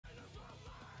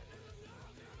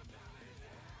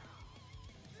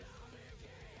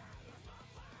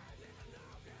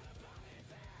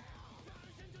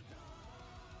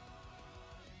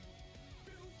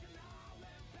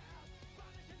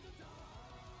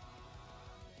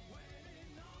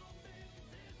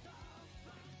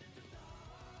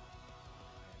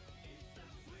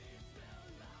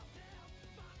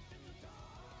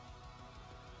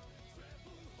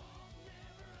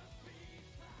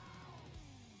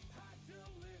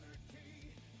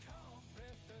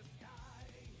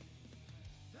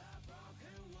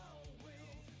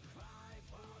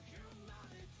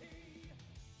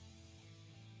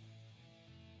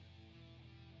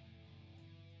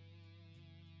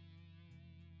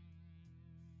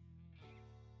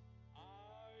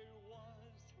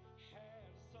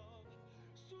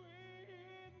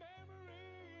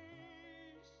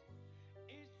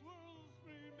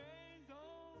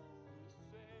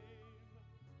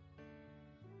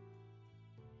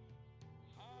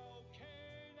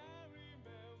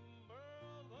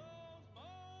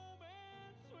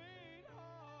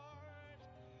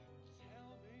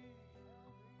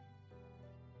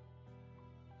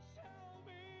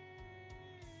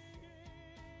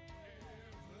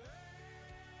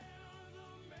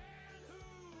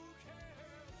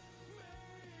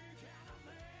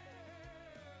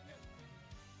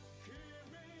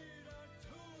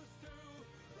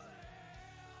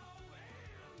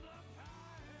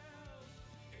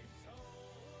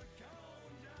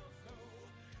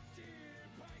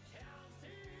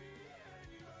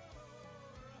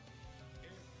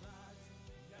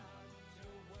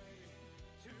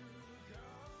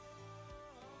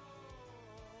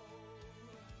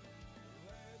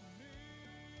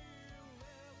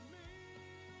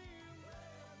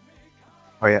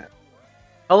Oh yeah.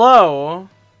 Hello.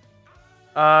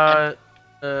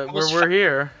 We're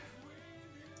here.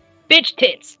 Bitch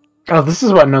tits. Oh, this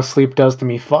is what no sleep does to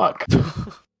me. Fuck.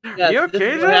 Yeah, You okay,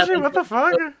 Joshi? What the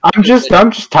fuck? I'm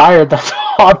just tired. That's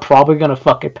all. I'm probably gonna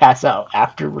fucking pass out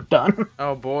after we're done.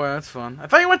 Oh boy, that's fun. I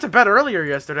thought you went to bed earlier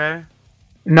yesterday.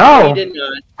 No. He did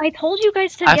not. I told you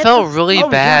guys to I get felt the... really Oh,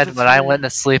 bad yes, when I it's- went to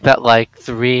sleep at like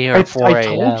 3 or 4 I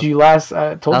a.m. told you last.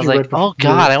 I told I was you like, right before oh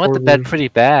god, I went to before bed we- pretty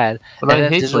bad. But And I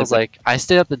then hate Digital's sleeping. like, I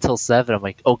stayed up until 7. I'm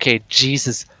like, okay,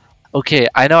 Jesus. Okay,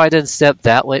 I know I didn't stay up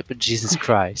that late, but Jesus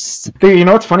Christ. Dude, you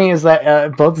know what's funny is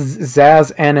that both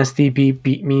Zaz and SDB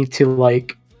beat me to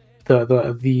like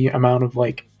the amount of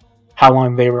like how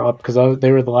long they were up because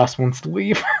they were the last ones to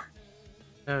leave.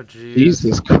 Oh jeez.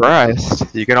 Jesus Christ.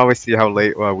 You can always see how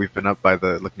late we've been up by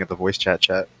the looking at the voice chat.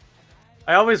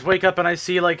 I always wake up and I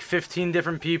see like 15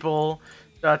 different people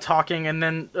talking, and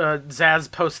then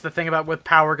Zaz posts the thing about with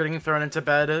power getting thrown into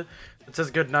bed. It says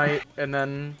good night, and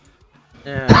then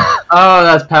yeah. Oh,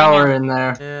 that's power in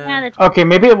there. Yeah, Yeah. that's... Okay,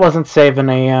 maybe it wasn't 7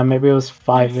 a.m. Maybe it was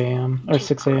 5 a.m. or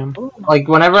 6 a.m. Like,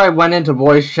 whenever I went into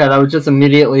voice chat, I was just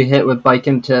immediately hit with bike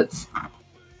and tits.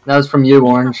 That was from you,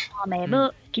 Orange.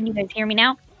 Look, can you guys hear me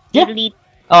now? Yeah. Delete.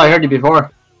 Oh, I heard you before.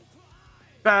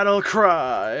 Battle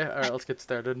cry. All right, let's get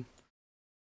started.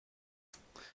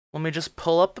 Let me just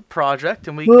pull up the project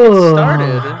and we can get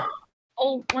started.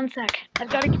 Oh, 1 sec. I've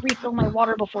got to refill my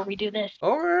water before we do this.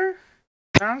 Over.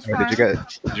 Sounds Oh, fine. did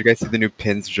you guys see the new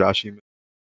pins Joshi?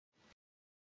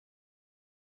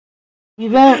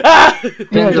 Event.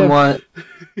 Pins and what?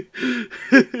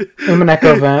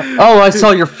 Umineko event. Oh, I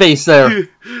saw your face there.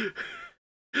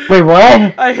 Wait,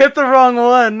 what? I hit the wrong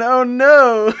one. Oh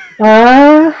no.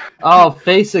 Oh,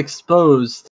 face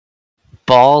exposed.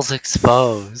 Balls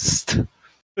exposed.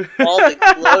 Balls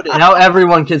exploded. Now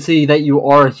everyone can see that you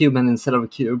are a human instead of a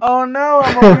cube. Oh no,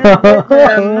 I'm a weird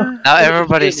man. Now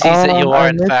everybody sees that you are I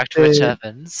in missed fact Rich it.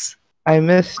 Evans. I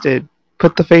missed it.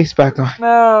 Put the face back on.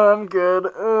 No, I'm good.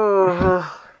 Ugh.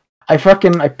 I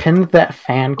pinned that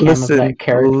fan cam of Listen, that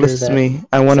character. listen to that me.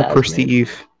 I want to Zaz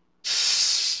perceive.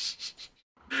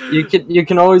 You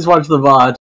can always watch the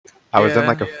VOD. I was in Yeah.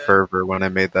 like a fervor when I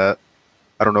made that.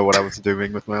 I don't know what I was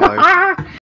doing with my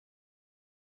life.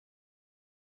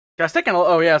 Guys, taking a...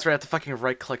 Oh yeah, that's right. I have to fucking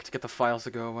right click to get the files to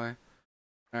go away.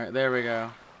 Alright, there we go.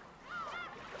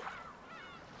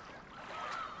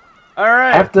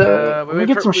 Alright. I have to. we let me wait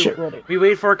get for- some we- shit ready. We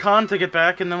wait for Khan to get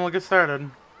back and then we'll get started.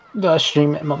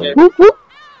 Stream it, mother. Yeah. Whoop, whoop.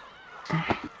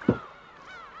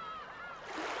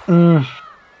 Mm.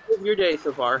 How's your day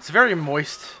so far? It's very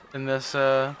moist in this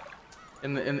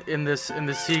in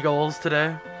this seagulls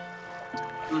today.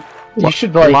 You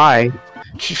should like Why?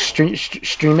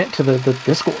 stream it to the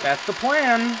Discord. That's the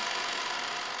plan.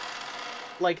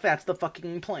 Like that's the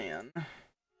fucking plan.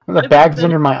 The bags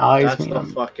under my eyes That's mean the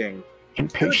I'm fucking. I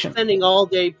was impatient. spending all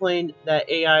day playing that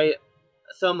AI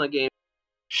Soma game.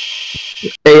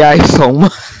 AI Soma.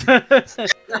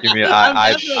 You mean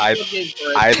I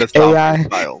the AI. sound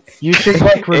files. You should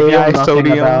like reveal AI nothing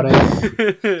sodium. about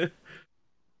it.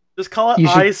 Just call it You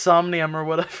should- Isomnium or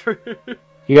whatever.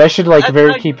 You guys should like That's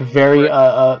like- keep very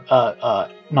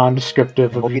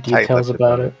non-descriptive of We'll your be tight details lipped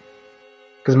about it.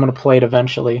 Because I'm gonna play it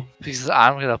eventually. Because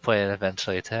I'm gonna play it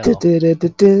eventually too.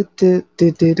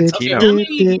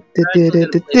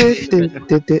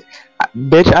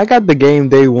 Bitch, I got the game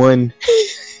day one.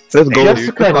 Let's go. Dude, Jessica,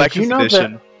 did collector's you know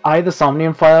edition. that I the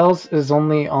Somnium Files is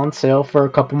only on sale for a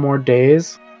couple more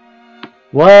days?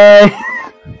 What?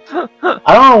 I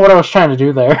don't know what I was trying to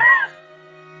do there.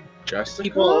 Justin?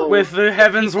 People With the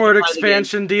Heaven's People Word buy the game.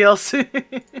 expansion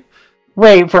DLC.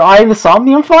 Wait, for I the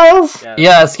Somnium Files?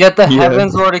 Yes, get the Yes.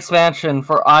 Heaven's Word expansion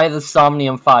for I the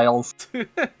Somnium Files.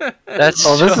 That's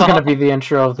Oh, this is true. gonna be the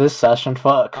intro of this session.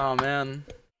 Fuck. Oh man.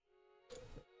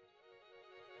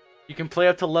 You can play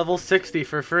up to level 60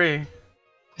 for free.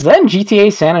 Is that in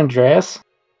GTA San Andreas?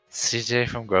 CJ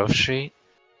from Grove Street.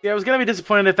 Yeah, I was gonna be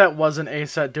disappointed if that wasn't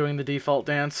ASET doing the default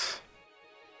dance.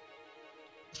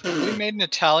 If we made an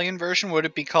Italian version, would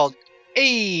it be called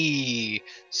A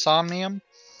Somnium?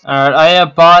 Alright, I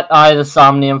have bought I the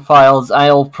Somnium Files.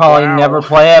 I'll probably Wow. never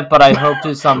play it, but I hope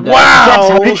to someday. Yes,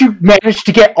 how did you manage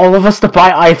to get all of us to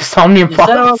buy I the Somnium You said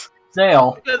it Files? was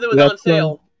sale. because it was on That's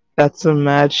sale. That's a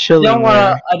mad I shilling don't wanna.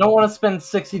 there. I don't want to spend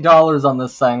 $60 on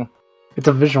this thing. It's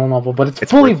a visual novel, but it's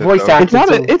It's fully worth it, voice though. acted. It's not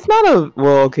so- a. It's not a.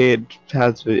 Well, okay. It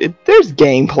has. There's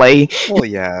gameplay. Well,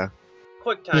 yeah.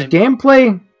 Quick There's time.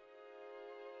 gameplay.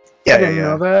 Yeah, I didn't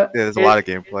know that. Yeah, there's a lot of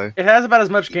gameplay. It has about as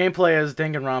much gameplay as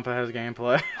Danganronpa has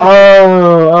gameplay.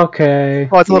 Oh, okay.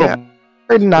 Oh, it's a little. Yeah.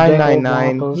 999.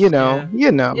 Dangle You know. yeah.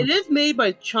 You know. It is made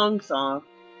by Chungsoft.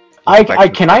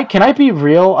 Can I be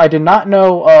real? I did not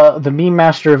know the meme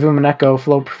master of Umineko,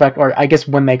 Flow Perfecto, or I guess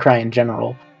When They Cry in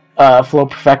general, Flow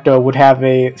Perfecto would have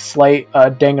a slight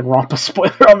Danganronpa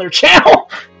spoiler on their channel.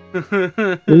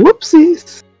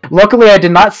 Whoopsies. Luckily, I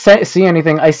did not see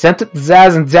anything. I sent it to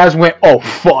Zaz, and Zaz went, "Oh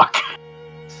fuck,"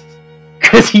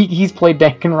 because he's played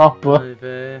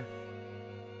Danganronpa.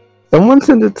 Someone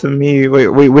sent it to me. Wait,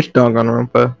 which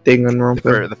Danganronpa?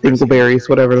 Danganronpa. Dingleberries,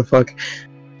 whatever the fuck.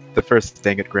 The first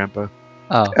Dang It Grandpa.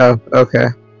 Oh, okay.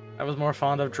 I was more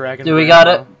fond of Dragon. Do we got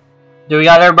it? Do we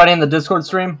got everybody in the Discord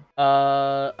stream?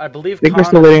 I believe I think Khan we're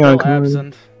still is waiting on still Khan.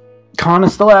 absent. Khan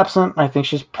is still absent. I think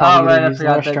she's probably right, I using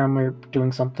the forgot that- restroom or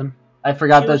doing something. I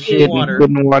forgot that she Getting water.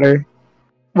 Getting water.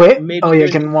 Wait, Maybe oh yeah,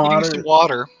 there's getting Eating water. some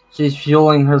water. she's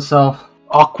fueling herself.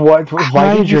 Awkward.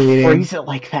 Why did you Hydrating. phrase it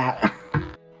like that? Hey,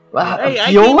 I came up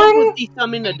Fueling? with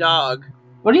becoming a dog.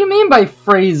 What do you mean by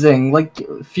phrasing? Like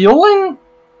fueling?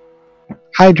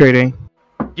 Hydrating.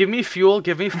 Give me fuel,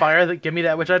 give me fire, give me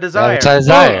that which I That desire. which I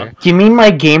desire. You mean my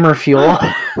gamer fuel?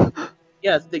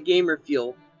 Yes, the gamer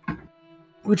fuel.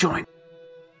 Who joined?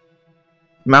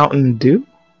 Mountain Dew?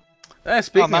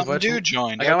 Speaking of Mountain which, Dew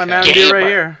joined. I got my okay. Mountain Dew right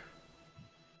here.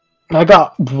 I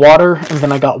got water, and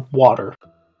then I got water.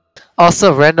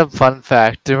 Also, random fun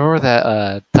fact. Do you remember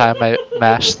that time I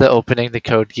mashed the opening to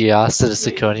Code Geass to the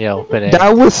Syconia opening?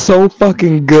 That was so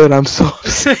fucking good. I'm so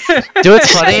upset. Dude,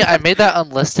 it's funny. I made that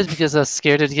unlisted because I was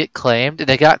scared it'd get claimed, and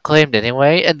it got claimed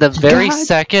anyway. And the very God.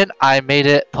 second I made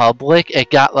it public, it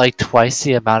got like twice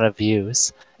the amount of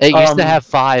views. It used to have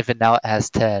 5, and now it has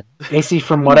 10. AC,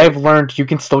 from what I've learned, you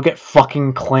can still get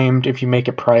fucking claimed if you make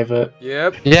it private.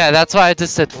 Yep. Yeah, that's why I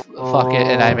just said fuck it,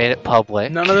 and I made it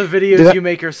public. None of the videos Did I- you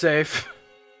make are safe.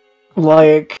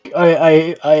 Like,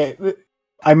 I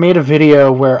made a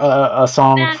video where a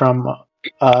song from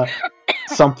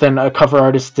something a cover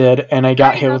artist did, and I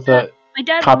got hit with a My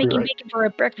dad's making copyright. bacon for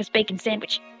a breakfast bacon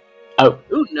sandwich.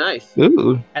 Ooh, nice.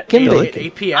 Ooh. At Kindle 8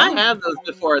 it. p.m. I have those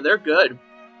before. They're good.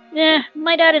 Yeah,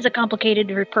 my dad is a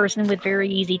complicated person with very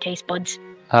easy taste buds. So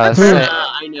I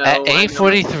know. at I know.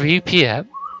 8:43 p.m.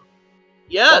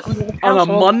 Yes. On a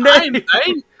Monday?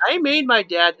 I made my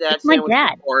dad that It's my sandwich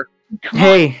dad. before. Come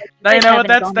Hey, Now, you know what?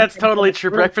 haven't That's gone totally to true.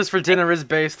 the- Breakfast for dinner is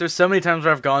based. There's so many times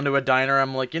where I've gone to a diner,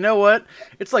 I'm like, you know what?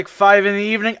 It's like 5 in the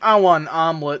evening. I want an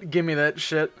omelet. Give me that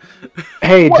shit.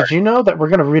 hey, did you know that we're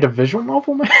gonna read a visual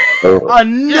novel, man? No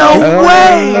Oh,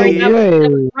 way!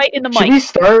 yay. Right in the Should mic. we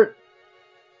start?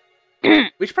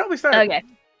 We should probably start. Okay.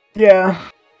 Yeah.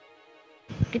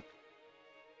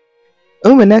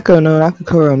 Umineko no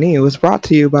Nakakoro ni was brought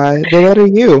to you by the letter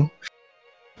U.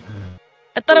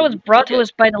 I thought it was brought to us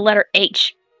by the letter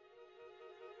H.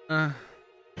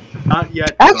 Not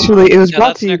yet. Actually, it was Yeah, brought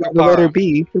that's to you by the Necropara. letter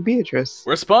B for Beatrice.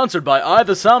 We're sponsored by I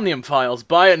the Somnium Files.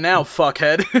 Buy it now,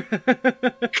 fuckhead.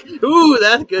 Ooh,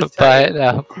 that's good. But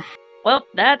no. Well,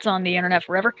 that's on the internet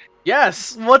forever.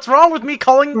 Yes. What's wrong with me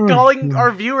calling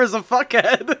our viewers a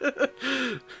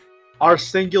fuckhead? Our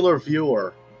singular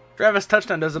viewer. Travis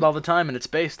Touchdown does it all the time, and it's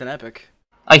based in Epic.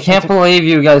 I can't believe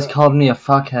you guys called me a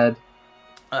fuckhead.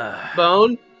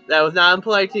 Bone, that was not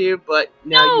impolite to you, but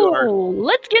now you are. Oh,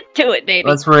 let's get to it, baby.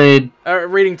 Let's raid. Alright,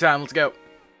 reading time. Let's go.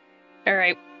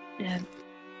 Alright.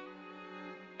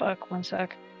 Fuck, one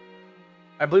sec.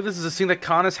 I believe this is a scene that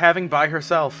Khan is having by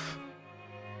herself.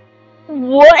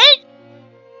 What?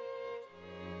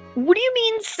 What do you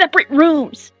mean separate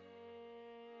rooms?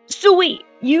 So wait,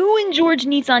 you and George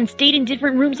Nissan stayed in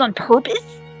different rooms on purpose?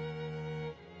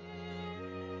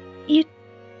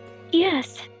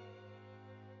 Yes.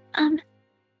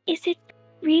 Is it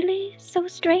really so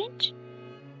strange?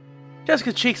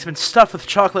 Jessica's cheeks have been stuffed with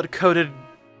chocolate-coated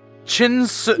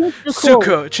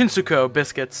Chinsuko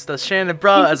biscuits that Shannon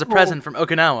brought as a present from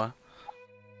Okinawa.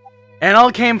 And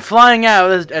all came flying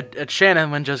out at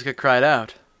Shannon when Jessica cried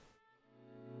out.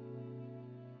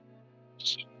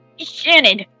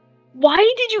 Shannon, why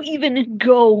did you even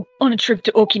go on a trip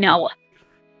to Okinawa?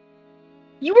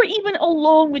 You were even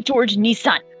alone with George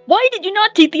Nissan. Why did you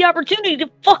not take the opportunity to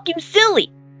fuck him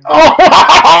silly?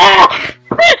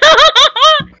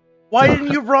 Why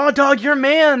didn't you raw dog your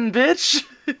man, bitch?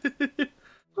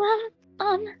 Well,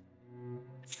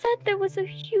 said there was a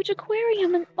huge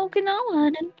aquarium in Okinawa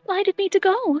and invited me to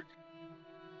go.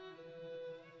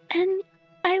 And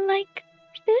I like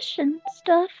fish and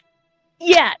stuff.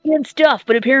 Yeah, and stuff,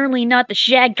 but apparently not the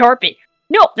shag carpet.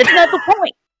 No, that's not the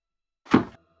point.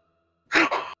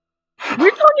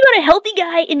 We're talking about a healthy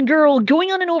guy and girl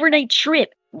going on an overnight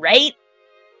trip, right?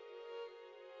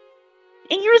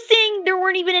 And you're saying there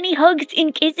weren't even any hugs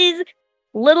and kisses,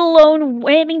 let alone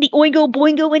whamming the oingo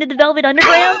boingo into the velvet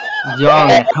underground?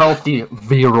 Young, healthy,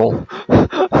 virile.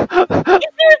 Yeah,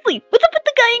 seriously,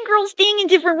 guy and girl staying in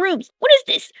different rooms. What is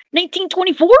this,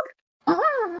 1924?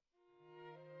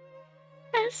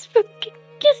 As for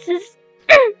kisses,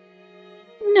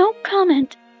 no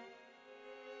comment.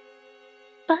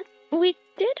 But we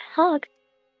did hug.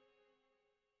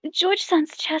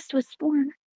 George-san's chest was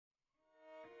warm.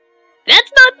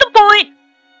 That's not the point!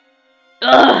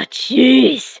 Ugh,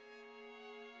 jeez.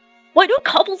 Why do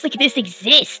couples like this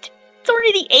exist? It's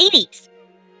already the 80s.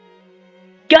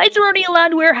 Guys are already allowed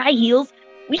to wear high heels.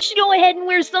 We should go ahead and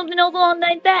wear something else along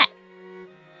like that.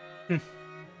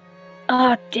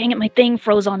 Ah, dang it, my thing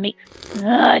froze on me.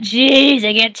 Ah, jeez,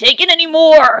 I can't take it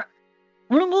anymore.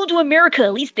 I'm gonna move to America,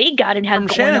 at least they got it From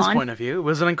Shannon's point of view, it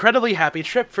was an incredibly happy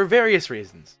trip for various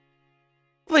reasons.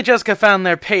 Hopefully Jessica found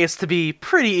their pace to be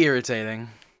pretty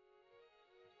irritating.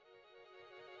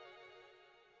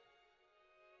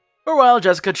 For a while,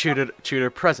 Jessica chewed her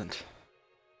present,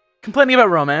 complaining about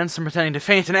romance and pretending to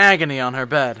faint in agony on her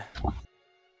bed.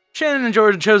 Shannon and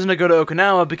George had chosen to go to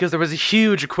Okinawa because there was a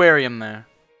huge aquarium there.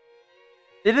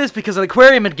 They did this because an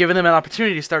aquarium had given them an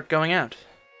opportunity to start going out.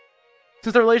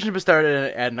 Since their relationship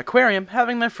started at an aquarium,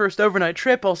 having their first overnight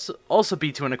trip also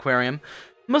be to an aquarium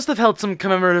must have held some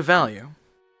commemorative value.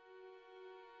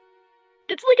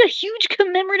 It's like a huge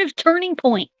commemorative turning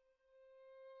point.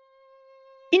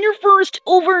 In your first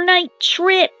overnight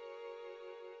trip.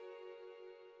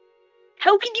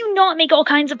 How can you not make all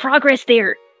kinds of progress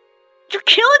there? You're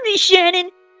killing me,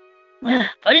 Shannon!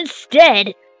 But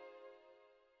instead,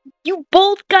 you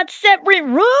both got separate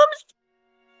rooms?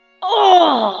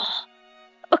 Oh!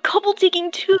 A couple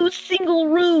taking 2 single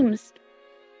rooms.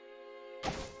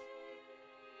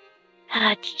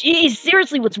 Ah, jeez,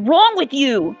 seriously, what's wrong with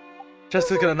you?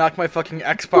 Jessica's gonna knock my fucking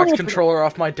Xbox controller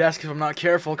off my desk if I'm not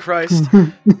careful, Christ.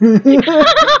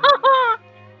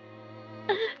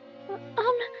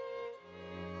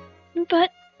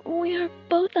 But we are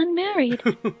both unmarried.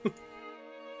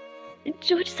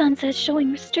 George-san says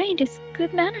showing restraint is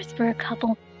good manners for a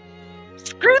couple.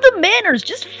 Screw the manners,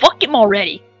 just fuck him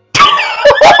already.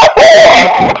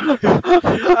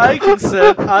 I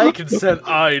consent,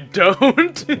 I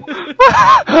don't.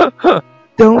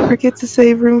 Don't forget to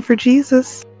save room for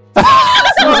Jesus.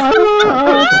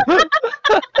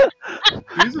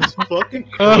 Jesus fucking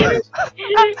Christ.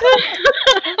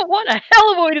 What a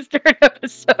hell of a way to start an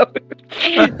episode.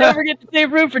 Don't forget to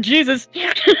save room for Jesus.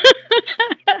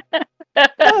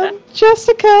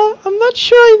 Jessica, I'm not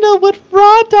sure I know what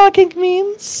raw dogging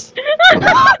means.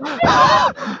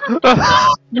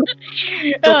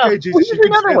 It's okay, Jesus. You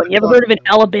can Another one. You ever heard of an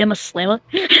Alabama Slammer?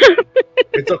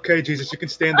 It's okay, Jesus. You can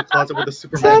stay in the closet with a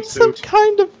Superman Is that some suit.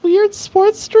 kind of weird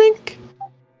sports drink?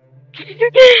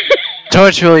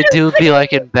 George really do be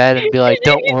like in bed and be like,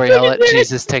 "Don't worry, I'll let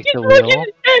Jesus take the wheel."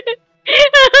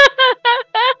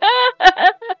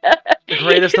 The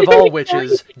greatest of all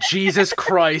witches, Jesus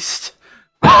Christ.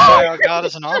 Oh, God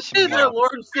is an awesome Is our God.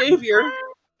 Lord and Savior.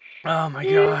 Oh my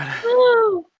god.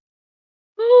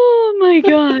 Oh my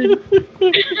god.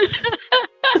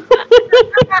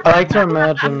 I like to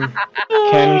imagine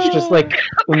Ken's just like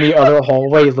in the other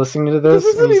hallway listening to this,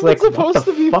 This and isn't he's even like, supposed "What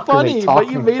the to be fuck are funny, they but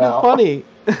talking you made about?" it funny.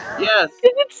 Yes.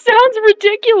 It sounds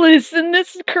ridiculous in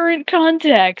this current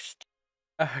context.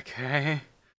 Okay.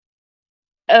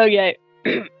 Okay.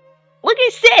 Like I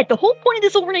said, the whole point of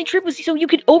this overnight trip was so you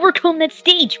could overcome that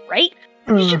stage, right?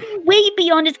 You should be way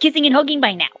beyond just kissing and hugging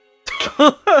by now.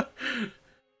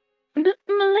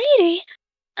 Milady,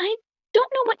 I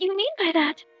don't know what you mean by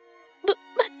that. But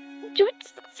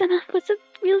George-sama was a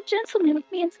real gentleman with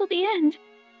me until the end.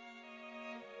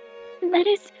 That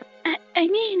is, I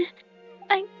mean,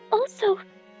 I also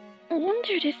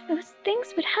wondered if those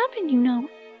things would happen, you know.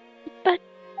 But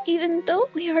even though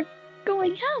we are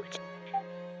going out,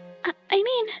 I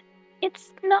mean,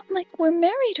 it's not like we're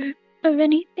married or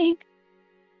anything.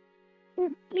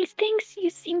 These things you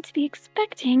seem to be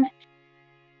expecting,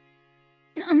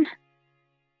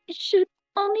 should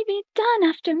only be done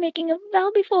after making a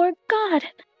vow before God.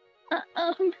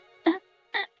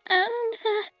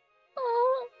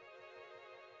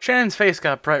 Shannon's face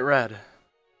got bright red.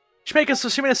 She made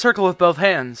a circle with both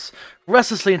hands,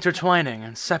 restlessly intertwining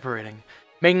and separating,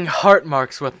 making heart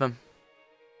marks with them.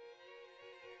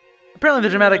 Apparently the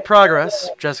dramatic progress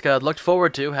Jessica had looked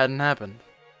forward to hadn't happened.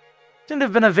 It seemed to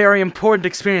have been a very important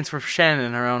experience for Shannon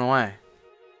in her own way.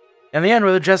 In the end,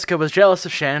 whether Jessica was jealous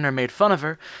of Shannon or made fun of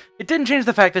her, it didn't change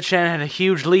the fact that Shannon had a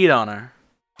huge lead on her.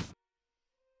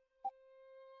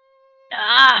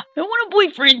 I want a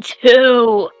boyfriend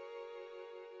too!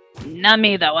 Not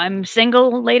me, though. I'm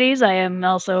single, ladies. I am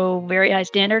also very high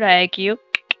standard, high IQ.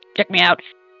 Check me out.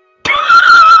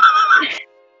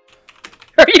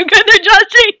 Are you good there,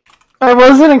 Joshy? I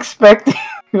wasn't expecting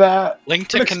that. Link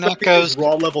to Kaneko's Kaneko's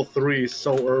raw level 3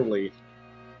 so early.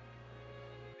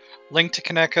 link to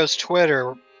Kaneko's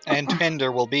Twitter and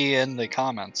Tinder will be in the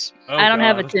comments. Oh, I don't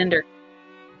have a God. Tinder.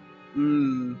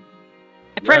 Hmm.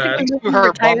 I practically Link moved to in a her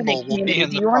retirement Bumble will be community. in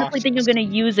Do the you honestly think I'm going to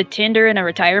use a Tinder in a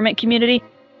retirement community?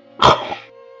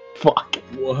 Fuck.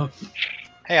 Whoa.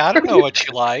 Hey, I don't know what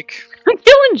you like. I'm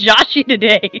killing Joshy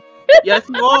today. Yes,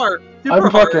 you are. Super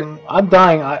I'm hard. fucking. I'm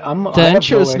dying. I have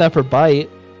Dentures low never bite.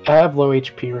 I have low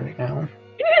HP right now.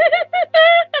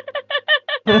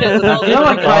 I feel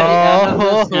like by the end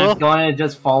of this, he's going to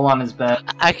just fall on his bed.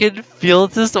 I can feel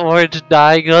this orange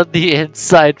dying on the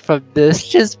inside from this,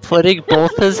 just putting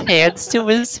both his hands to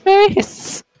his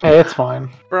face. Hey, it's fine.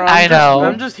 Bro, I know.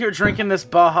 I'm just here drinking this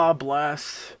Baja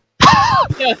Blast.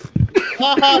 Yes.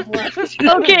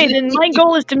 Okay, then my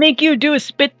goal is to make you do a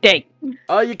spit take. You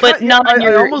but can't. not I, on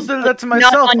your, I almost did that to not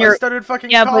myself. on your, I started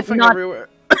fucking yeah, but coughing not, everywhere.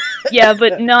 yeah,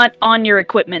 but not on your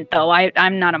equipment though.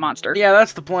 I'm not a monster. Yeah,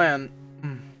 that's the plan.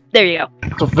 There you go.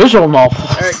 It's a visual novel.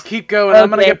 Alright, keep going. I'm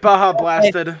gonna Okay. get Baja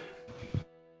blasted.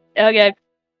 Okay.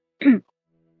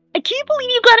 I can't believe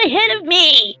you got ahead of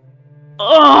me!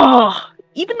 Oh,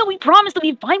 even though we promised that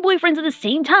we'd find boyfriends at the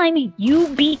same time, you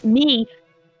beat me.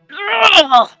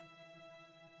 Ugh.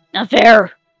 Not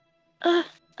fair.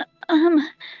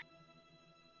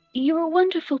 You're a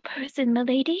wonderful person,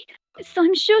 milady. So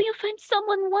I'm sure you'll find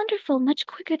someone wonderful much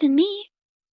quicker than me.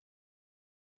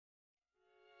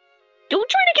 Don't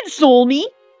try to console me,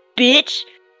 bitch!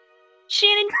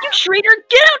 Shannon, you traitor,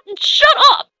 get out and shut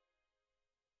up!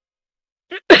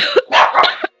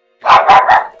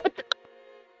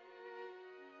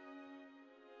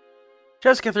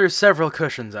 Jessica threw several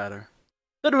cushions at her.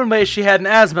 Then one way she had an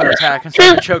asthma attack and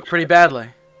started to choke pretty badly.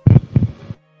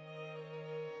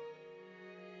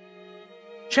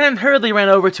 Shannon hurriedly ran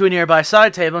over to a nearby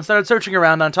side table and started searching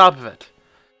around on top of it.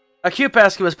 A cute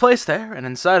basket was placed there, and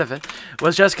inside of it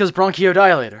was Jessica's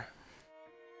bronchodilator.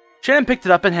 Shannon picked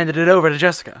it up and handed it over to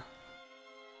Jessica.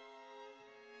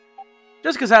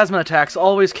 Jessica's asthma attacks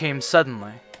always came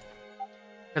suddenly.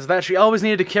 Because of that, she always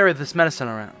needed to carry this medicine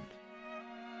around.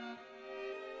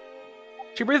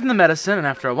 She breathed in the medicine, and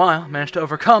after a while, managed to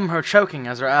overcome her choking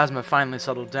as her asthma finally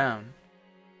settled down.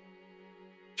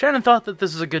 Shannon thought that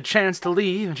this was a good chance to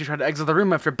leave, and she tried to exit the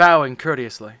room after bowing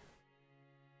courteously.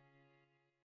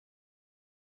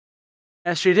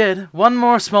 As she did, one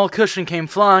more small cushion came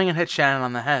flying and hit Shannon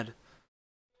on the head.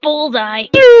 Bullseye.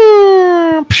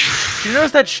 She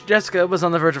noticed that Jessica was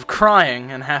on the verge of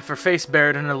crying, and half her face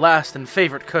buried in her last and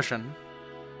favorite cushion.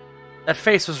 That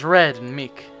face was red and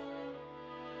meek.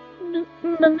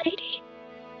 Milady?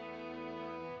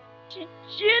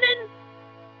 Shannon?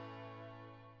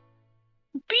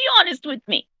 Be honest with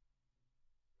me.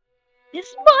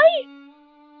 Is my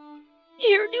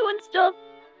hairdo and stuff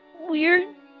weird?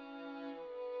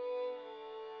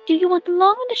 Do you want the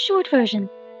long or the short version?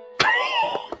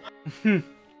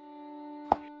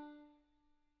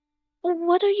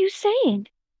 What are you saying?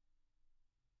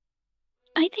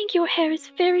 I think your hair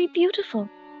is very beautiful.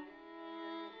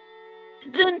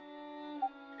 Then,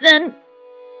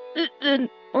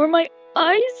 are my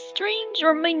eyes strange,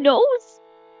 or my nose?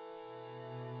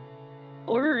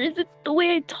 Or is it the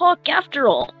way I talk after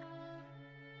all?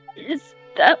 Is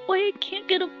that why I can't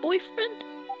get a boyfriend?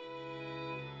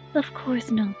 Of course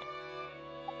not.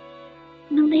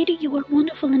 Milady, you are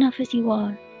wonderful enough as you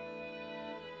are.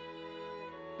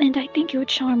 And I think your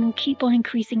charm will keep on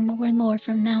increasing more and more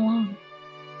from now on.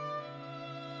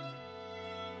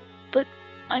 But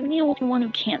I'm the only one who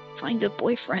can't find a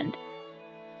boyfriend.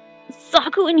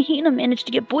 Saku and Hina managed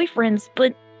to get boyfriends,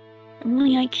 but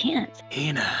only I can't.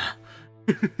 Hina.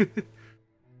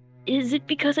 Is it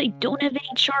because I don't have any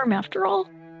charm after all?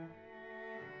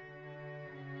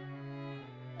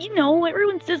 You know,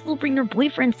 everyone says they'll bring their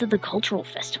boyfriends to the cultural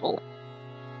festival.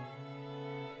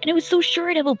 And I was so sure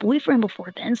I'd have a boyfriend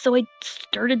before then, so I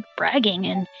started bragging,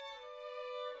 and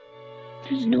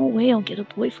there's no way I'll get a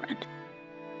boyfriend.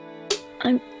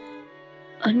 I'm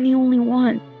the only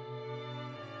one.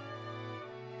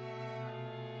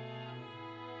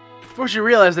 Before she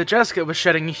realized that Jessica was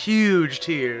shedding huge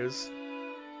tears.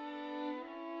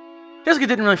 Jessica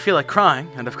didn't really feel like crying,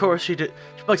 and of course she felt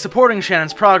like supporting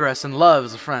Shannon's progress and love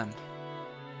as a friend.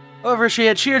 However, she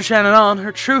had cheered Shannon on,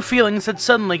 her true feelings had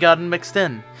suddenly gotten mixed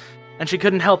in, and she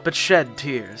couldn't help but shed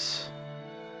tears.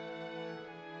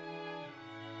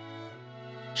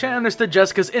 Shannon understood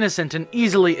Jessica's innocent and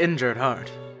easily injured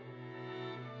heart.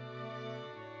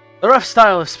 The rough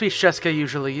style of speech Jessica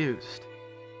usually used.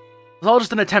 It was all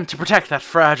just an attempt to protect that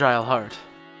fragile heart.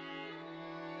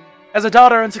 As a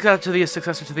daughter and successor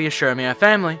to the Ashuramiya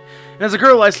family, and as a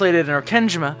girl isolated in her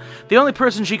Kenjima, the only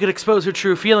person she could expose her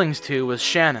true feelings to was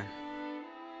Shannon.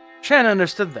 Shannon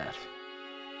understood that.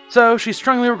 So, she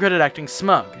strongly regretted acting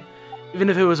smug, even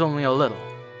if it was only a little.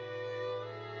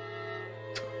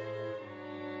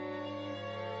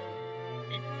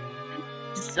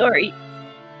 Sorry.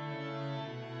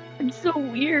 I'm so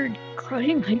weird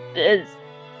crying like this.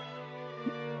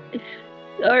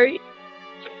 Sorry.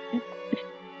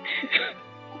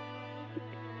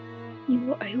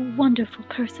 You are a wonderful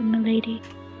person, milady.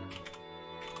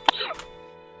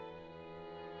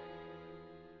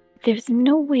 There's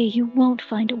no way you won't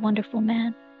find a wonderful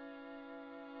man.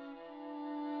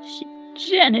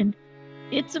 Shannon,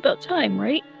 it's about time,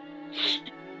 right?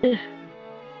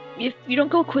 If you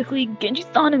don't go quickly,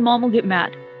 Genji-san and Mom will get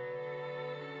mad.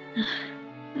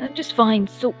 I'm just fine,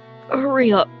 so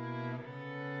hurry up.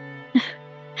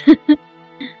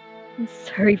 I'm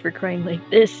sorry for crying like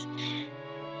this.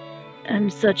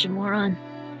 I'm such a moron.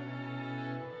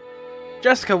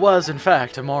 Jessica was, in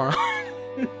fact, a moron.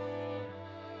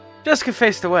 Jessica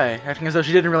faced away, acting as though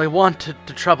she didn't really want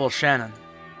to trouble Shannon,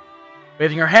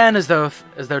 waving her hand as though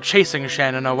chasing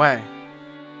Shannon away.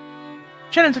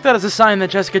 Shannon took that as a sign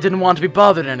that Jessica didn't want to be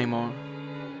bothered anymore,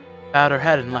 bowed her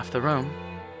head and left the room.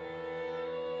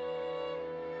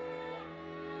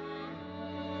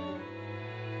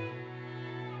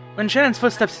 When Shannon's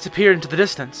footsteps disappeared into the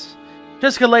distance,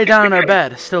 Jessica lay down on her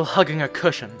bed, still hugging a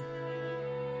cushion.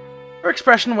 Her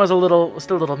expression was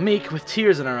still a little meek, with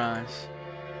tears in her eyes.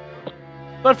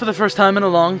 But for the first time in a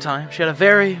long time, she had a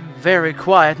very, very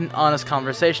quiet and honest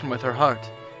conversation with her heart.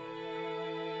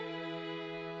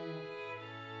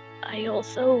 I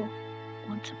also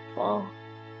want to fall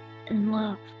in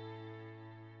love.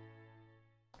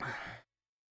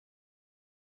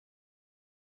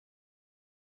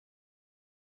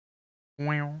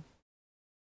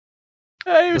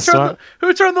 Hey,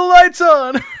 who turned the lights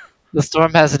on? The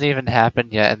storm hasn't even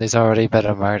happened yet, and there's already been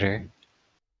a murder.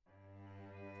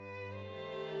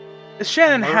 Is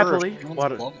Shannon happily...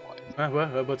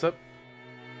 What's up?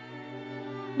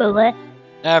 But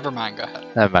Never mind, go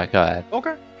ahead. Never mind, go ahead.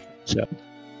 Okay. Sure.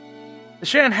 As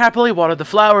Shannon happily watered the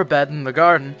flower bed in the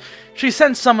garden, she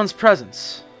sensed someone's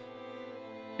presence.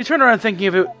 She turned around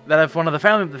thinking that if one of the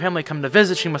family come to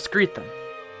visit, she must greet them.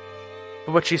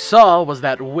 But what she saw was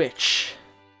that witch.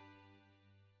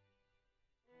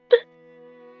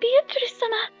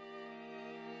 Beatrice-sama!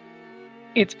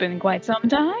 It's been quite some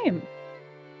time.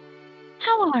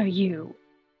 How are you?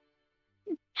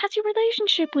 Has your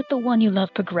relationship with the one you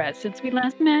love progressed since we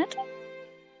last met?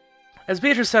 As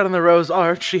Beatrice sat on the rose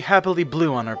arch, she happily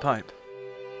blew on her pipe.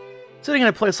 Sitting in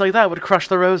a place like that would crush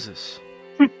the roses.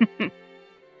 And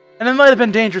it might have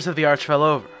been dangerous if the arch fell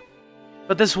over.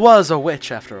 But this was a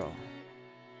witch, after all.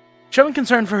 Showing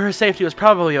concern for her safety was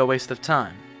probably a waste of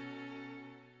time.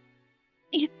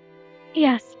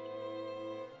 Yes.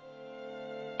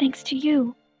 Thanks to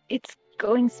you, it's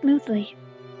going smoothly.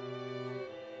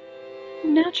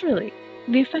 Naturally,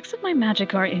 the effects of my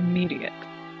magic are immediate.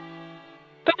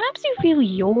 Perhaps you feel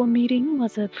your meeting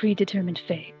was a predetermined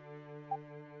fate.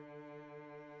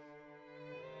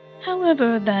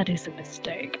 However, that is a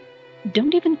mistake.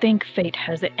 Don't even think fate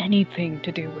has anything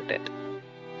to do with it.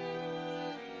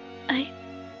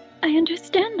 I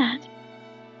understand that.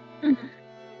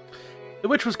 The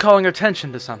witch was calling her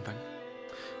attention to something.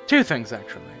 Two things,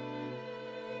 actually.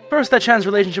 First, that Chan's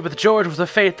relationship with George was a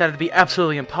fate that would be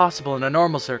absolutely impossible under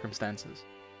normal circumstances.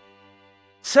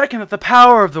 Second, that the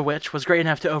power of the witch was great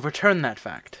enough to overturn that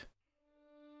fact.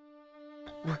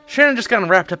 Shannon just got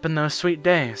wrapped up in those sweet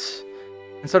days,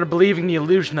 and started believing the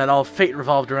illusion that all fate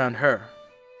revolved around her.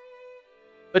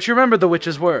 But she remembered the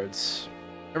witch's words.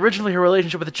 Originally, her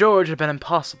relationship with George had been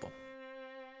impossible.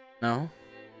 No?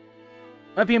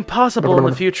 Might be impossible in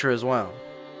the future as well.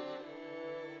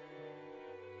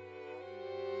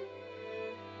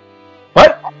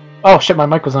 What? Oh shit, my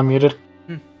mic was unmuted.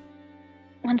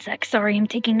 One sec, sorry, I'm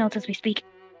taking notes as we speak.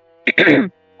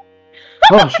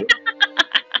 Oh shit.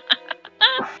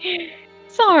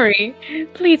 Sorry,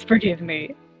 please forgive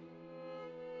me.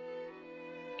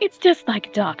 It's just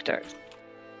like doctors.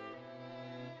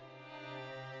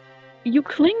 You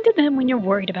cling to them when you're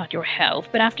worried about your health,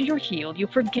 but after you're healed, you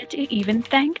forget to even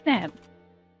thank them.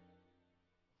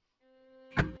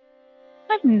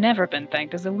 I've never been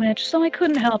thanked as a witch, so I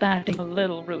couldn't help acting a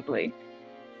little rudely.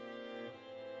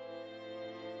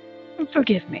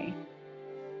 Forgive me.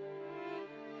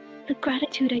 The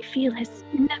gratitude I feel has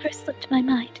never slipped my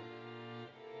mind.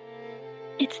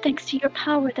 It's thanks to your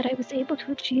power that I was able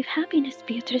to achieve happiness,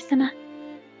 Beatrice-sama.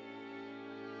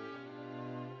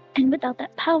 And without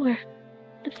that power,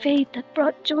 the fate that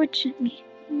brought George and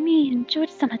me and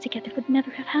George-sama together would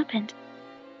never have happened.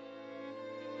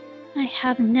 I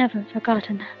have never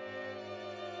forgotten that.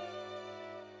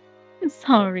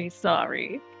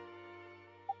 Sorry.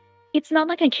 It's not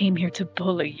like I came here to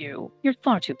bully you. You're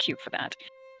far too cute for that.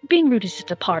 Being rude is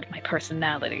just a part of my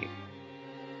personality.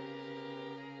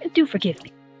 Do forgive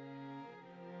me.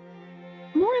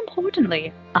 More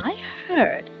importantly, I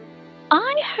heard.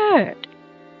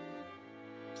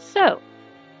 So,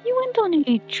 you went on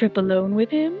a trip alone with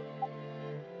him?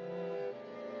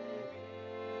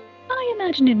 I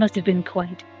imagine it must have been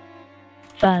quite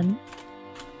fun.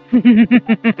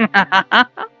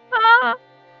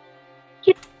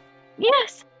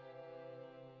 Yes.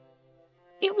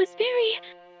 It was very,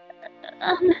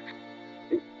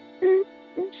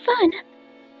 fun.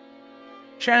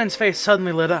 Shannon's face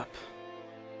suddenly lit up.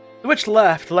 The witch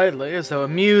laughed lightly, as though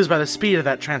amused by the speed of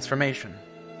that transformation.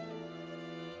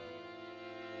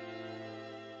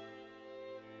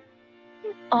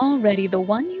 Already the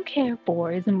one you care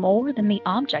for is more than the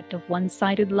object of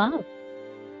one-sided love.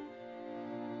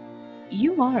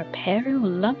 You are a pair of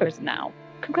lovers now.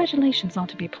 Congratulations ought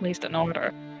to be placed in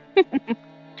order.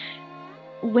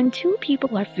 When two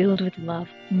people are filled with love,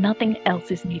 nothing else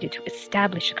is needed to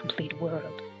establish a complete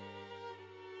world.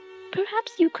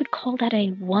 Perhaps you could call that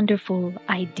a wonderful,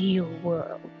 ideal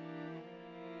world.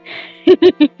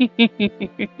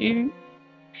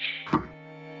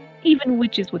 Even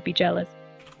witches would be jealous.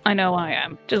 I know I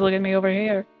am. Just look at me over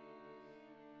here.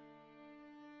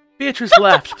 Beatrice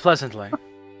laughed pleasantly.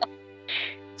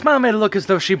 The smile made it look as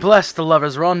though she blessed the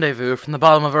lovers' rendezvous from the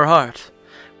bottom of her heart,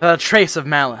 without a trace of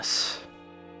malice.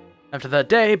 After that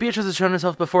day, Beatrice had shown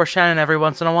herself before Shannon every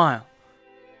once in a while.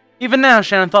 Even now,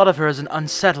 Shannon thought of her as an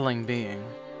unsettling being.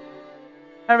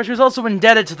 However, she was also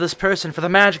indebted to this person for the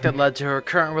magic that led to her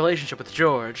current relationship with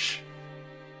George.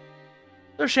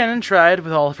 So Shannon tried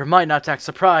with all of her might not to act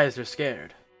surprised or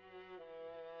scared.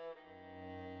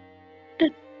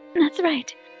 That's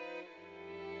right.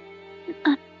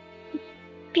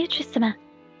 Beatrice-sama.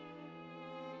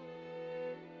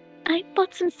 I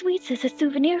bought some sweets as a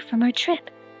souvenir from our trip.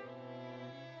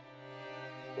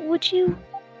 Would you,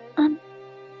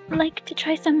 like to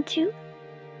try some too?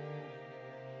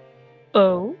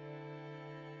 Oh?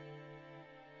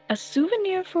 A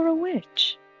souvenir for a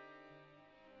witch?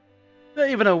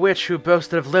 Even a witch who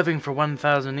boasted of living for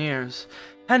 1,000 years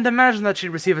hadn't imagined that she'd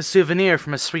receive a souvenir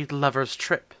from a sweet lover's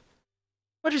trip.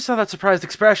 When she saw that surprised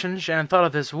expression, Shannon thought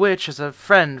of this witch as a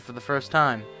friend for the first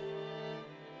time.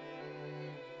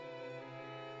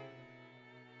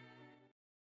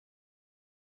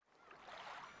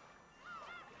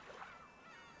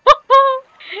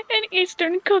 An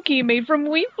Eastern cookie made from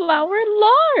wheat flour and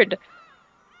lard!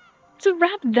 To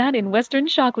wrap that in Western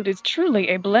chocolate is truly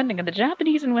a blending of the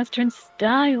Japanese and Western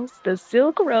styles, the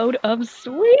Silk Road of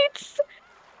sweets!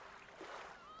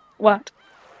 What?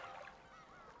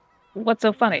 What's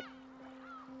so funny?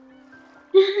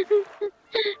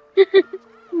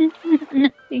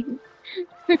 Nothing.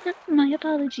 My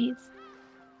apologies.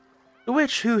 The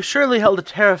witch, who surely held a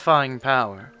terrifying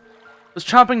power, was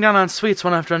chomping down on sweets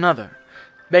one after another,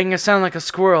 making it sound like a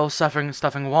squirrel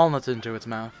stuffing walnuts into its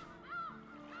mouth.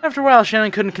 After a while,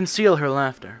 Shannon couldn't conceal her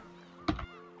laughter.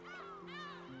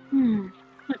 A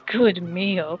good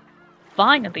meal.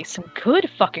 Finally, some good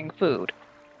fucking food.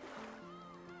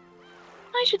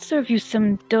 I should serve you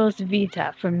some Dos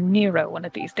Vita from Nero one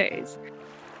of these days.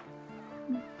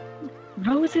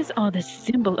 Roses are the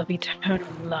symbol of eternal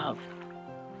love.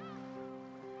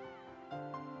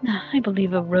 I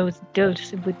believe a rose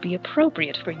dose would be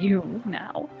appropriate for you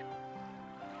now.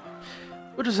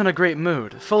 Which was in a great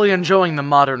mood, fully enjoying the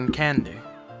modern candy.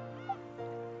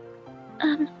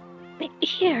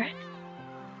 Here.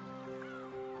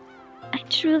 I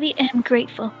truly am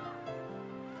grateful.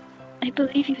 I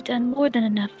believe you've done more than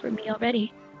enough for me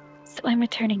already, so I'm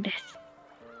returning this.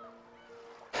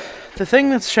 The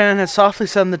thing that Shannon had softly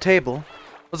set on the table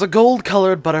was a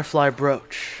gold-colored butterfly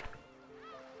brooch.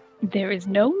 There is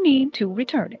no need to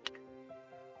return it.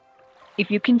 If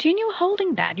you continue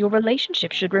holding that, your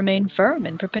relationship should remain firm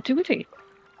in perpetuity.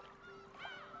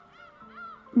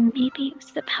 Maybe it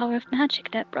was the power of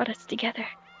magic that brought us together.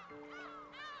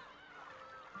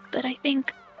 But I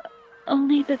think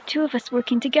only the two of us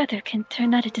working together can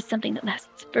turn that into something that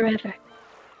lasts forever.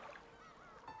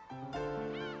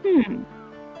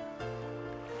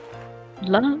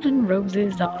 Love and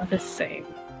roses are the same.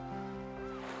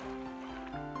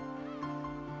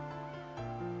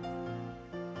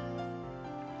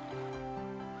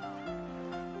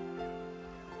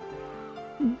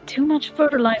 Too much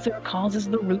fertilizer causes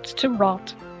the roots to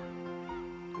rot.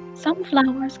 Some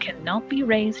flowers cannot be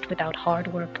raised without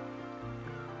hard work.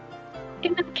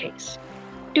 In that case,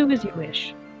 do as you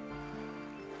wish.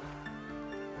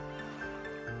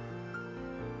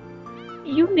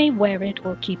 You may wear it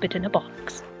or keep it in a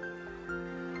box.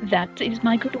 That is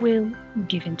my goodwill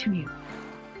given to you.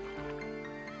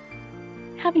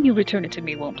 Having you return it to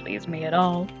me won't please me at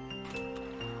all.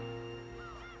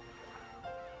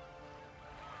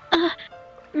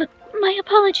 My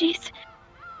apologies.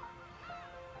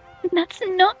 That's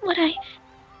not what I...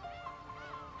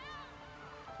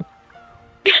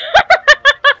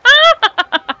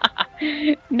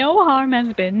 No harm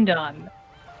has been done.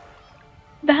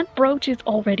 That brooch is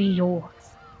already yours.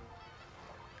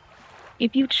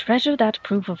 If you treasure that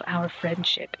proof of our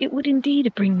friendship, it would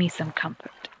indeed bring me some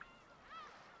comfort.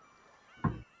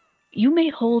 You may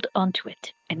hold onto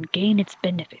it and gain its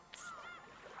benefits.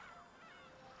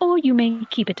 Or you may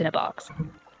keep it in a box.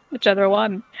 Whichever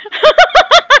one.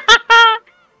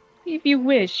 If you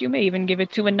wish, you may even give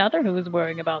it to another who is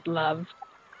worrying about love.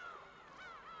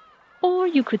 Or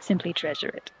you could simply treasure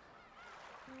it.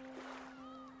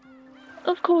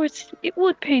 Of course, it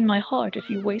would pain my heart if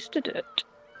you wasted it.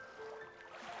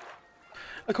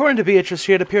 According to Beatrice,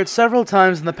 she had appeared several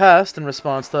times in the past in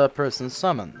response to a person's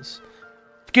summons,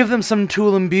 to give them some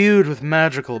tool imbued with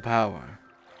magical power.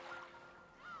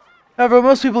 However,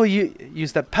 most people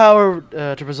use that power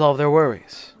to resolve their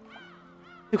worries.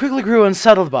 They quickly grew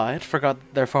unsettled by it, forgot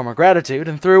their former gratitude,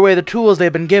 and threw away the tools they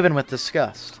had been given with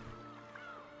disgust.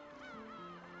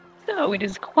 So it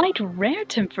is quite rare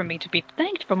for me to be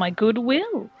thanked for my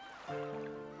goodwill.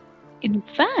 In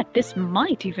fact, this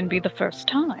might even be the first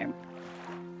time.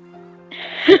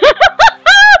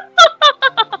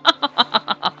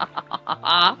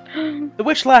 The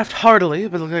witch laughed heartily,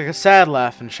 but looked like a sad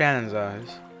laugh in Shannon's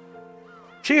eyes.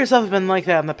 She herself had been like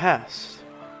that in the past.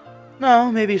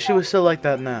 No, maybe she was still like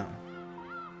that now.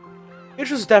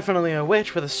 Beatrice was definitely a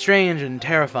witch with a strange and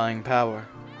terrifying power.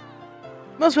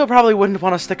 Most people probably wouldn't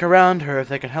want to stick around her if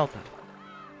they could help it.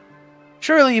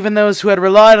 Surely even those who had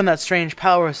relied on that strange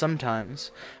power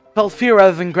sometimes felt fear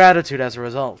rather than gratitude as a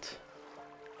result.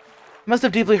 It must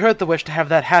have deeply hurt the witch to have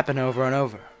that happen over and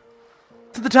over.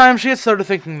 At the time she had started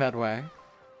thinking that way,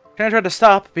 Shannon tried to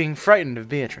stop being frightened of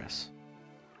Beatrice.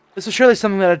 This was surely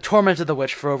something that had tormented the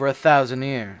witch for over 1,000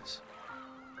 years.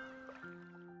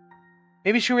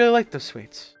 Maybe she really liked those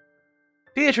sweets.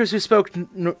 Beatrice,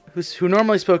 who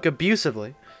normally spoke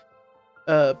abusively,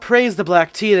 praised the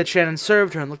black tea that Shannon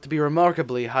served her and looked to be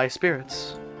remarkably high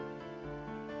spirits.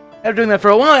 After doing that for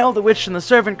a while, the witch and the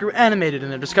servant grew animated in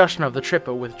their discussion of the trip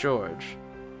with George.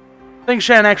 Things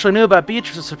Shannon actually knew about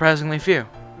Beatrice was surprisingly few.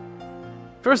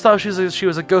 First off, she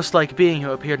was a ghost-like being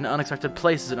who appeared in unexpected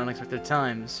places at unexpected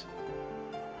times.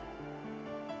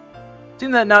 It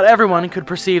seemed that not everyone could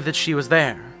perceive that she was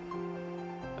there.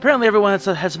 Apparently everyone had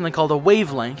something called a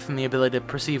wavelength, and the ability to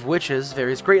perceive witches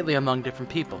varies greatly among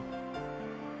different people.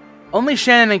 Only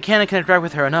Shannon and Cannon can interact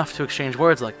with her enough to exchange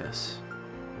words like this.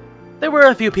 There were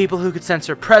a few people who could sense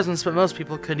her presence, but most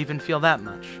people couldn't even feel that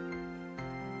much.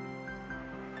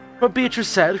 What Beatrice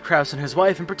said, Kraus and his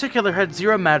wife in particular had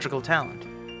zero magical talent.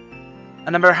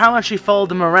 And no matter how much she followed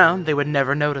them around, they would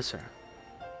never notice her.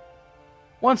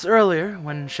 Once earlier,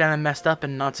 when Shannon messed up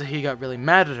and Natsuhi got really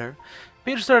mad at her,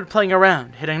 Beatrice started playing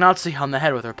around, hitting Natsuhi on the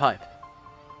head with her pipe.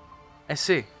 I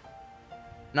see.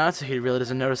 Natsuhi really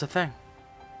doesn't notice a thing.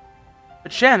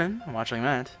 But Shannon, watching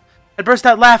that, had burst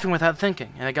out laughing without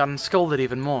thinking, and had gotten scolded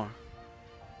even more.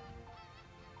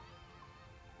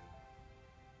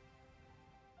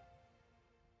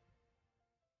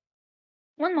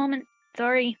 One moment.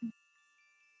 Sorry.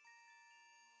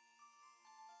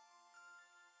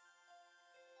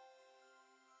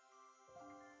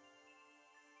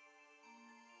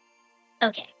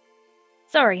 Okay.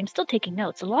 Sorry, I'm still taking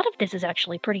notes. A lot of this is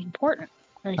actually pretty important.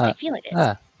 At least I feel it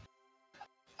is.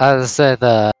 I was saying,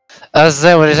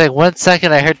 when it's like 1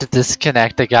 second I heard the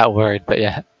disconnect, I got worried, but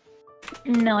yeah.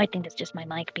 No, I think it's just my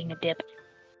mic being a dip.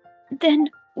 Then,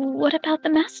 what about the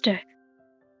Master?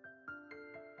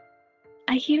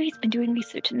 I hear he's been doing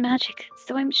research in magic,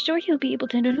 so I'm sure he'll be able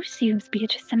to introduce you,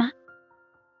 Beatrice-sama.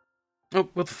 Oh,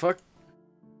 what the fuck?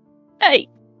 Hey!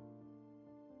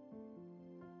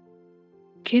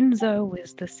 Kinzo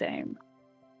is the same.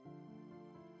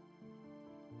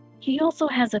 He also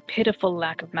has a pitiful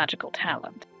lack of magical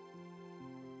talent.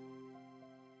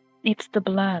 It's the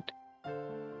blood.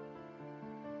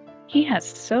 He has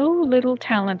so little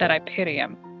talent that I pity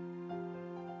him.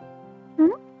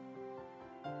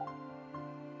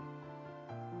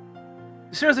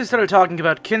 As soon as they started talking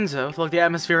about Kinzo, it looked like the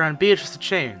atmosphere around Beatrice had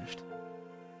changed.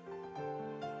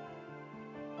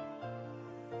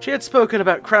 She had spoken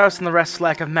about Kraus and the rest's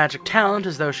lack of magic talent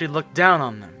as though she looked down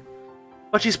on them.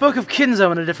 But she spoke of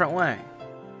Kinzo in a different way.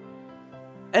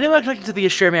 Anyone connected to the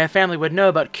Ishirmia family would know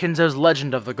about Kinzo's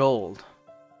legend of the gold.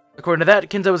 According to that,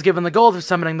 Kinzo was given the gold for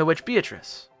summoning the witch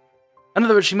Beatrice. In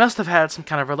other words, she must have had some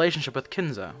kind of relationship with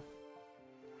Kinzo.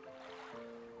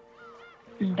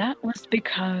 That was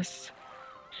because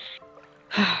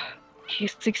he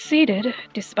succeeded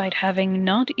despite having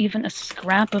not even a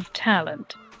scrap of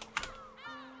talent.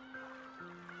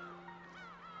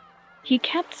 He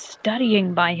kept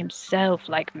studying by himself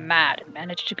like mad and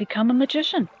managed to become a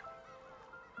magician.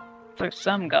 Through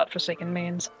some godforsaken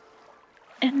means.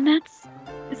 And that's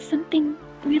something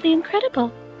really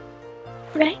incredible,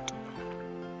 right?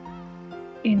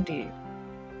 Indeed.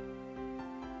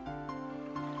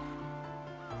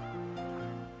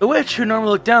 The witch, who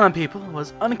normally looked down on people,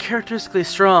 was uncharacteristically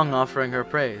strong, offering her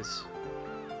praise.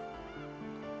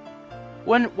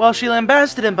 While she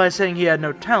lambasted him by saying he had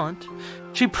no talent,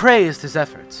 she praised his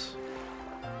efforts.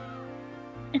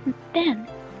 And then,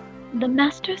 the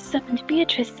master summoned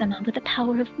Beatrice-sama with the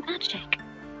power of magic.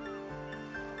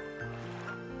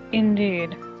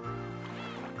 Indeed.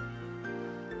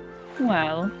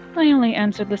 Well, I only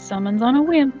answered the summons on a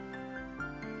whim.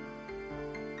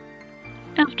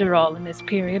 After all, in this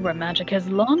period where magic has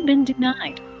long been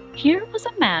denied, here was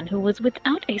a man who was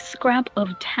without a scrap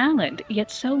of talent,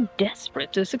 yet so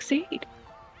desperate to succeed.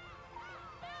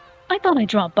 I thought I'd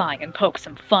drop by and poke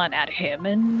some fun at him,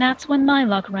 and that's when my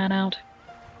luck ran out.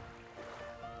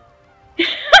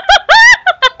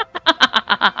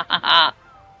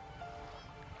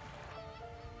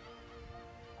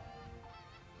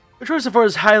 Her choice of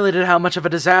words highlighted how much of a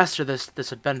disaster this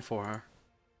had been for her.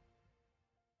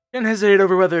 She didn't hesitate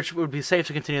over whether it would be safe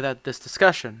to continue this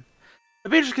discussion. The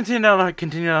Beatrice continued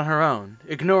on her own,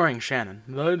 ignoring Shannon.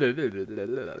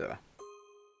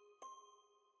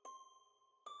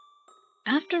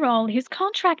 After all, his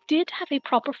contract did have a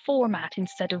proper format and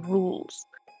set of rules.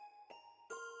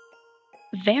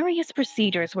 Various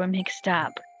procedures were mixed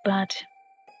up, but,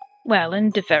 well, in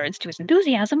deference to his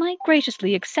enthusiasm, I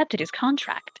graciously accepted his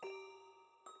contract.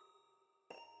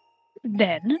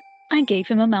 Then, I gave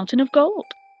him a mountain of gold.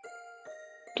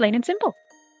 Plain and simple.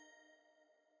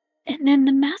 And then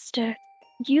the master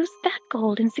used that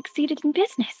gold and succeeded in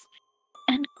business,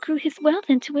 and grew his wealth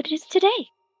into what it is today.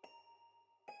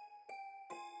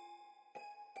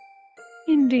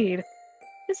 Indeed.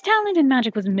 His talent in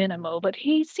magic was minimal, but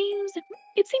it seems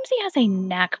he has a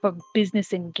knack for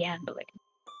business and gambling.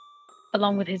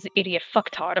 Along with his idiot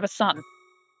fucktard of a son.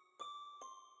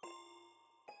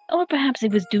 Or perhaps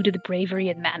it was due to the bravery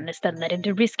and madness that led him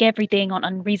to risk everything on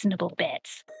unreasonable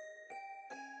bets.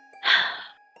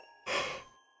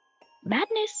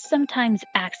 Madness sometimes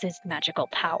acts as magical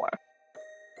power.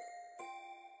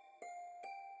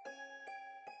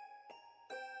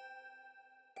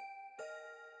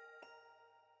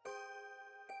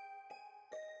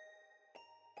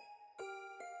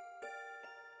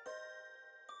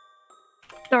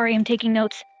 Sorry, I'm taking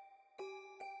notes.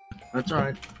 That's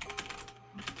alright.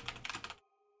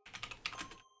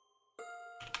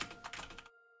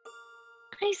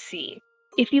 I see.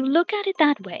 If you look at it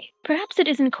that way, perhaps it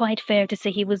isn't quite fair to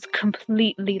say he was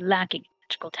completely lacking in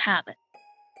magical talent.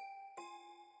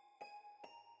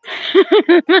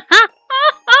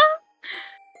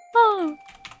 Oh.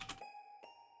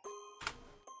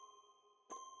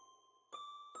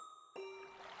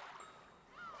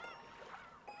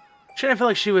 Shannon felt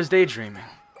like she was daydreaming.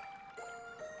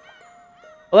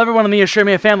 While everyone in the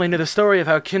Ishirmia family knew the story of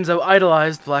how Kinzo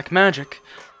idolized black magic,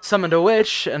 summoned a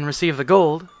witch, and received the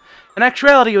gold, in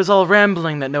actuality it was all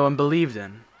rambling that no one believed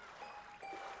in.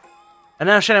 And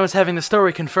now Shannon was having the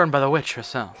story confirmed by the witch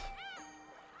herself.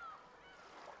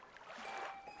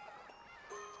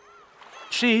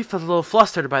 She felt a little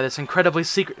flustered by this incredible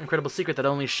secret that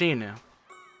only she knew.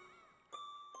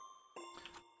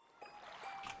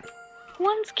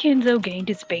 Once Kinzo gained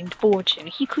his famed fortune,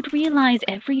 he could realize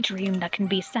every dream that can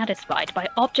be satisfied by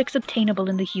objects obtainable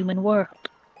in the human world.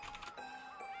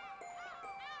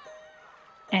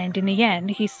 And in the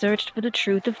end, he searched for the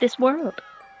truth of this world.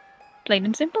 Plain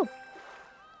and simple.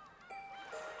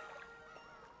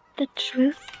 The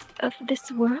truth of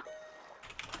this world?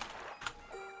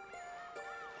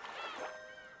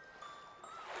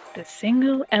 The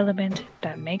single element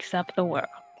that makes up the world.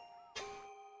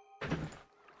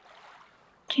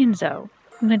 Kinzo,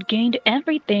 who had gained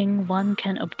everything one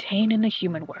can obtain in the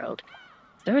human world,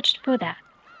 searched for that,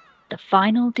 the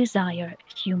final desire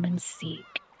humans seek.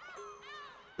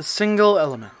 The single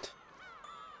element.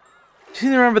 She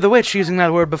didn't remember the witch using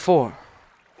that word before.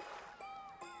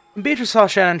 When Beatrice saw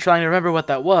Shannon trying to remember what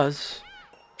that was,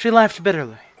 She laughed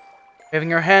bitterly, waving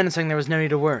her hand and saying there was no need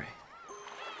to worry.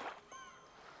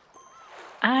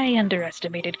 I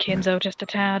underestimated Kinzo just a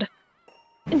tad.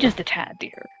 Just a tad,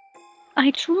 dear.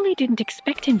 I truly didn't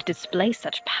expect him to display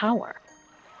such power.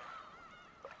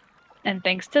 And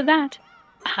thanks to that,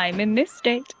 I'm in this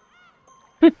state.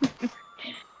 I've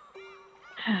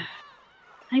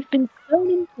been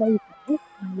thrown in places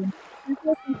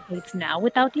several states now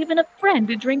without even a friend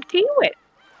to drink tea with.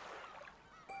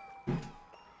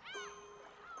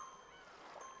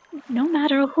 No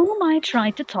matter whom I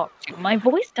try to talk to, my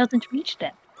voice doesn't reach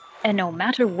them. And no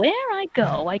matter where I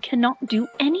go, I cannot do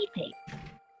anything.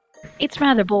 It's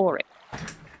rather boring.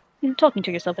 You're talking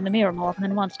to yourself in the mirror more often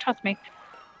than once, trust me.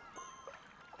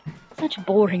 Such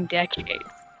boring decades.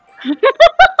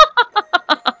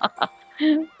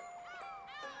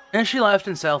 As she laughed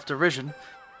in self-derision,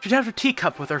 she tapped her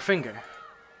teacup with her finger.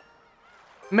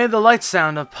 It made the light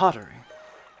sound of pottery.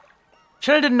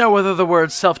 Shanna didn't know whether the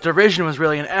word self-derision was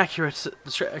really an accurate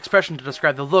expression to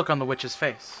describe the look on the witch's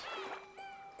face.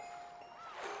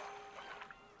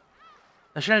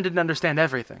 Now, Shanna didn't understand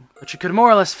everything, but she could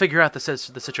more or less figure out the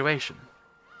situation.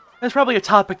 It was probably a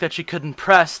topic that she couldn't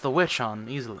press the witch on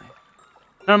easily.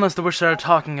 Not unless the witch started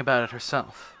talking about it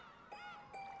herself.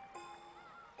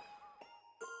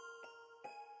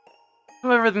 Of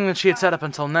everything that she had said up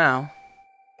until now,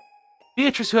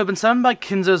 Beatrice, who had been summoned by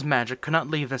Kinzo's magic, could not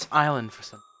leave this island for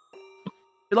some.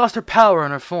 She lost her power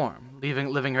and her form,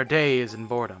 living her days in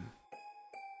boredom.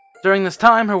 During this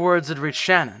time, her words had reached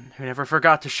Shannon, who never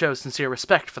forgot to show sincere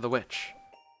respect for the witch.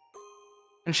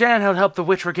 And Shannon had helped the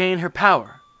witch regain her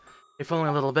power, if only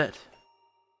a little bit.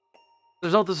 As a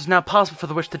result, this was now possible for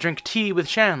the witch to drink tea with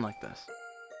Shannon like this.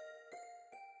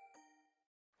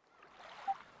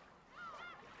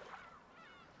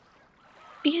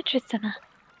 Beatrice-sama,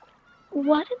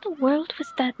 what in the world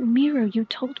was that mirror you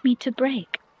told me to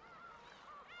break?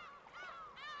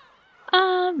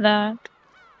 That.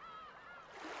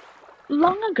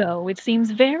 Long ago, it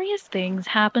seems various things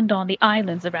happened on the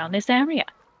islands around this area.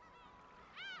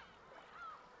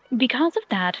 Because of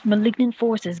that, malignant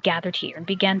forces gathered here and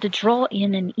began to draw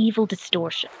in an evil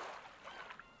distortion.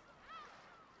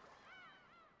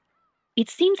 It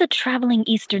seems a traveling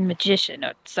Eastern magician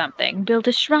or something built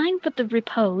a shrine for the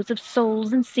repose of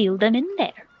souls and sealed them in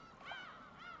there.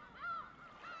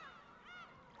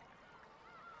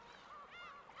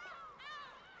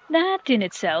 That in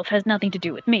itself has nothing to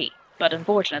do with me, but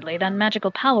unfortunately that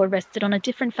magical power rested on a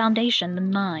different foundation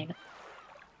than mine.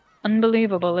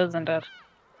 Unbelievable, isn't it?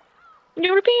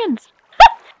 Europeans!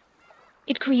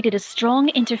 It created a strong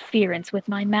interference with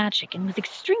my magic and was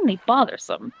extremely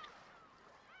bothersome.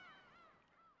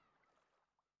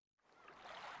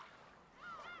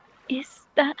 Is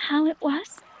that how it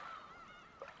was?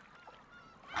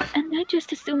 And I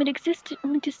just assumed it existed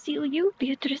only to seal you,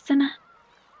 Beatrice-sama.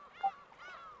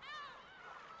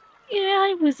 Yeah,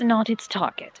 I was not its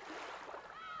target.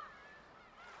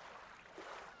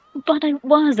 But I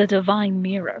was a divine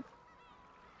mirror.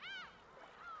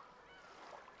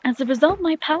 As a result,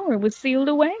 my power was sealed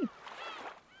away.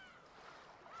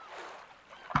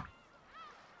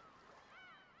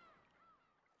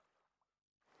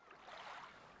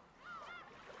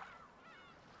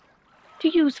 To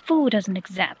use food as an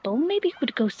example, maybe it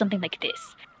would go something like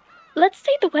this. Let's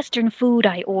say the Western food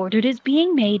I ordered is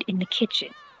being made in the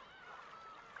kitchen.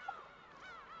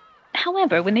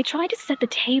 However, when they try to set the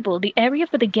table, the area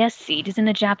for the guest seat is in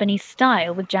the Japanese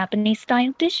style with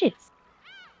Japanese-style dishes.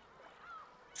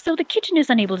 So the kitchen is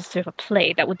unable to serve a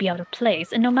plate that would be out of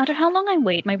place, and no matter how long I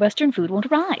wait, my Western food won't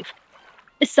arrive.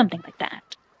 Something like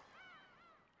that.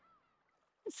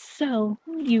 So,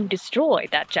 you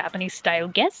destroyed that Japanese-style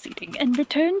guest seating and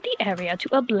returned the area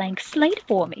to a blank slate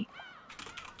for me.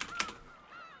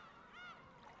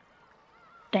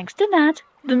 Thanks to that,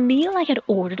 the meal I had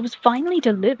ordered was finally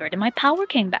delivered and my power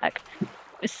came back.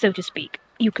 So to speak,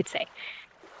 you could say.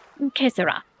 Que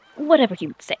sera, whatever you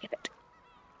would say of it.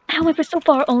 However, so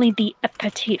far only the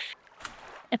aperitif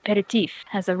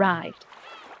has arrived.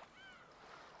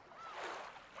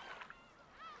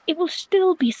 It will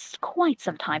still be quite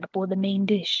some time before the main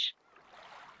dish.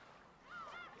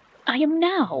 As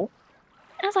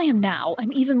I am now,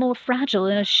 I'm even more fragile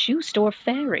than a shoe store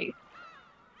fairy.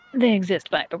 They exist,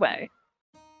 by the way.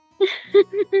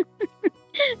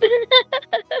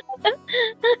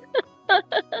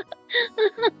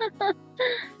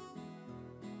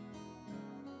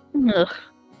 Ugh.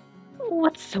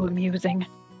 What's so amusing?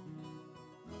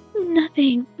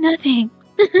 Nothing.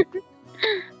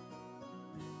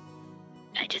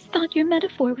 I just thought your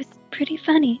metaphor was pretty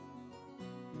funny.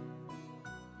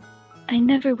 I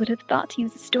never would have thought to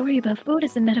use a story about food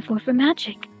as a metaphor for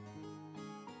magic.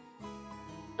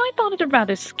 I thought it a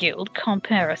rather skilled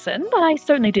comparison, but I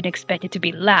certainly didn't expect it to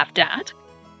be laughed at.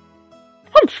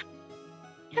 Humph!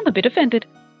 I'm a bit offended.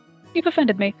 You've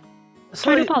offended me.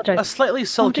 Try to apologize. A slightly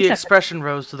sulky expression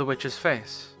rose to the witch's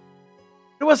face.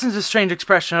 It wasn't a strange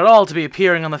expression at all to be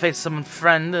appearing on the face of someone's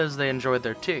friend as they enjoyed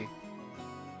their tea.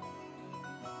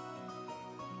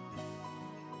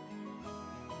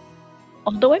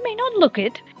 Although I may not look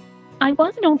it, I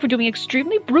was known for doing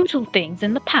extremely brutal things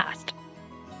in the past.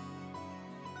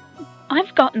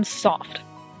 I've gotten soft.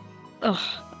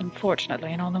 Ugh,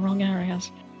 unfortunately, in all the wrong areas.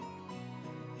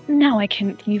 Now I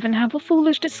can't even have a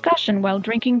foolish discussion while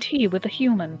drinking tea with a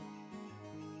human.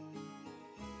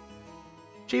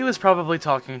 She was probably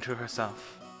talking to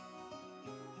herself.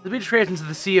 The beach raced into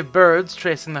the sea of birds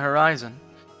tracing the horizon.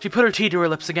 She put her tea to her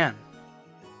lips again.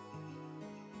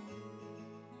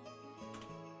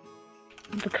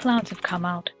 The clouds have come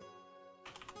out.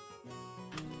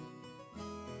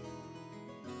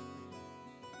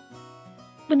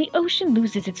 When the ocean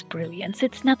loses its brilliance,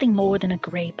 it's nothing more than a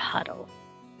gray puddle.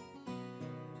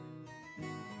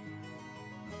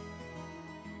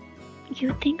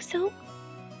 You think so?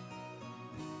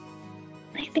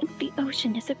 I think the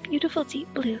ocean is a beautiful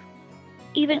deep blue,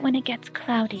 even when it gets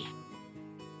cloudy.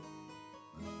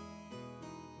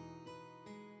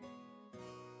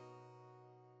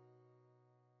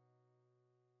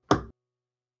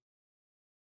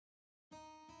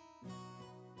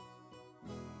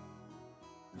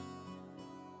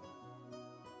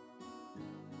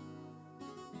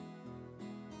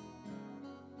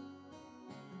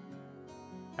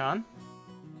 John?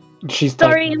 She's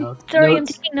Sorry, taking I'm notes. sorry, I'm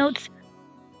taking notes.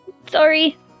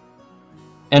 Sorry.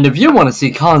 And if you want to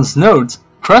see Khan's notes,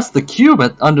 press the cube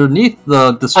underneath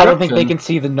the description. I don't think they can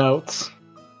see the notes.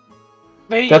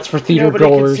 They, That's for theater nobody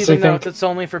goers, can see I the think. notes. It's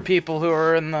only for people who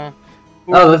are in the...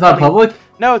 Oh, that's not public?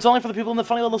 No, it's only for the people in the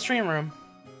funny little stream room.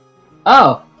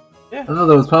 Oh. Yeah. I thought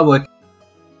that was public.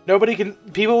 Nobody can...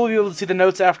 People will be able to see the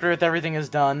notes after everything is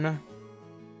done.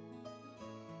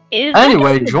 Is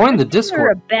Anyway, that join the a good thing or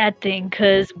Discord. a bad thing?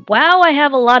 Because wow, I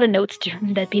have a lot of notes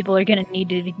that people are gonna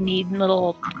need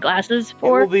little glasses It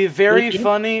for. will be very Maybe.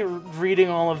 funny reading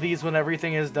all of these when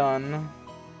everything is done.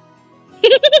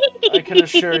 I can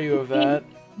assure you of that.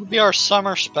 It'll be our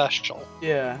summer special.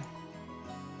 Yeah.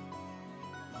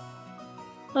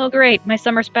 Oh great, my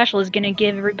summer special is gonna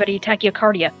give everybody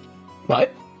tachycardia.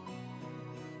 What?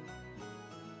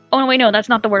 Oh no, wait, no, that's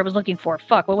not the word I was looking for.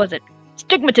 Fuck, what was it?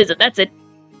 Stigmatism, that's it.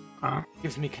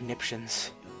 Gives me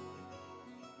conniptions.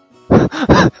 Maybe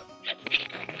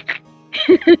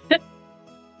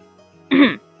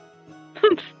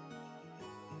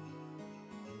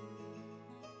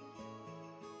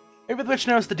the witch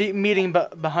noticed the deep meaning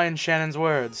behind Shannon's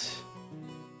words.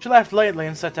 She laughed lightly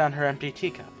and set down her empty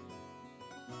teacup.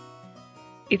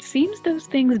 It seems those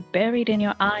things buried in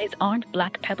your eyes aren't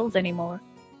black pebbles anymore.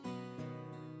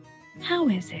 How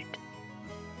is it?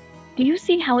 Do you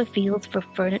see how it feels for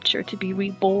furniture to be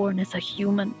reborn as a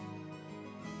human?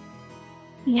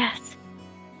 Yes.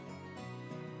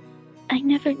 I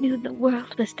never knew the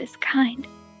world was this kind.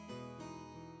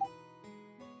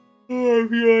 Oh,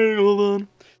 I'm yawning, hold on.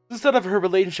 Instead of her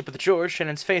relationship with George,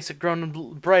 Shannon's face had grown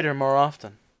brighter more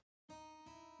often.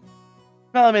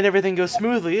 Well, it made everything go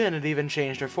smoothly, and it even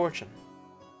changed her fortune.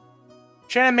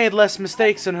 Shannon made less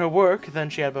mistakes in her work than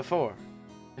she had before.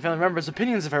 The family members'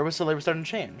 opinions of her were slowly starting to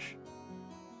change.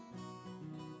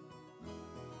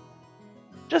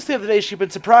 Just the other day, she'd been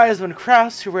surprised when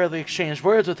Kraus, who rarely exchanged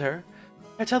words with her,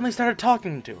 had suddenly started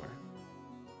talking to her.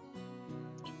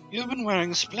 You've been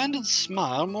wearing a splendid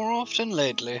smile more often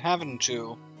lately, haven't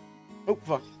you? Oh,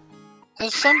 fuck.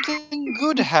 Has something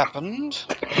good happened?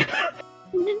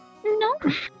 No.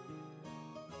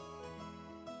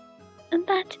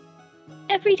 But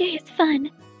every day is fun.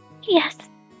 Yes.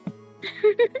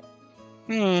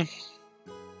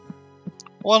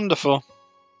 Wonderful.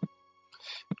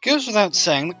 It goes without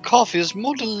saying that coffee is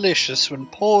more delicious when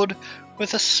poured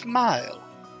with a smile.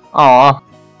 Aw.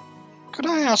 Could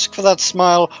I ask for that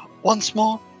smile once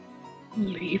more?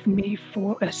 Leave me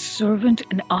for a servant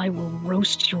and I will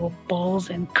roast your balls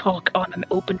and cock on an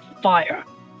open fire.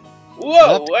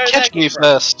 Whoa! Catch me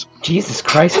first. Jesus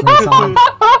Christ, Nathan.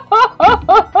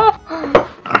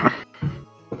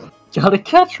 Gotta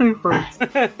catch me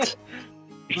first.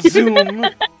 Zoom.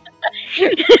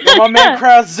 My man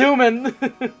Kraus zooming.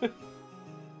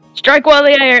 Strike while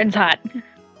the iron's hot.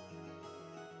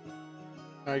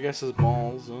 I guess his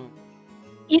balls.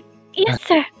 Yes,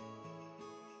 sir.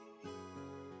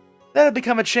 That had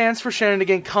become a chance for Shannon to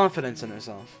gain confidence in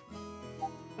herself.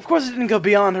 Of course, it didn't go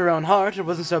beyond her own heart. It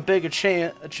wasn't so big a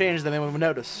change that anyone would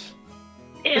notice.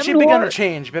 But she'd begun to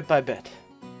change bit by bit.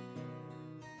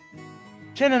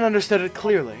 Shannon understood it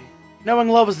clearly. Knowing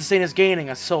love was the same as gaining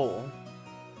a soul.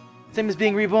 Same as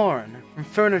being reborn, from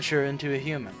furniture into a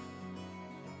human.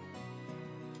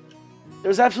 There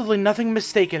was absolutely nothing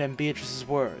mistaken in Beatrice's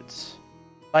words.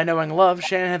 By knowing love,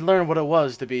 Shannon had learned what it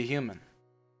was to be human.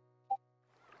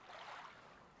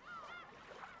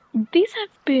 These have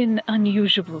been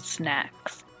unusual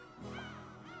snacks.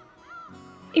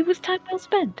 It was time well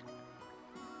spent.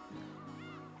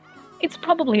 It's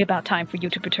probably about time for you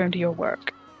to return to your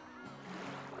work.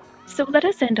 So let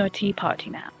us end our tea party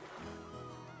now.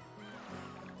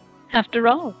 After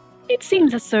all, it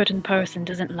seems a certain person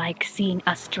doesn't like seeing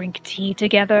us drink tea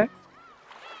together.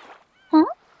 Huh?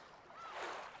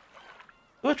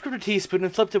 The witch grabbed a teaspoon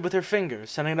and flipped it with her fingers,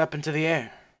 sending it up into the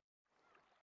air.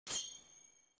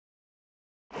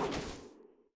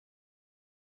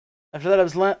 After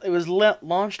that, it was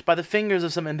launched by the fingers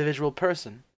of some individual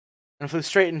person, and flew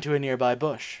straight into a nearby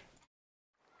bush.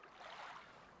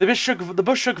 The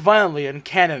bush shook violently, and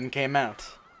Cannon came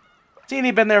out. Seeing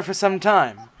he'd been there for some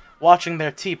time, watching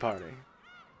their tea party.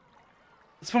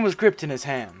 The spoon was gripped in his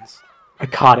hands. I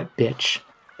caught it, bitch.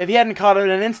 If he hadn't caught it in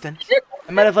an instant,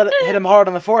 it might have let it hit him hard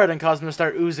on the forehead and caused him to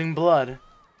start oozing blood.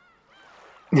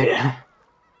 Yeah.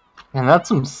 And that's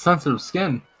some sensitive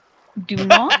skin. Do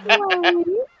not worry.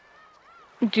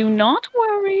 Do not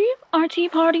worry. Our tea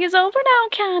party is over now,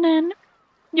 Cannon.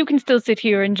 You can still sit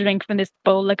here and drink from this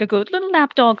bowl like a good little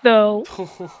lapdog, though.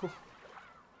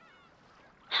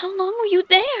 How long were you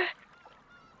there?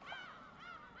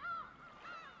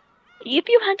 If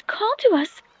you had called to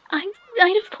us, I'd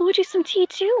have poured you some tea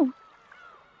too.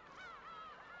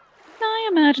 I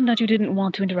imagine that you didn't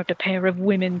want to interrupt a pair of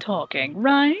women talking,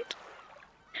 right?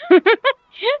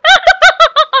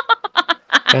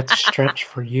 That's a stretch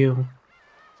for you.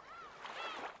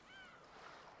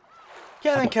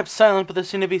 Cannon kept silent, but there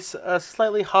seemed to be a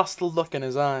slightly hostile look in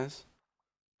his eyes.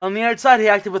 On the outside, he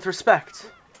acted with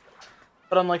respect.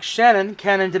 But unlike Shannon,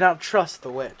 Cannon did not trust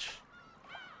the witch.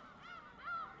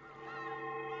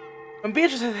 When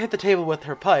Beatrice had hit the table with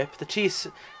her pipe, the tea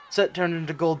set turned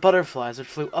into gold butterflies which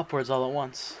flew upwards all at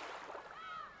once.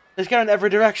 They scattered in every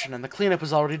direction, and the cleanup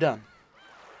was already done.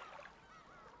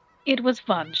 It was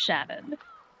fun, Shannon.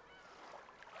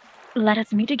 Let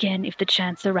us meet again if the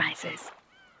chance arises.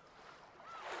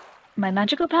 My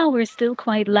magical power is still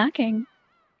quite lacking.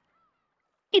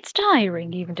 It's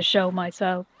tiring even to show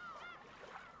myself.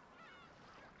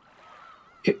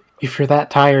 If you're that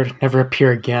tired, never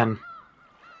appear again.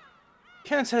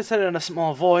 Cannon said it in a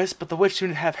small voice, but the witch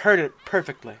seemed to have heard it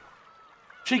perfectly.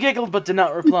 She giggled but did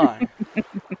not reply.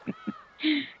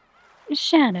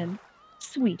 Shannon,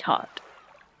 sweetheart,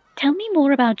 tell me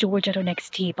more about George at our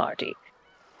next tea party.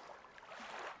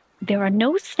 There are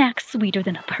no snacks sweeter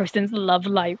than a person's love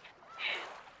life.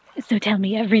 So tell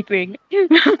me everything.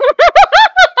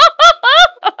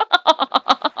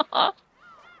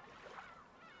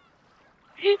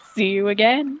 See you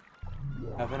again.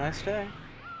 Have a nice day.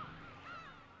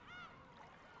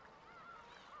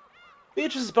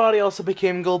 Beatrice's body also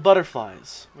became gold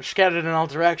butterflies, which scattered in all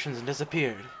directions and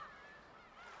disappeared.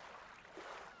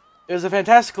 It was a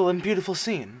fantastical and beautiful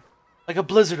scene, like a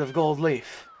blizzard of gold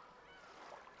leaf.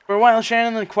 For a while,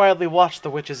 Shannon then quietly watched the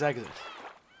witch's exit.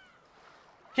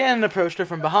 Cannon approached her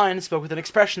from behind and spoke with an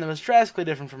expression that was drastically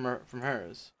different from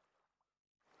hers.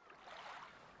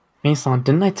 Mason,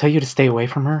 didn't I tell you to stay away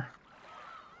from her?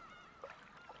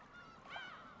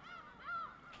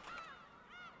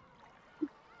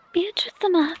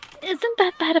 Beatrice-sama isn't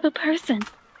that bad of a person.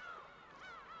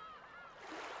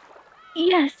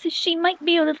 Yes, she might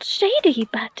be a little shady,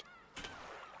 but...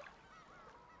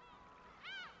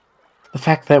 The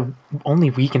fact that only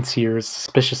we can see her is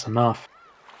suspicious enough.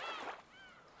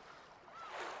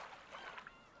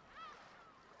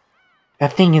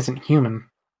 That thing isn't human.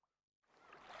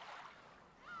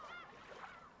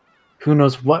 Who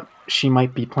knows what she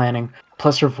might be planning.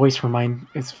 Plus her voice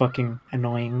is fucking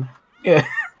annoying.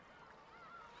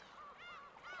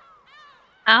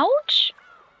 Ouch?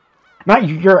 Not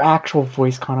your actual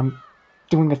voice, Con. I'm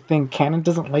doing a thing. Cannon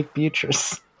doesn't like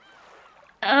Beatrice.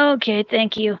 Okay,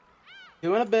 thank you.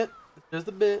 Doing a bit. Just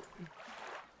a bit.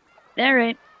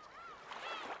 Alright.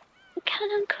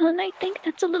 Cannon-kun, I think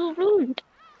that's a little rude.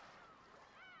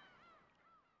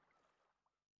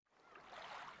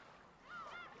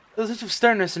 There was a touch of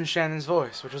sternness in Shannon's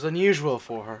voice, which was unusual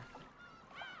for her.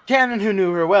 Cannon, who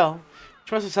knew her well,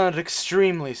 she must have sounded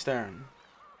extremely stern.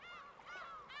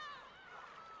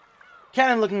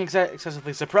 Cannon, looking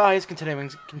excessively surprised,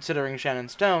 considering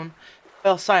Shannon's tone,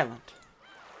 fell silent.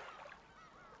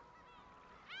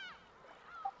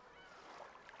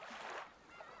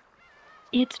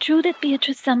 It's true that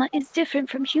Beatrice-sama is different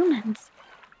from humans.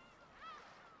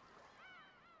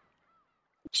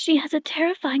 She has a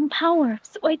terrifying power,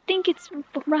 so I think it's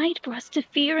right for us to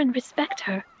fear and respect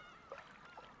her.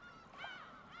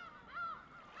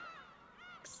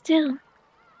 Still,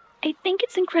 I think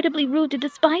it's incredibly rude to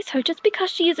despise her just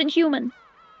because she isn't human.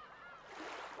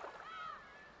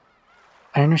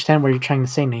 I understand what you're trying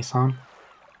to say, Nason.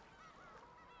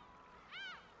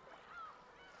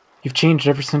 You've changed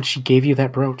ever since she gave you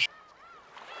that brooch.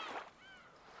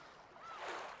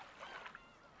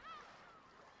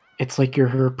 It's like you're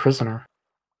her prisoner.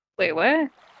 Wait, what?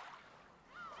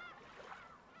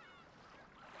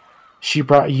 She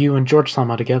brought you and George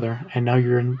Sama together, and now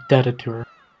you're indebted to her.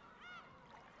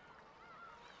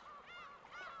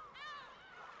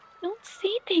 Don't say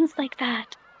things like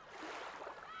that.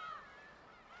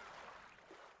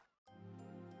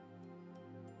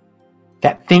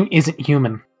 That thing isn't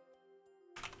human.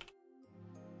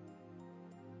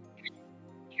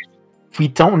 We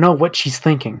don't know what she's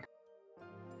thinking.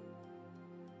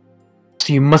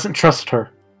 So you mustn't trust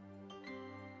her.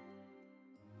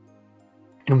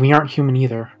 And we aren't human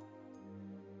either.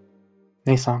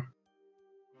 Nason.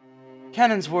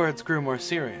 Cannon's words grew more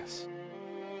serious.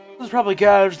 This was probably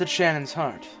gouged at Shannon's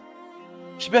heart.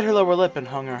 She bit her lower lip and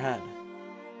hung her head.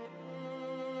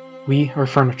 We are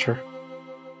furniture.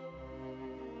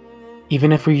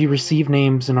 Even if we receive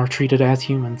names and are treated as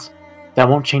humans, that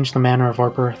won't change the manner of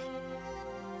our birth.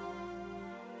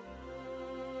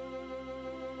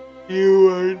 You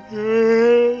are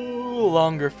no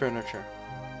longer furniture.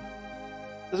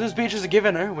 Those speeches had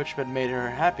given her, which had made her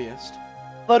happiest,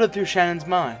 floated through Shannon's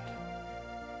mind.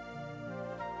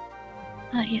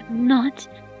 I am not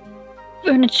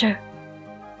furniture.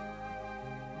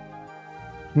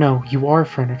 No, you are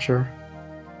furniture.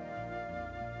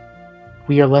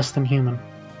 We are less than human.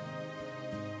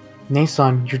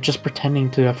 Nason, you're just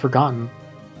pretending to have forgotten.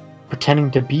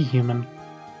 Pretending to be human.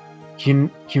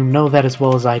 You know that as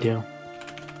well as I do.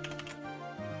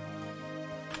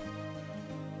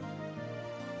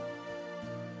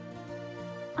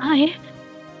 I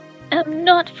am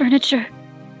not furniture.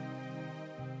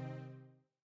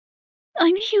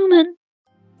 I'm human.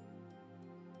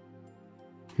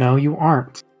 No, you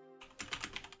aren't.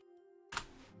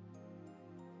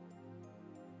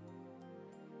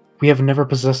 We have never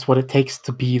possessed what it takes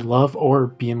to be loved or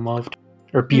being loved.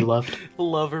 Or be loved.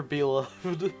 Love or be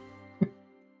loved.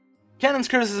 Cannon's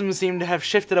criticism seemed to have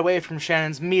shifted away from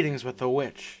Shannon's meetings with the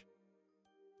witch.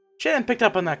 Shannon picked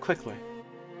up on that quickly.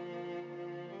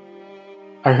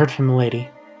 I heard from the lady.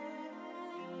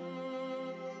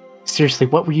 Seriously,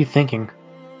 what were you thinking?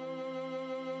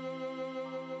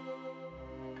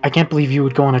 I can't believe you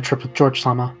would go on a trip with George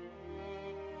Sama.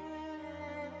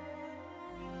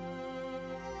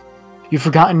 You've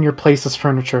forgotten your place as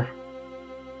furniture.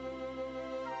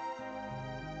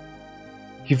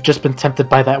 You've just been tempted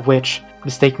by that witch,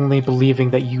 mistakenly believing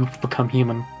that you've become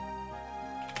human.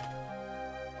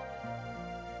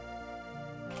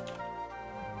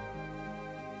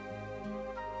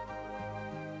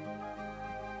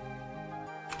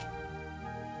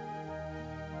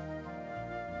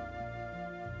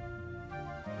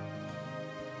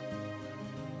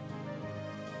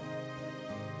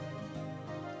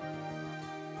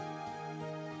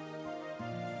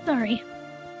 Sorry.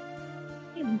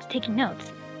 I'm taking notes.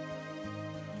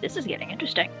 This is getting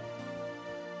interesting.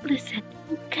 Listen,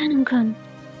 Kanon-kun.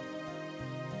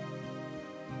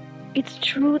 It's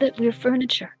true that we're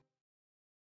furniture.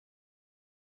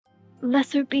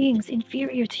 Lesser beings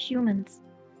inferior to humans.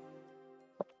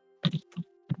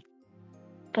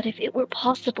 But if it were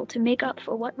possible to make up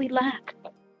for what we lack,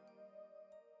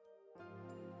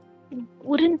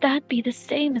 wouldn't that be the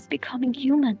same as becoming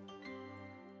human?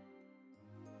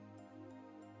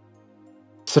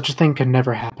 Such a thing could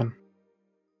never happen.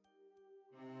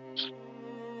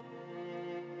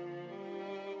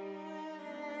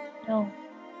 No,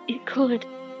 it could.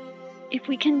 If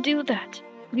we can do that,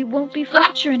 we won't be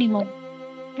furniture anymore.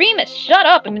 Remus, shut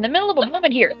up! I'm in the middle of a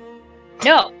moment here.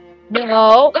 No.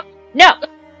 No. No.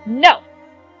 No.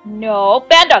 No.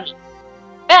 Bad doggy.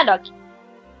 Bad doggy.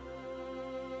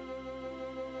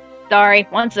 Sorry,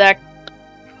 one sec.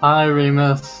 Hi,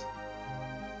 Remus.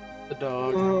 The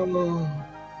dog.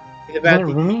 He's about to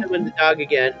Rumi? summon the dog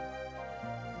again.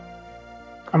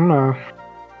 I'm gonna...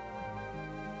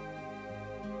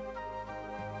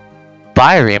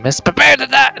 Bye, Remus. Prepare to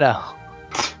die! No.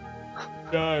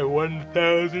 Die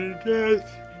 1,000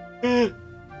 deaths.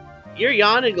 You're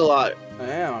yawning a lot. I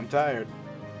am, I'm tired.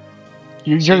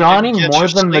 You're So you yawning didn't get more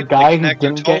your than the sleep guy like who Nectar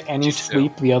didn't get told any you to.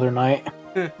 sleep the other night.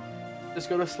 Just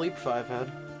go to sleep,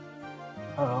 Fivehead.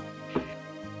 Oh.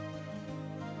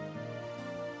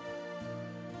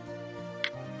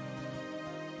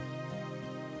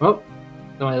 Oh,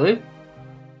 do I leave?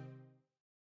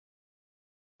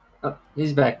 Oh,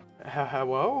 he's back.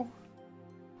 Hello?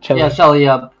 Yeah, Shelly,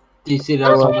 do you see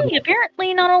that? Okay,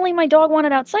 apparently not only my dog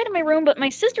wanted outside of my room, but my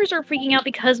sisters are freaking out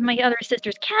because my other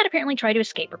sister's cat apparently tried to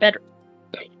escape her bedroom.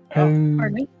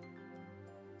 Pardon me.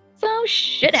 So,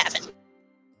 shit happened.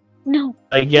 No.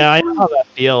 Yeah, I know how that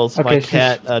feels. Okay, My so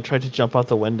cat tried to jump out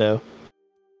the window.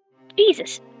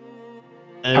 Jesus.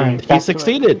 And Alright, he back to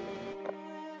succeeded.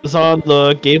 It was on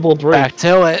the gabled roof. Back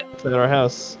to it. At our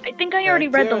house. I think I already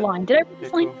read the line. Did I read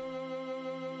this line?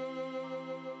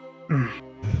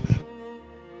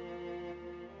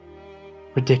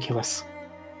 Ridiculous.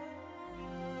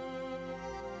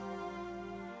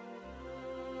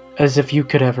 As if you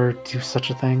could ever do such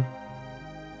a thing.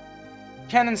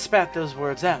 Cannon spat those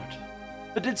words out,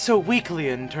 but did so weakly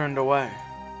and turned away.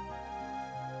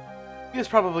 He was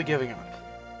probably giving up.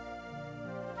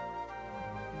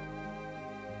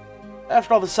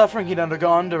 After all the suffering he'd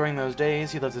undergone during those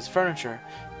days he left his furniture,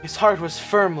 his heart was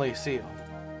firmly sealed.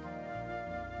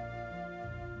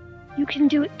 You can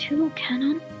do it too,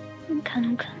 Canon.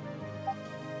 Canon.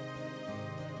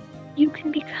 You can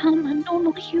become a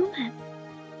normal human.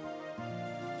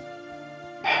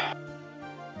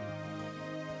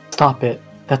 Stop it.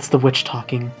 That's the witch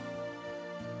talking.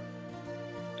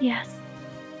 Yes.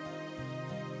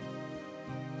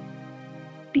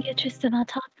 Beatrice Sama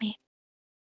taught me.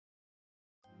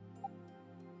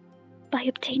 By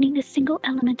obtaining the single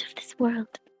element of this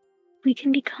world, we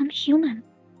can become human.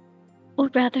 Or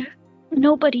rather,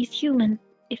 nobody's human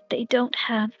if they don't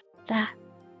have that.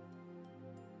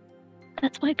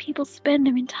 That's why people spend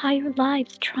their entire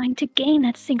lives trying to gain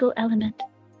that single element.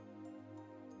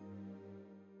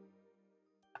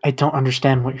 I don't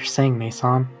understand what you're saying,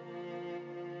 Mason.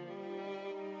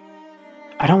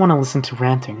 I don't want to listen to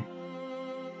ranting.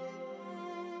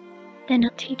 Then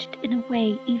I'll teach it in a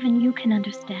way even you can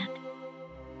understand.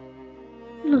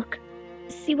 Look,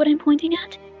 see what I'm pointing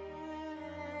at?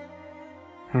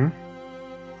 Hmm?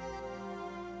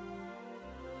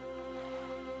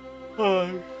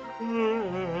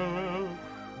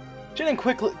 Shannon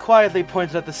quietly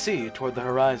pointed at the sea toward the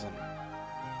horizon.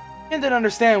 He didn't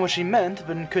understand what she meant,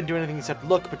 but couldn't do anything except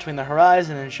look between the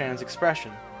horizon and Shannon's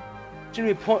expression. She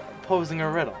would be posing a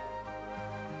riddle.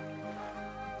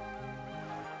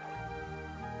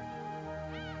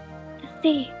 The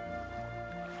sea.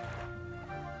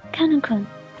 Canon-kun,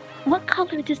 what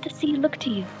color does the sea look to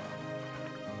you?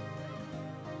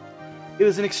 It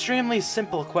was an extremely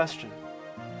simple question.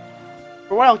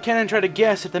 For a while, Cannon tried to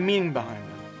guess at the meaning behind it,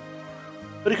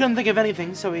 but he couldn't think of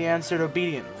anything, so he answered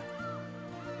obediently.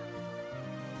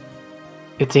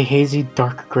 It's a hazy,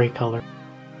 dark gray color.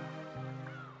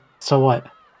 So what?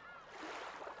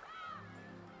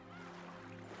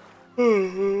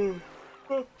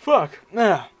 Fuck.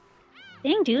 Yeah.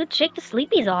 Dang, dude, shake the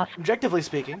sleepies off. Objectively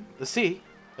speaking, the sea,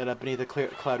 lit up beneath a clear,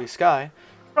 cloudy sky,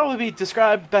 probably be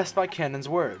described best by Cannon's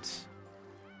words.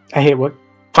 I hate what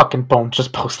fucking Bone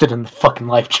just posted in the fucking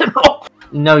live journal.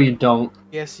 No, you don't.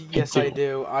 Yes, I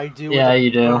do. I do. Yeah,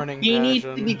 you do. Burning You need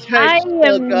passion. to be I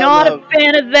am not a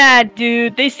fan of that,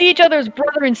 dude. They see each other as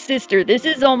brother and sister. This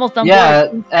is almost Yeah,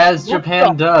 unbelievable. as What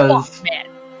Japan the does. fuck, man?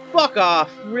 Fuck off.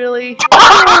 Really?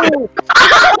 God,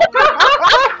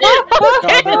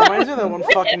 that reminds me of that one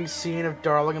fucking scene of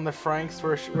Darling in the Franxx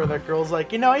where that girl's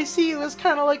like, I see you as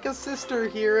kind of like a sister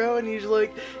hero, and he's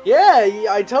like, yeah,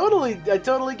 I totally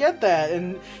get that,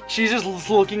 and she's just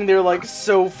looking there like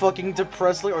so fucking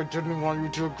depressed, like, I didn't want you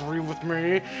to agree with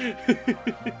me.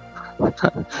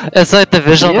 It's like the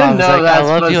visual You mom. It's know like, I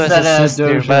that's love you what's as said a in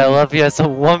sister, Dojo. but I love you as a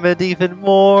woman even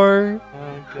more.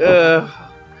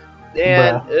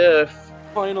 And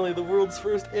Finally, the world's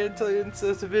first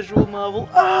anti-incest visual novel.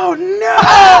 Oh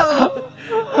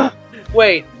no!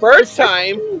 Wait, first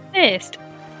time. Missed.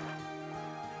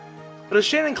 But as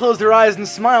Shannon closed her eyes and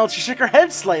smiled, she shook her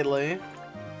head slightly.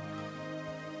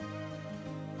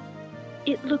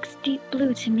 It looks deep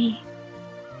blue to me.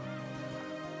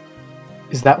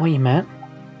 Is that what you meant?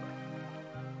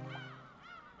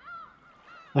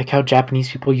 Like how Japanese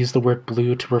people use the word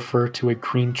blue to refer to a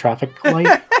green traffic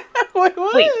light? Wait,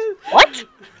 what? Wait, what?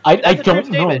 I That's a don't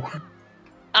true know. statement.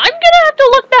 I'm gonna have to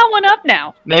look that one up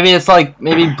now. Maybe it's like,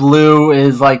 maybe blue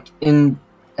is like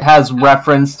has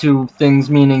reference to things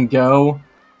meaning go.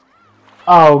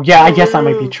 Oh, yeah, I guess that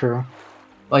might be true.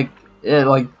 Like,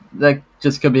 that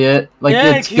just could be it. Like,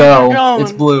 Yeah, it's keep go. it going.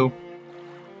 It's blue.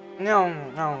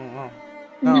 No.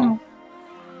 No.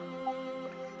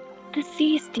 The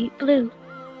sea is deep blue.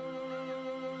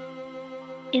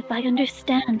 If I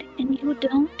understand and you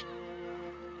don't,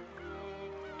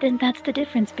 then that's the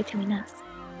difference between us.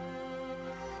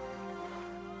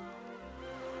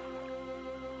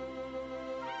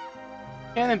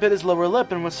 Cannon bit his lower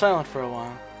lip and was silent for a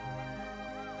while.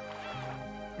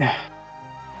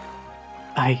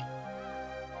 I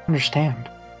understand.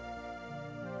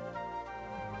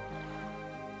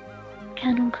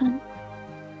 Canon-kun,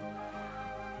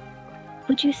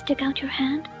 would you stick out your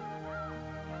hand?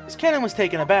 As Cannon was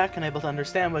taken aback, unable to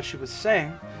understand what she was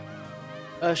saying,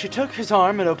 she took his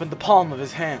arm and opened the palm of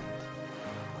his hand.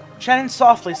 Shannon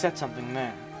softly said something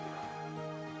there.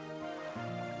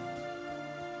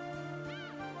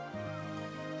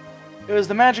 It was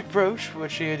the magic brooch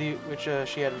which she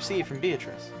had received from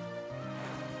Beatrice.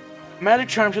 A magic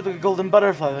charm shaped like a golden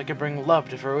butterfly that could bring love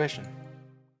to fruition.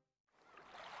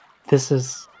 This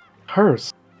is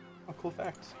hers. Oh, cool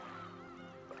facts.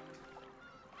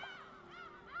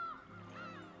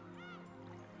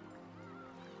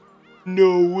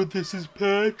 No, this is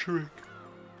Patrick.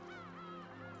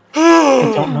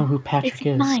 I don't know who Patrick It's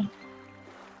is. mine.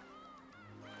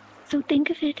 So think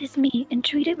of it as me and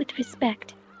treat it with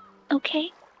respect, okay?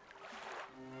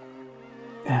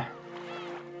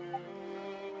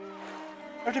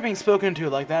 After being spoken to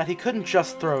like that, he couldn't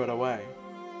just throw it away.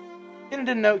 Cannon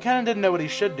didn't know what he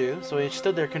should do, so he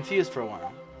stood there confused for a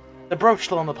while. The brooch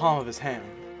still on the palm of his hand.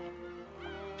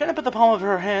 Shannon put the palm of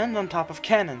her hand on top of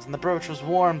Cannon's, and the brooch was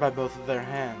worn by both of their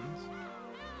hands.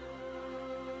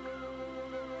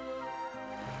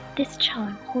 This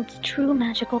charm holds true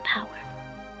magical power.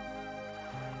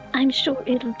 I'm sure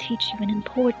it'll teach you an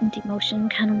important emotion,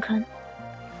 Canon-kun.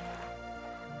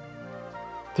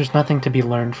 There's nothing to be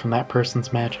learned from that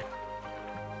person's magic.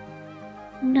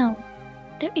 No,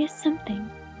 there is something.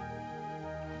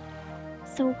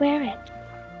 So wear it.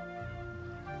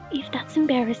 If that's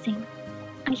embarrassing,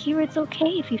 I hear it's okay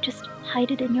if you just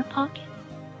hide it in your pocket.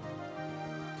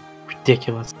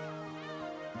 Ridiculous.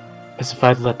 As if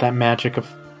I'd let the magic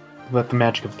of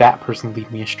that person lead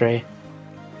me astray.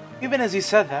 Even as he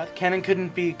said that, Cannon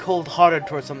couldn't be cold-hearted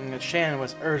towards something that Shannon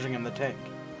was urging him to take.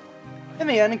 In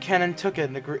the end, Cannon took it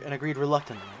and agreed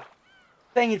reluctantly,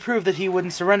 saying he'd prove that he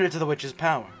wouldn't surrender to the witch's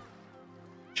power.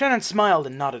 Shannon smiled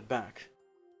and nodded back.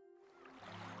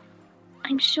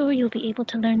 I'm sure you'll be able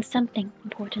to learn something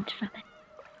important from it.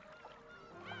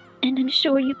 And I'm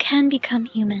sure you can become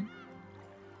human.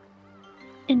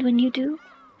 And when you do,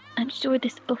 I'm sure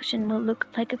this ocean will look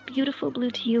like a beautiful blue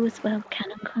to you as well,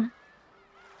 Canon-kun.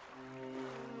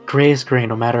 Gray is gray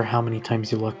no matter how many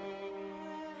times you look.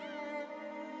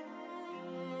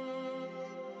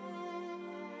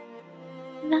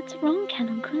 That's wrong,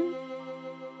 Canon-kun.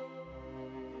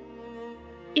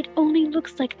 It only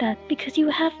looks like that because you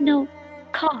have no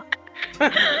cock.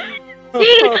 Wait,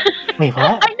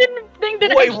 what? I didn't think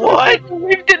that Wait, I what?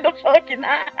 believed in the fucking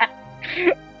act.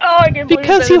 Oh, I can't believe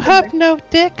Because that you is have no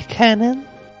dick, Cannon.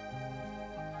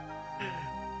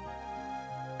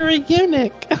 You're a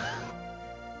eunuch.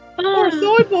 Or a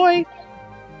soy boy.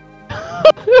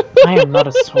 I am not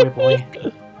a soy boy.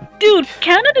 Dude,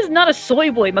 Cannon is not a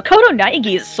soy boy. Makoto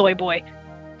Naegi is a soy boy.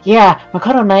 Yeah,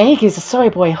 Makoto Naegi is a soy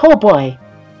boy. Oh boy.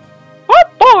 Oh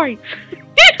boy!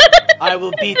 I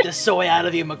will beat the soy out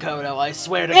of you, Makoto, I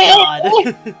swear to God.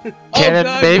 Cannon,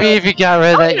 God, maybe no. if you got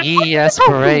rid of that EES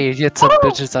parade, you'd get some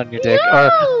bitches on your dick. Or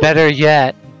better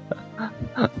yet,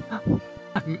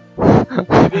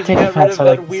 Maybe you get rid of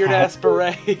that weird-ass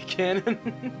beret, Cannon.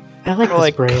 I like Or this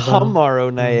like brave.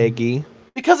 Kamaro Naegi.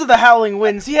 Because of the howling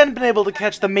winds, he hadn't been able to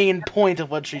catch the main point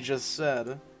of what she just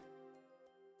said.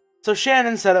 So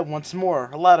Shannon said it once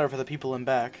more, louder for the people in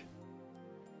back.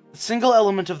 The single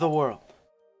element of the world.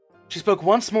 She spoke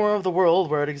once more of the world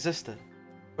where it existed,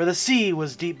 where the sea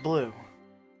was deep blue.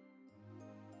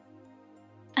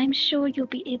 I'm sure you'll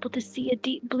be able to see a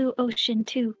deep blue ocean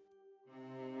too.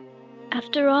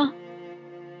 After all,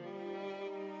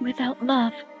 without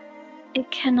love, it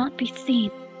cannot be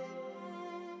seen.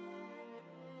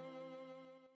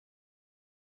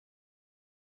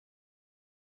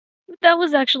 That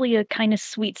was actually a kind of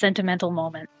sweet, sentimental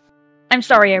moment. I'm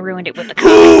sorry I ruined it with the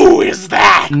Who is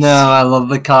that? No, I love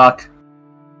the cock.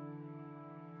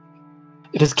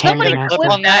 It is Somebody canon.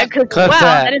 clip that, because Clip wow,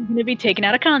 that. that is going to be taken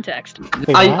out of context.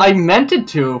 I meant it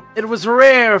to. It was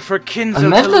rare for Kinzo I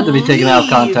meant it to be taken out of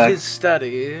leave context. his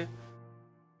study.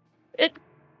 It-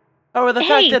 Or the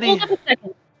Hey, fact that he... hold up a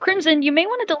second. Crimson, you may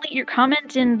want to delete your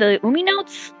comment in the Umi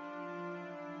notes.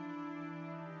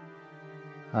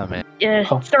 oh man.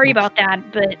 Oh, Sorry about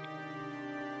that, but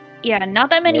yeah, not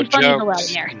that many No funnies allowed in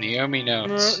jokes there. in the Omi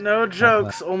notes. No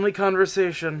jokes, only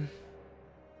conversation.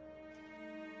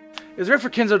 It was rare for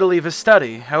Kinzo to leave his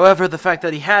study. However, the fact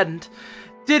that he hadn't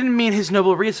didn't mean his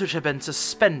noble research had been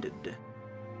suspended.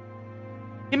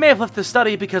 He may have left the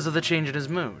study because of the change in his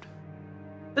mood.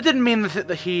 That didn't mean that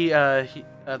he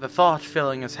the thought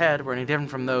filling his head were any different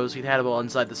from those he'd had while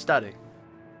inside the study.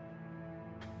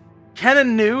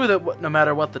 Kennen knew that no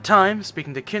matter what the time,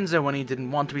 speaking to Kinzo when he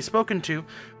didn't want to be spoken to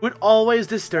would always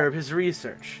disturb his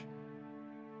research.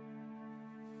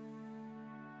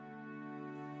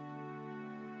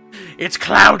 It's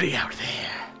cloudy out there.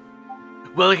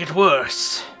 Will it get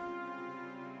worse?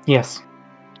 Yes.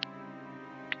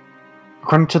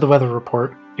 According to the weather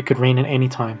report, it could rain at any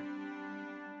time.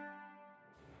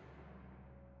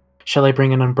 Shall I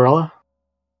bring an umbrella?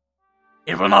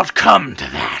 It will not come to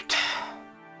that.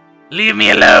 Leave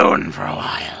me alone for a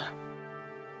while.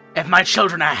 If my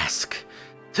children ask,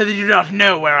 so they do not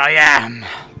know where I am.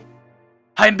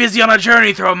 I am busy on a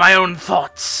journey through my own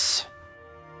thoughts.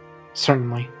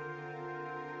 Certainly.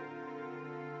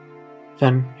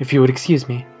 Then, if you would excuse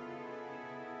me.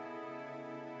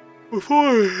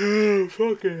 Before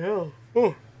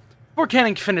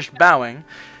Kennen finished bowing,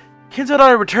 Kinzo had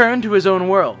already returned to his own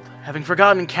world, having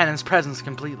forgotten Kennen's presence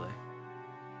completely.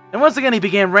 And once again he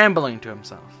began rambling to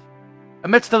himself.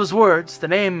 Amidst those words, the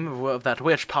name of that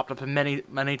witch popped up many,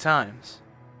 many times.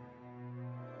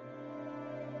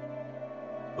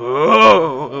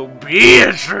 Oh,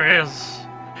 Beatrice!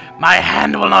 My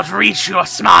hand will not reach your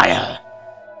smile.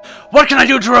 What can I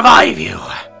do to revive you?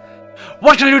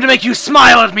 What can I do to make you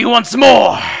smile at me once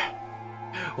more?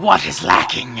 What is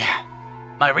lacking?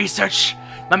 My research?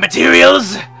 My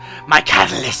materials? My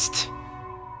catalyst?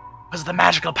 Was it the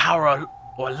magical power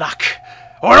or luck?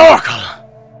 Or an oracle?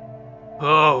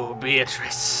 Oh,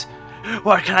 Beatrice.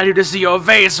 What can I do to see your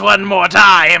face one more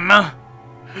time?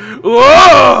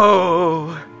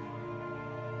 Whoa!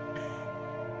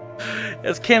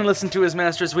 As Ken listened to his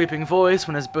master's weeping voice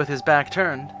with his back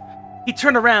turned, he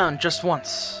turned around just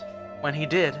once. When he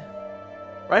did,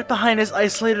 right behind his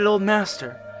isolated old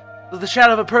master was the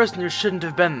shadow of a person who shouldn't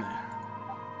have been there.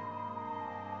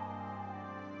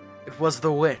 It was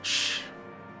the witch.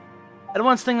 At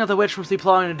once thinking that the witch must be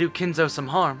plotting to do Kinzo some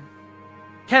harm,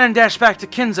 Kennen dashed back to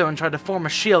Kinzo and tried to form a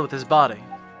shield with his body.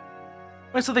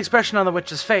 When he saw the expression on the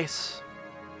witch's face,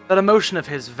 that emotion of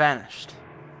his vanished.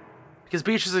 Because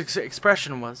Beatrice's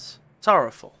expression was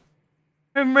sorrowful.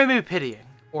 Or maybe pitying.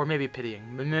 Or maybe pitying.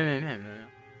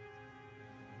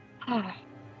 Ah,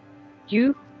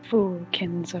 you fool,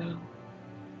 Kinzo.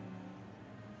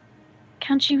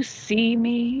 Can't you see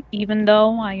me, even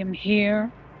though I am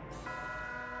here?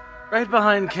 Right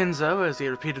behind Kinzo, as he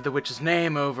repeated the witch's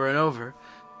name over and over,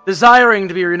 desiring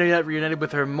to be reunited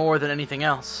with her more than anything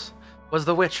else, was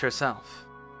the witch herself.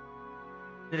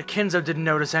 Yet Kinzo didn't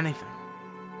notice anything.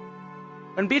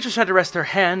 When Beatrice tried to rest her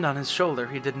hand on his shoulder,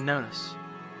 he didn't notice.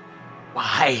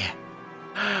 Why?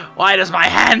 Why does my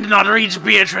hand not reach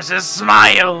Beatrice's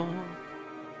smile?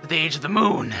 The age of the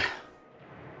moon.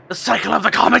 The cycle of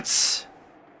the comets.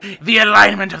 The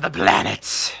alignment of the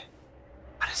planets.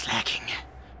 What is lacking?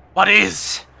 What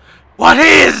is? What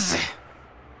is?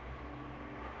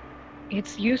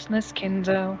 It's useless,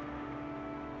 Kinzo.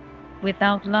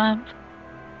 Without love,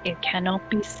 it cannot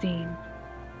be seen.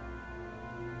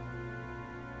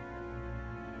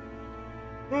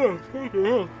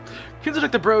 Kinzo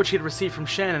took the brooch he had received from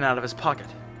Shannon out of his pocket.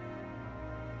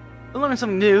 To learn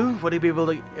something new, would he be able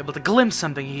to glimpse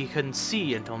something he couldn't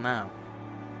see until now?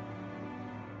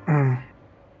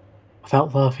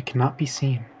 Without love, it cannot be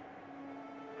seen.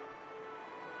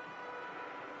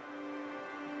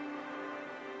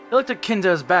 He looked at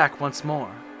Kinzo's back once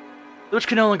more, which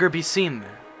can no longer be seen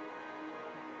there.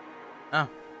 Oh.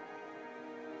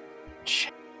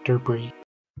 Chapter break.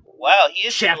 Wow, he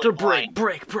is Chapter really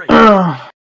break.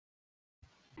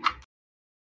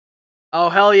 Oh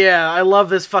hell yeah! I love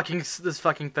this fucking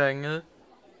thing.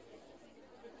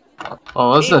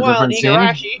 Oh, that's a Meanwhile, different scene.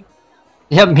 Igarashi.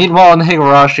 Yep, meanwhile in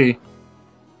Higurashi.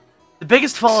 The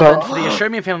biggest fall event for the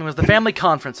Ashirmian family was the family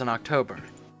conference in October.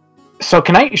 So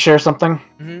can I share something?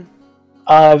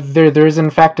 Mm-hmm. There is in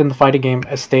fact in the fighting game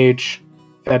a stage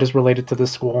that is related to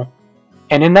this school.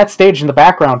 And in that stage in the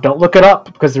background, don't look it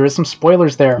up because there is some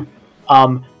spoilers there.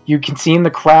 You can see in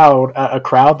the crowd a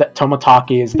crowd that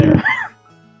Tomotaki is there.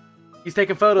 He's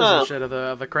taking photos and shit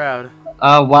of the crowd.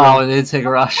 Wow, it is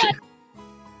Higurashi.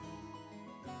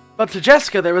 But to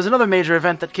Jessica, there was another major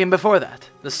event that came before that.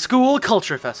 The School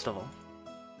Culture Festival.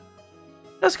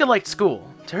 Jessica liked school.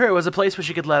 To her, it was a place where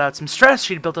she could let out some stress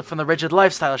she'd built up from the rigid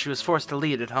lifestyle she was forced to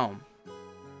lead at home.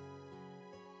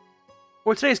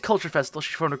 For today's Culture Festival,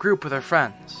 she formed a group with her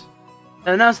friends,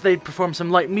 and announced they'd perform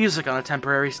some light music on a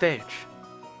temporary stage.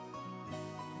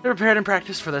 They prepared and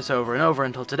practiced for this over and over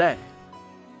until today,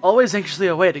 always anxiously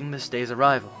awaiting this day's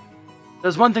arrival. There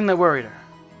was one thing that worried her.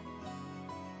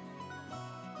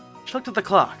 She looked at the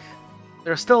clock.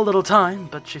 There was still a little time,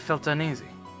 but she felt uneasy.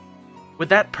 Would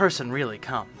that person really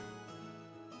come?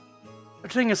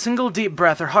 After taking a single deep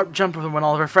breath, her heart jumped when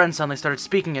all of her friends suddenly started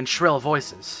speaking in shrill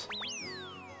voices.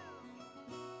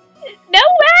 No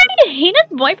way! Hina's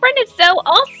boyfriend is so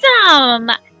awesome!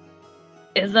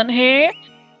 Isn't he?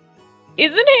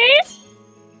 Isn't he?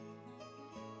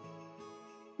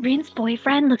 Rin's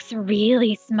boyfriend looks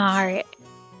really smart.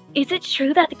 Is it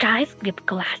true that the guys with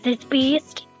glasses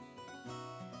beast?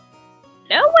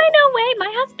 No way,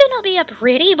 my husband will be a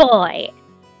pretty boy.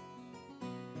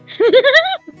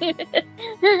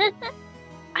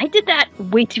 I did that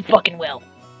way too fucking well.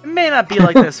 It may not be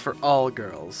like this for all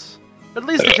girls. But at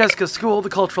least at Jessica's school, the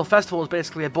cultural festival was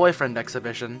basically a boyfriend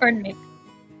exhibition. Pardon me.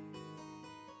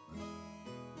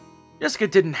 Jessica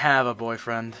didn't have a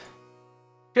boyfriend.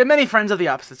 She had many friends of the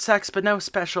opposite sex, but no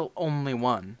special only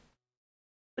one.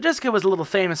 But Jessica was a little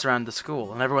famous around the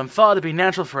school, and everyone thought it'd be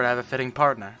natural for her to have a fitting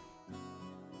partner.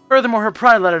 Furthermore, her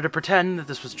pride led her to pretend that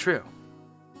this was true.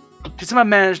 She somehow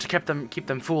managed to keep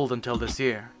them fooled until this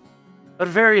year. But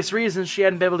for various reasons, she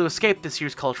hadn't been able to escape this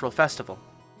year's cultural festival.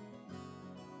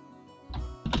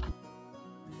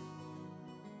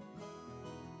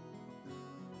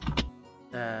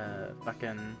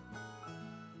 Fucking...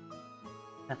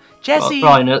 Jesse!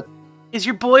 Is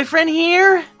your boyfriend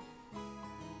here?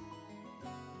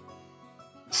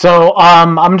 So,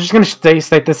 I'm just gonna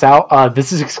state this out.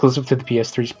 This is exclusive to the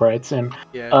PS3 sprites, and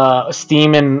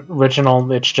Steam and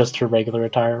Original, it's just her regular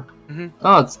attire.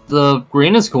 Oh, it's the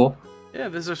green is cool. Yeah,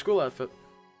 this is her school outfit.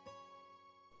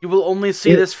 You will only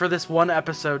see this for this one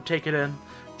episode. Take it in.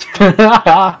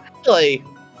 Really?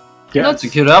 Yeah, that's a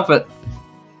cute outfit.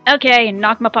 Okay,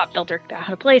 knock my pop filter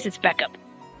out of place. It's back up.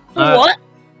 What?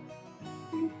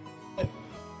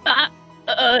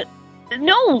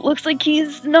 No, looks like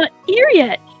he's not here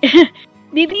yet.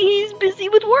 Maybe he's busy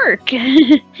with work.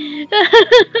 Kill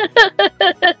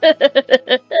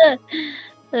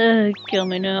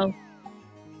me now.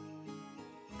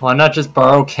 Why not just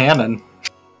borrow Canon?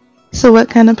 So what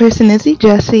kind of person is he,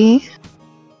 Jesse?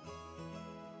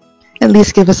 At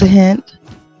least give us a hint.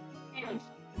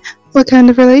 What kind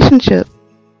of relationship?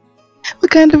 What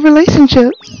kind of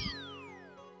relationship?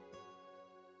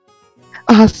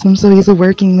 Awesome, so he's a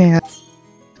working man.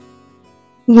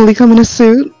 Will he come in a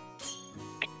suit?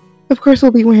 Of course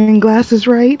he'll be wearing glasses,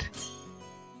 right?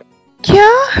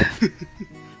 Yeah?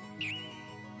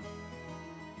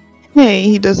 Hey,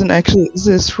 he doesn't actually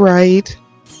exist, right?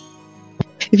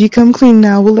 If you come clean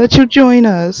now, we'll let you join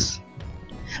us.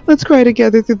 Let's cry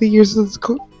together through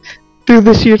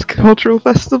this year's cultural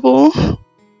festival.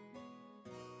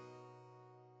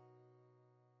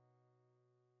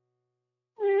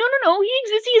 No, he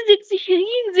exists.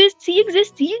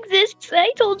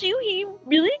 I told you, he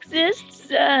really exists.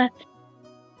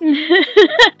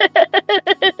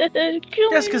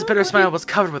 Jessica's bitter smile was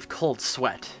covered with cold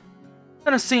sweat.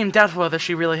 And it seemed doubtful whether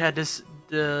she really had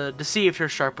deceived her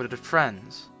sharp-witted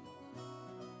friends.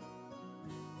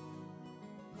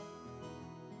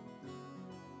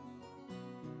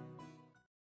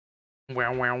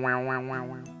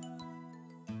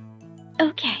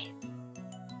 Okay.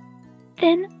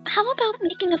 Then, how about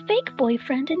making a fake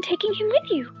boyfriend and taking him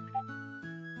with you?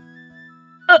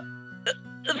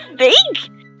 Fake?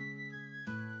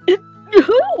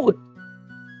 Who?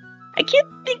 I can't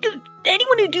think of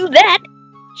anyone who'd do that.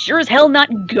 Sure as hell not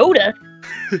Goda.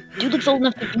 Dude looks old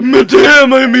enough to be...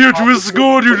 Madame, I'm here to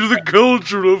escort you to the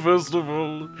cultural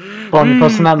festival. Well, you're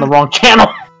posting that in the wrong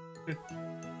channel.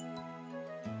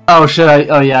 Oh shit!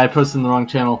 I posted in the wrong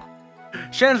channel.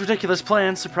 Shannon's ridiculous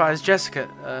plan surprised Jessica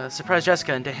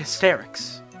into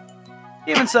hysterics.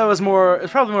 Even so, it was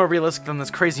probably more realistic than this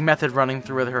crazy method running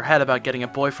through her head about getting a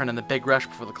boyfriend in the big rush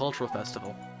before the cultural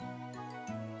festival.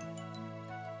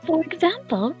 For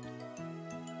example,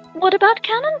 what about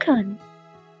Canon-kun?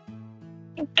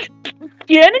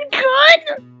 Canon-kun?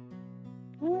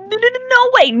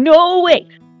 No way!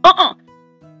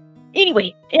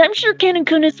 Anyway, I'm sure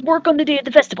Canon-kun has work on the day of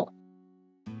the festival.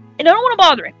 And I don't want to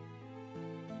bother him.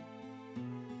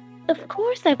 Of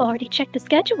course, I've already checked the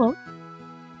schedule.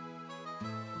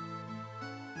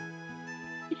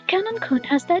 Canon-kun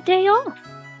has that day off.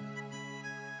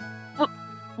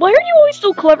 Why are you always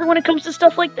so clever when it comes to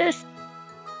stuff like this?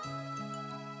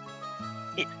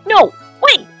 No,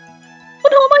 wait! What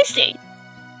the hell am I saying?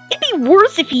 It'd be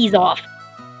worse if he's off.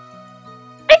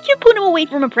 I can't put him away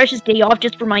from a precious day off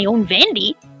just for my own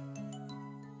vanity.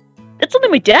 That's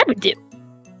something my dad would do.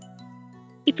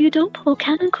 If you don't pull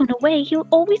Canon-kun away, he'll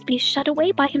always be shut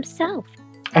away by himself.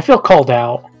 I feel called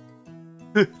out.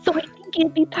 So I think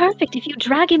it'd be perfect if you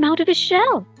drag him out of his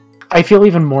shell. I feel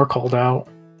even more called out.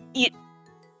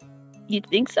 You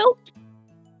think so?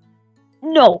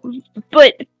 No,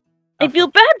 but I feel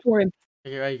bad for him.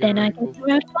 Then I guess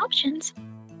we're out of options.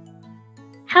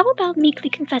 How about meekly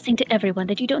confessing to everyone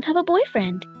that you don't have a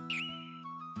boyfriend?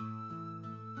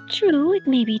 True, it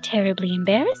may be terribly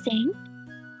embarrassing,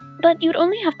 but you'd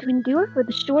only have to endure for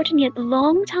the short and yet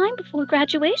long time before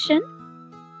graduation.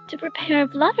 To prepare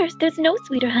of lovers, there's no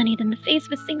sweeter honey than the face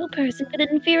of a single person with an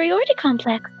inferiority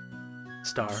complex.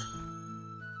 Star.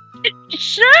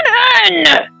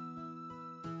 Shannon!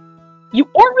 You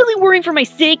aren't really worrying for my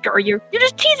sake, are you? You're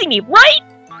just teasing me, right?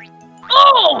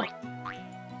 Oh!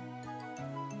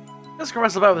 Jessica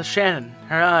wrestled about with Shannon,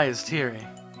 her eyes teary.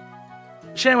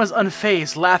 Shannon was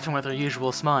unfazed, laughing with her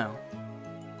usual smile.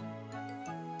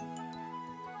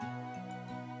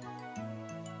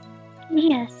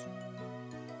 Yes.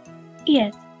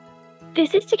 Yes.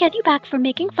 This is to get you back for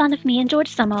making fun of me and George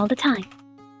Summer all the time.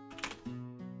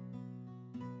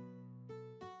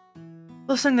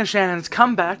 Listening to Shannon's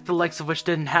comeback, the likes of which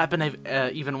didn't happen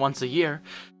even once a year,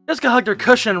 Jessica hugged her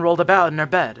cushion and rolled about in her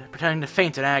bed, pretending to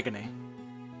faint in agony.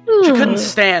 She couldn't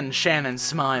stand Shannon's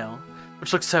smile,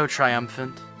 which looked so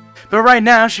triumphant. But right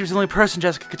now, she was the only person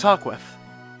Jessica could talk with.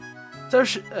 So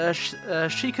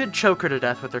she could choke her to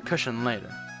death with her cushion later.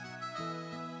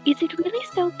 Is it really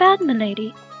so bad,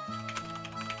 milady?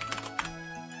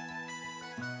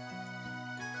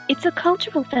 It's a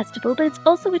cultural festival, but it's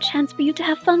also a chance for you to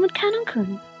have fun with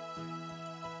Canon-kun.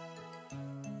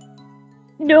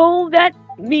 No, that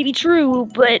may be true,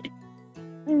 but...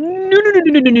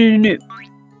 No.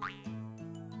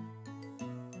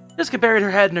 Jessica buried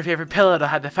her head in her favorite pillow to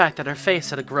hide the fact that her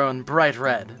face had grown bright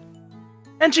red.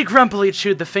 And she grumpily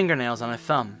chewed the fingernails on her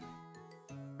thumb.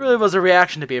 It really was a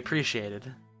reaction to be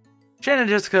appreciated. Shannon and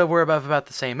Jessica were about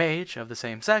the same age, of the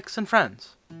same sex, and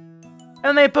friends.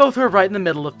 And they both were right in the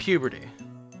middle of puberty.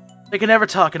 They could never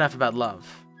talk enough about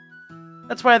love.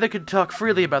 That's why they could talk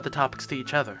freely about the topics to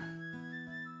each other.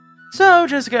 So,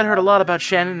 Jessica had heard a lot about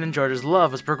Shannon and George's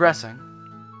love was progressing.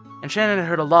 And Shannon had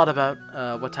heard a lot about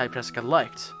what type Jessica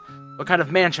liked, what kind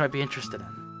of man she might be interested in.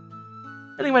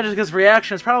 Anyway, Jessica's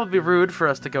reaction is probably rude for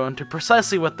us to go into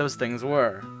precisely what those things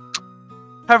were.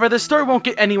 However, this story won't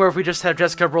get anywhere if we just have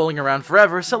Jessica rolling around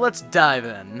forever, so let's dive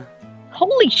in.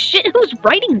 Holy shit, who's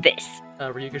writing this?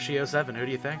 Ryuga Shio 7, who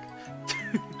do you think?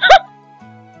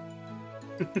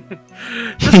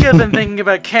 Jessica had been thinking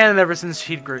about Canon ever since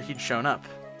he'd shown up.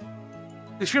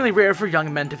 It's extremely rare for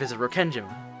young men to visit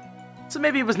Rokenjima. So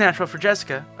maybe it was natural for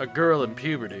Jessica, a girl in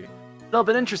puberty, to develop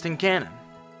an interest in Canon.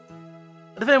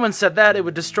 But if anyone said that, it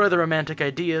would destroy the romantic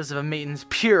ideas of a maiden's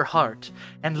pure heart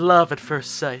and love at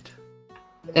first sight.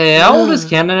 Hey, how old is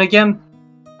Canon again?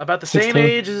 About the same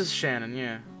age as Shannon,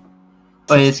 yeah.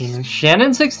 Wait, is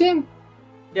Shannon 16?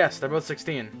 Yes, they're both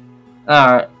 16.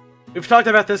 Alright. We've talked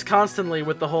about this constantly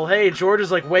with the whole, hey, George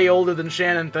is like way older than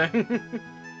Shannon thing.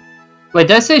 Wait,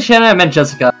 did I say Shannon? I meant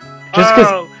Jessica.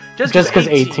 Jessica's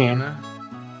 18.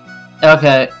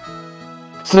 Okay.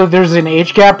 So there's an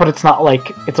age gap, but it's not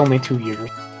like it's only 2 years.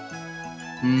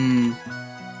 Hmm.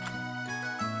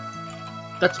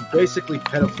 That's basically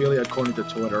pedophilia according to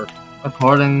Twitter.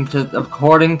 According to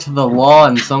the law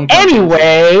in some countries.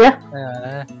 Anyway!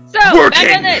 So,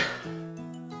 back on it!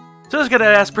 So I was gonna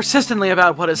ask persistently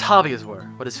about what his hobbies were,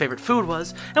 what his favorite food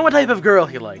was, and what type of girl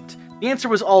he liked. The answer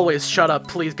was always, shut up,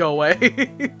 please go away.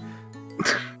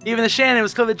 Even to Shannon, it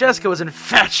was clear that Jessica was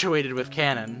infatuated with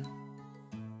Canon.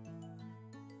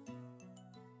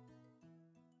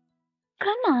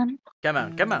 Come on.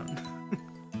 Come on.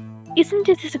 Isn't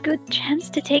this a good chance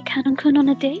to take Canon-kun on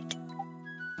a date?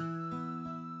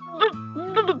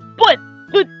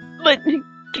 But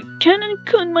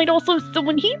Canon-kun might also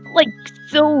someone he likes,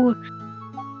 so...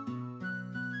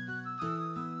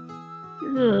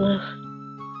 Ugh.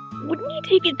 Wouldn't he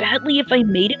take it badly if I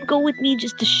made him go with me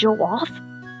just to show off?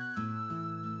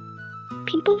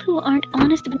 People who aren't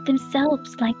honest with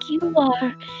themselves like you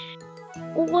are.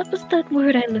 What was that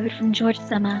word I learned from George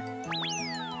Sama?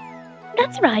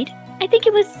 That's right. I think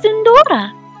it was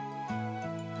Sundora.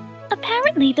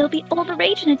 Apparently, they'll be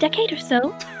overage in a decade or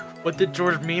so. What did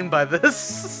George mean by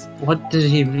this? What did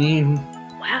he mean?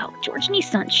 Wow, George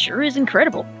Nissan sure is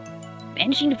incredible.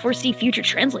 Managing to foresee future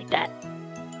trends like that.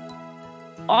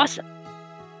 Awesome.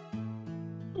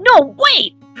 No,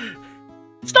 wait!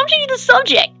 Stop changing the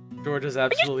subject! George is Are you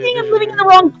absolutely saying I'm living in the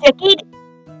wrong decade?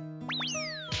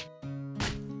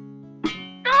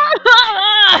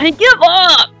 I give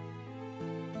up!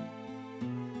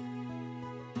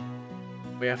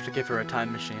 We have to give her a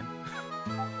time machine.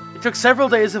 It took several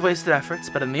days of wasted efforts,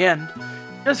 but in the end,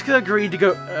 Jessica agreed to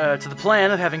go to the plan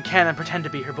of having Canon pretend to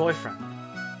be her boyfriend.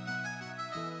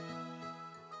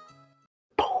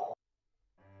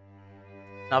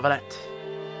 Novelette.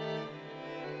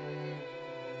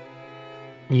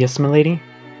 Yes, milady?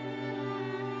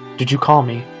 Did you call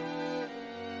me?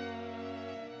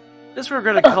 Just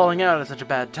regretted calling out at such a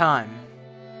bad time.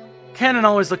 Cannon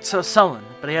always looked so sullen,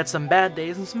 but he had some bad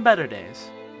days and some better days.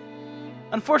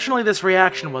 Unfortunately, this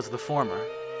reaction was the former.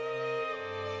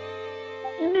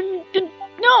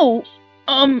 No!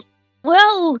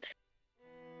 Well...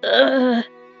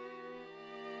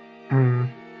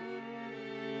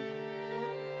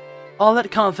 All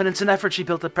that confidence and effort she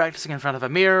built up practicing in front of a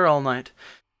mirror all night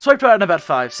swiped out in about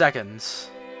 5 seconds.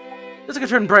 Jessica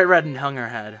turned bright red and hung her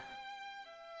head.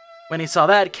 When he saw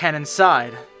that, Cannon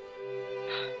sighed.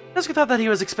 Jessica thought that he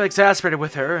was exasperated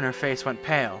with her, and her face went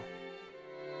pale.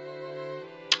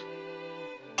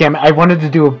 Damn it, I wanted to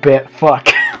do a bit. Fuck.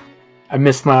 I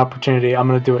missed my opportunity. I'm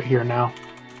gonna do it here now.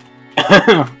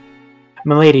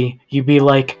 Milady, you be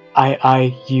like,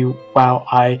 you,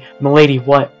 wow, Milady,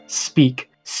 what? Speak.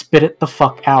 Spit it the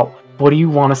fuck out. What do you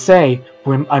want to say?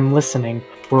 I'm listening.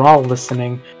 We're all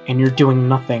listening, and you're doing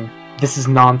nothing. This is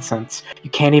nonsense. You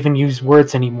can't even use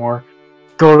words anymore.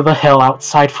 Go to the hell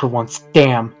outside for once.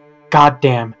 Damn.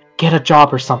 Goddamn. Get a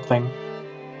job or something.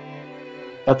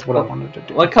 That's what I wanted to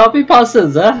do. What copy pasta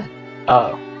is that?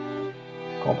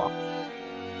 Hold on.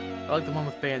 I like the one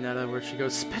with Bayonetta where she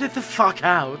goes, spit it the fuck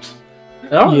out. I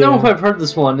don't know if I've heard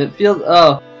this one. It feels...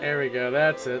 Oh. There we go,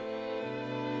 that's it.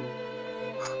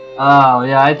 Oh,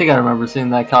 yeah, I think I remember seeing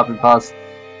that copy pasta.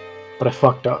 But I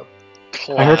fucked up.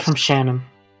 I heard from Shannon.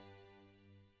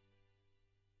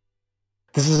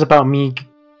 This is about me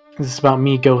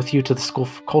go with you to the school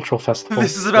cultural festival.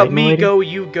 This is about right, me milady? go,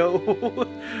 you go.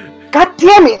 God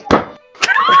damn it!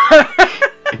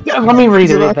 Let me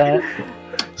reiterate that.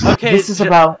 Okay, this is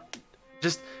about...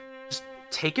 Just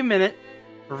take a minute,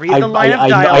 read the line of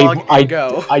dialogue, and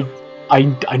go. I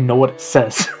know what it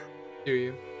says. Do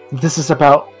you? This is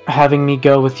about having me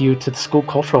go with you to the school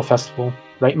cultural festival,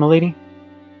 right, milady?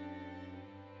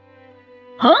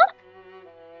 Huh?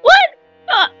 What?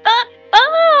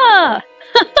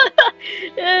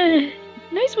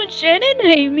 Nice one, Shannon.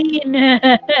 I mean,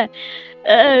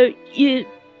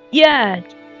 yeah.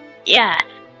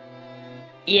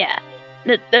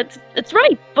 That's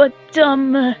right. But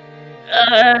do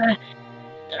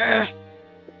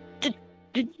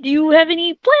you have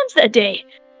any plans that day?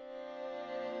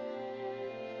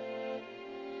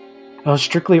 I was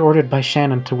strictly ordered by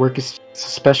Shannon to work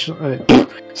especially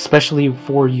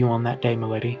for you on that day,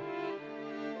 milady.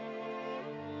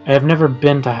 I have never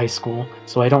been to high school,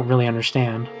 so I don't really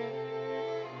understand.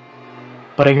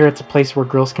 But I hear it's a place where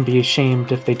girls can be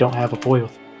ashamed if they don't have a boy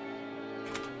with them.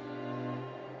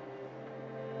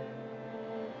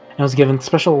 I was given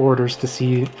special orders to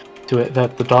see to it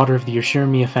that the daughter of the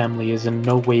Yoshirimiya family is in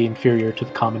no way inferior to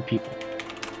the common people.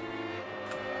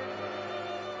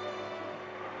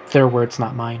 Their words,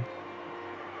 not mine.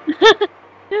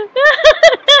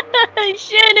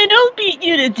 Shannon, I'll beat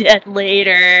you to death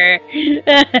later.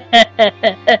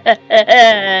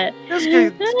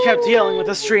 Jessica kept yelling with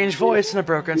a strange voice and a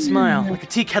broken smile, like a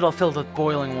tea kettle filled with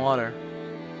boiling water.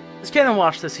 As Cannon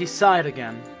watched this, he sighed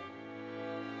again.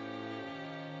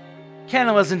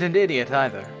 Cannon wasn't an idiot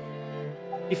either.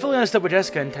 He fully understood what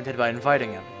Jessica intended by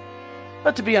inviting him.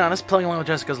 But to be honest, playing along with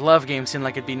Jessica's love game seemed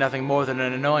like it'd be nothing more than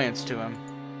an annoyance to him.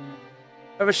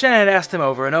 However, Shannon had asked him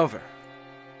over and over.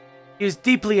 He was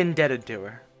deeply indebted to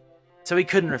her, so he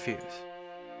couldn't refuse.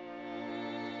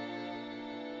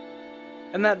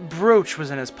 And that brooch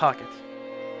was in his pocket.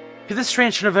 Because this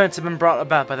strange turn of events had been brought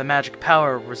about by the magic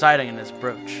power residing in this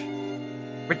brooch.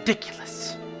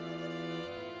 Ridiculous.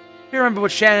 He remembered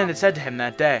what Shannon had said to him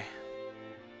that day.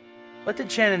 What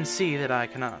did Shannon see that I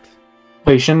cannot?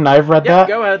 Wait, shouldn't I have read that?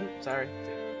 Go ahead. Sorry.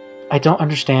 I don't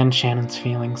understand Shannon's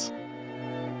feelings.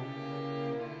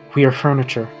 We are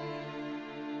furniture.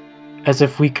 As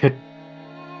if we could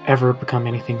ever become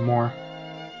anything more.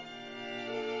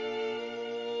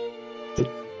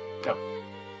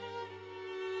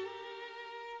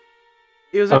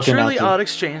 It was a truly odd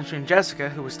exchange between Jessica,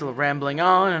 who was still rambling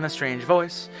on in a strange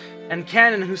voice, and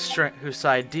Cannon, who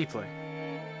sighed deeply.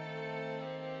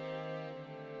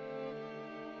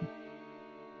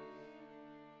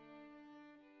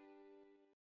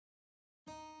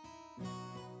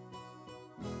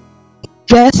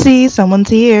 Jesse, someone's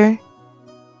here.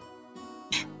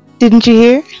 Didn't you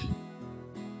hear?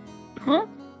 Huh?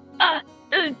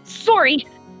 Sorry.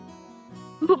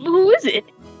 Who is it?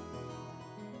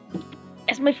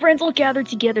 As my friends all gathered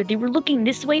together, they were looking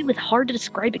this way with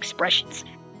hard-to-describe expressions,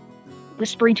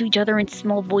 whispering to each other in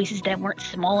small voices that weren't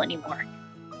small anymore.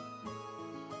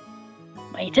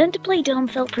 My attempt to play dumb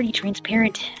felt pretty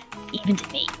transparent, even to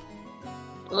me.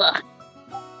 Ugh.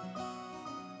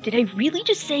 Did I really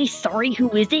just say sorry? Who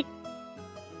is it?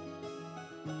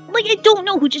 Like, I don't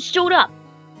know who just showed up.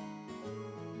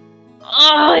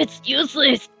 Oh, it's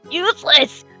useless.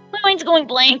 Useless. My mind's going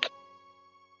blank.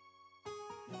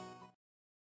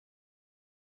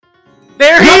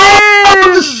 There he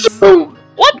is!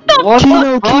 What the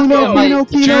Kino, fuck?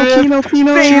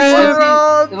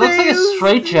 It looks like a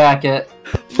straight jacket.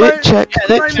 Fit check.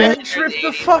 My man tripped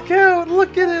the fuck out.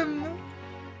 Look at him.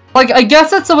 Like, I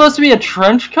guess it's supposed to be a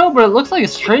trench coat, but it looks like a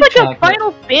straight It's like jacket. a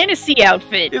Final Fantasy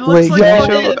outfit. It looks like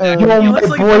fucking. Yo, He my looks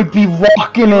like, boy be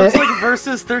rocking he it. looks like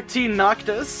Versus 13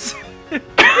 Noctis. That's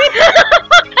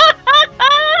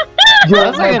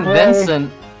like Vincent.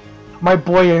 My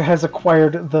boy has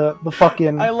acquired the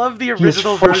fucking. I love the he is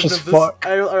original fresh version as of this. fuck.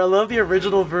 I love the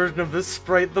original version of this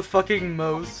sprite the fucking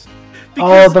most.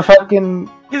 Oh, the fucking.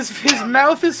 His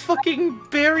mouth is fucking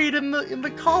buried in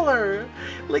the collar.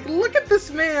 Like, look at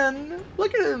this man.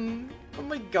 Look at him. Oh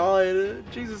my god.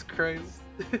 Jesus Christ.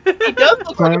 He does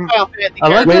look like a Final Fantasy I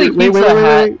like character. that he keeps a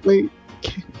hat. Wait.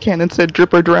 Cannon said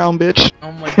drip or drown, bitch.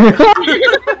 Oh my god.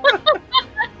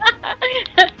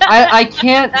 I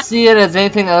can't see it as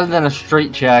anything other than a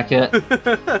straight jacket.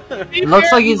 It looks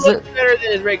like he's. Looks better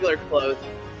than his regular clothes.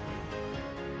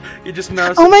 You just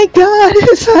mouse. Oh my god,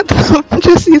 is that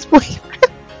Jesse's boyfriend?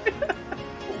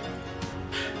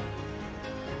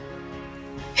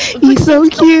 He's so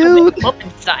cute. Up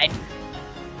inside.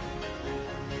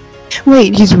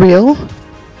 Wait, he's real?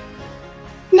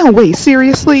 No, wait,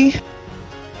 seriously?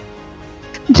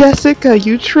 Jessica,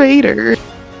 you traitor.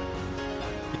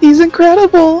 He's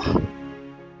incredible.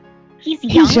 He's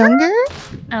younger? He's younger?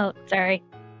 Oh, sorry.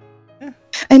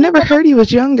 I never heard he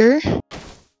was younger.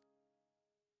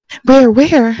 Where's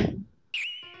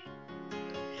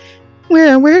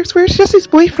Jesse's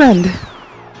boyfriend?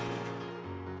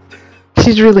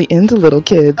 She's really into little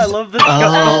kids. I love the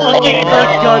gunshot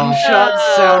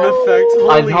sound effect.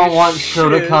 I Holy don't want shit.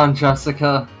 Shotokan,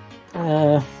 Jessica.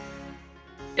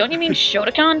 Don't you mean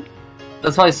Shotokan?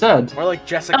 That's what I said. More like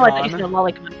Jessica. Oh, I thought you said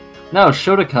Lolicon. No,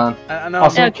 Shotokan. I know.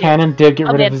 Also, Okay. Cannon did get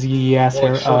I'll rid of get- his yee ass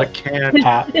hair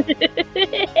hat.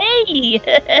 Hey!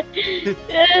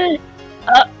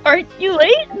 Aren't you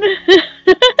late?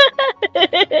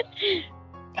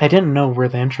 I didn't know where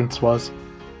the entrance was.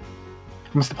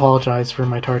 I must apologize for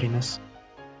my tardiness.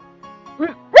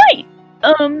 Right!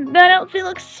 That outfit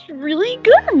looks really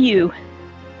good on you.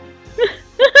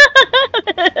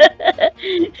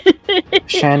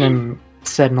 Shannon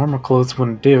said normal clothes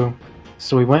wouldn't do,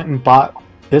 so we went and bought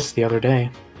this the other day.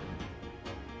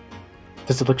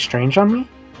 Does it look strange on me?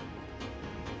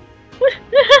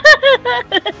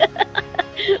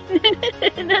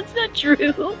 That's not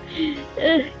true.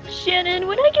 Shannon,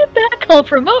 when I get back, I'll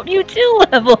promote you 2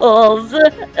 levels.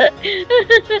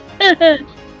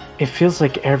 It feels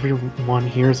like everyone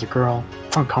here is a girl.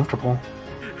 It's uncomfortable.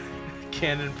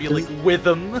 Cannon be like with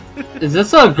him. Is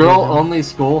this a girl-only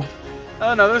school?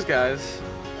 Oh no, those guys.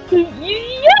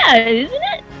 Yeah, isn't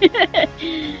it?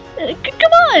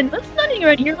 Come on, let's not hang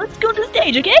around here. Let's go to the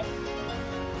stage, okay?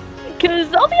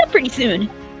 Because I'll be up pretty soon.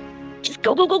 Just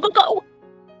go, go, go, go, go.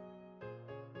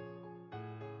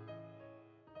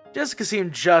 Jessica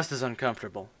seemed just as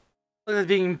uncomfortable. Looked like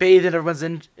being bathed in everyone's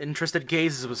interested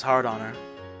gazes was hard on her.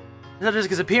 Without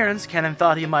Jessica's appearance, Cannon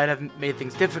thought he might have made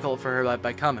things difficult for her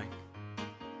by coming.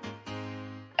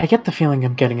 I get the feeling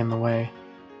I'm getting in the way.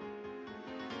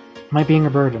 Am I being a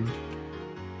burden?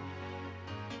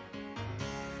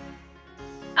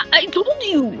 I told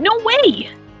you, no way.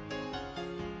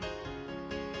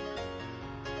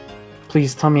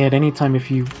 Please tell me at any time if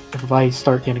I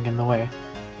start getting in the way.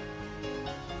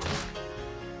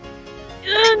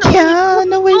 Yeah,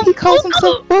 no way he calls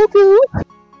himself Bogu.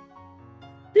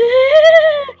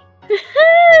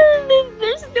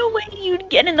 There's no way you'd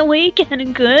get in the way,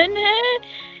 Cannon-kun.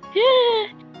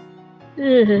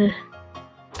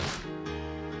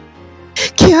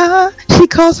 Yeah, she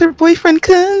calls her boyfriend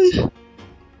Kun.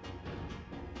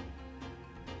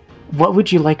 What would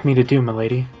you like me to do,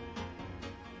 milady?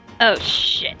 Oh,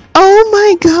 shit. Oh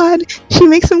my god, she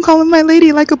makes him call him my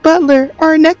lady like a butler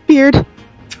or a neckbeard.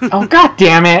 Oh god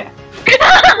damn it!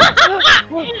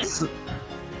 What a sip!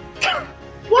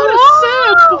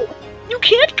 You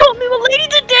can't call me a lady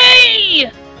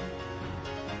today!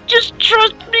 Just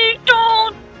trust me,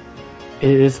 don't!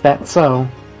 Is that so?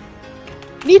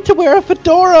 Need to wear a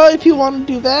fedora if you want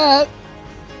to do that.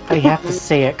 I have to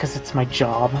say it because it's my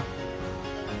job.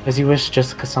 As you wish,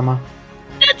 Jessica-sama.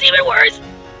 That's even worse!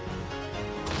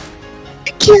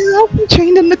 Yeah, I'm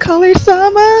trained in the color,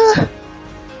 Sama.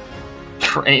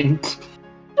 Trained.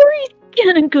 Sorry,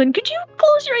 Cannon-kun, could you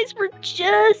close your eyes for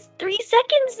just 3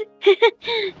 seconds?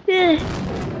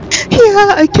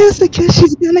 Yeah, I guess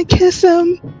she's gonna kiss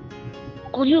him.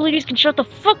 All you ladies can shut the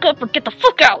fuck up or get the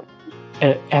fuck out!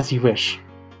 As you wish.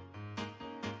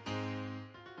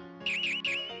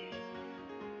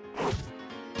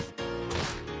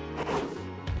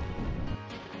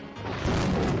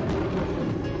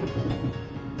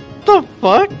 The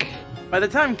fuck? By the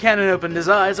time Cannon opened his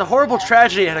eyes, a horrible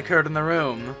tragedy had occurred in the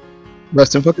room.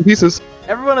 Rest in fucking pieces.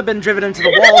 Everyone had been driven into the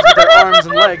walls with their arms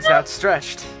and legs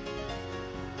outstretched.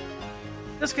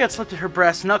 Jessica had slipped her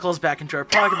brass knuckles back into her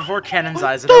pocket before Cannon's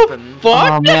eyes had opened.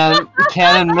 Oh man,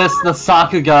 Cannon missed the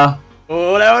Sakuga.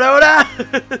 Oda!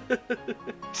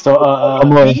 So,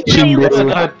 She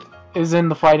Jessica is in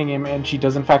the fighting game, and she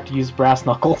does in fact use brass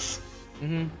knuckles.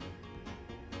 Mm-hmm.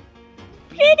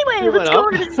 Anyway, let's go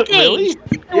over to the stage.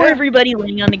 Or everybody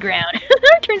laying on the ground.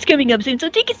 Our turn's coming up soon, so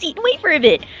take a seat and wait for a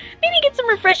bit. Maybe get some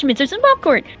refreshments or some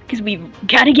popcorn, because we've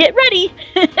got to get ready.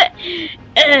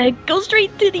 Go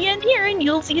straight to the end here, and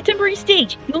you'll see a temporary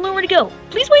stage. You'll know where to go.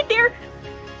 Please wait there.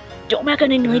 Don't knock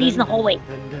on any ladies in the hallway.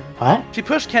 What? She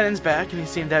pushed Cannon's back, and he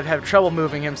seemed to have trouble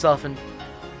moving himself, and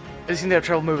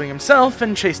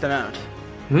chased him out.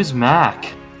 Who's Mac?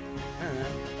 I don't know.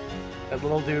 That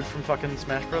little dude from fucking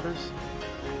Smash Brothers.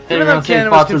 Even though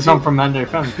Cannon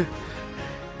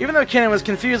was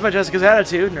confused by Jessica's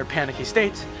attitude and her panicky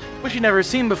state, which he'd never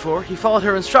seen before, he followed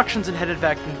her instructions and headed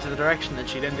back into the direction that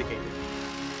she'd indicated.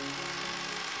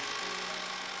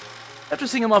 After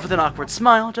seeing him off with an awkward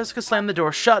smile, Jessica slammed the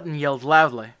door shut and yelled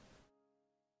loudly.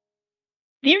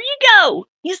 There you go!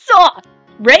 You saw,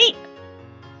 right?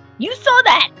 You saw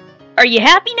that! Are you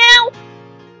happy now?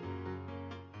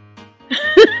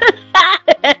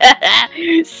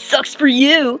 Sucks for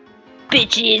you,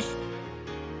 bitches.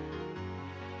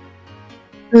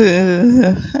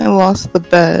 I lost the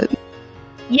bet.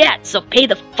 Yeah, so pay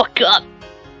the fuck up.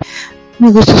 I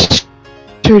was just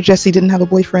sure Jessie didn't have a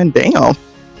boyfriend. Damn.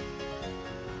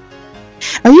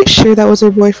 Are you sure that was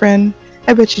her boyfriend?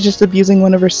 I bet she's just abusing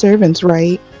one of her servants,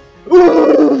 right?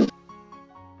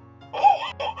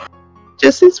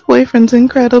 Jessie's boyfriend's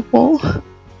incredible.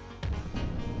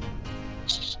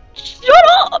 Shut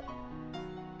up!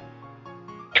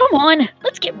 Come on,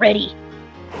 let's get ready.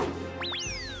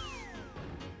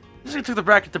 Jessica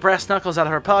took the brass knuckles out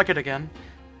of her pocket again.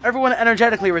 Everyone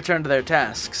energetically returned to their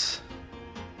tasks.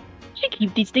 Should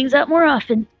keep these things out more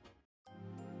often.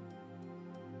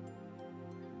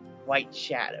 White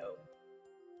Shadow.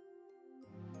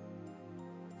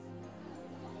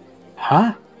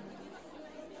 Huh?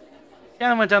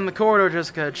 Cannon went down the corridor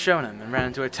Jessica had shown him and ran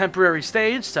into a temporary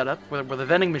stage setup where the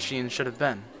vending machine should have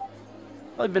been.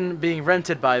 Probably been being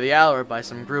rented by the hour by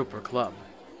some group or club.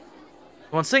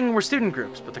 The ones singing were student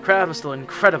groups, but the crowd was still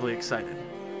incredibly excited.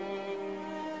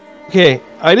 Okay,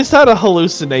 I just had a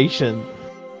hallucination.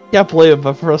 Can't believe it,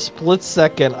 but for a split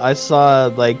second, I saw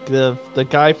like the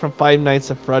guy from Five Nights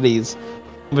at Freddy's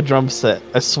with a drum set.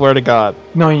 I swear to God.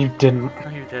 No, you didn't. No,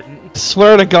 you didn't. I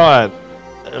swear to God.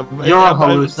 You're a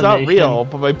hallucination. It's not real,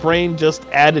 but my brain just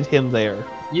added him there.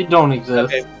 You don't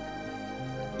exist. Okay.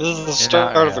 This is the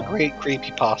start of a great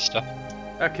creepypasta.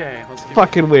 Okay, let's keep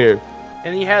Fucking weird.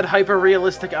 And he had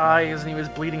hyper-realistic eyes, and he was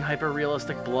bleeding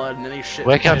hyper-realistic blood, and then he shit.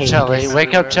 Wake up, Chelly.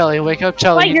 Wake up, Chelly. Wake up,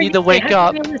 Chelly. You need to wake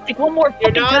up. Realistic. One more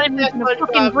fucking time, I'm gonna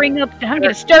fucking bring up. I'm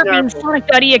gonna start being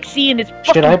Sonic.exe and this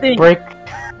fucking Should I thing. break?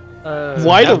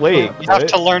 Wide awake. You have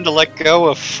to learn to let go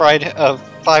of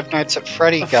Five Nights at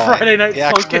Freddy guy. Friday Night The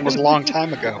accident Funkin'. was a long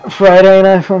time ago. Friday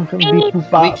night from We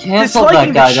Bob. canceled that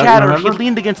Disliking guy, the don't you shadow, he remember?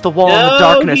 leaned against the wall in the No,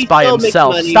 darkness he by still makes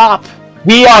himself. money. Stop!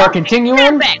 We are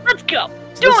continuing. Back, let's go.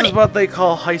 This Doing is it. what they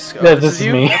call high school. Yeah, this this is is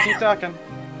you? me. I keep talking.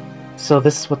 So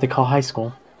this is what they call high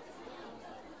school.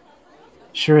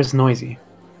 Sure is noisy.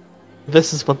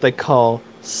 This is what they call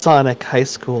Sonic High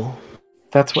School.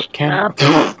 That's what Cannon.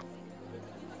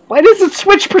 Why does it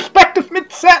switch perspective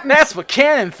mid-sentence? That's what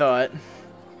Cannon thought.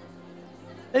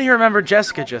 Then he remembered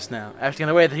Jessica just now, acting in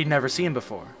a way that he'd never seen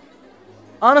before.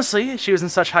 Honestly, she was in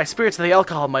such high spirits that the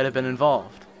alcohol might have been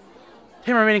involved.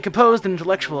 Him remaining composed and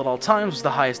intellectual at all times was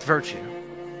the highest virtue.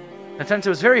 And since it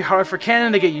was very hard for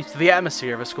Cannon to get used to the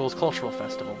atmosphere of a school's cultural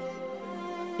festival.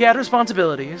 He had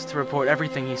responsibilities to report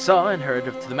everything he saw and heard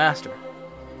to the master.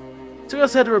 So he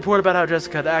also had to report about how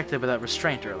Jessica had acted without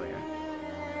restraint earlier.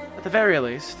 At the very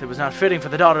least, it was not fitting for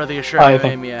the daughter of the Ashura who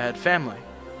Amiya had family.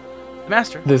 The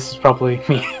master. This is probably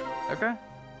me. Okay.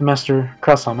 Master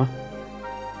Kurasama.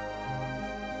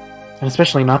 And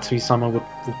especially Natsui-sama would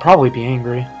probably be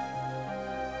angry.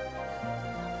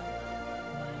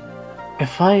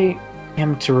 If I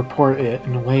am to report it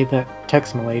in a way that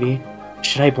protects Milady,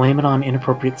 should I blame it on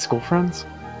inappropriate school friends?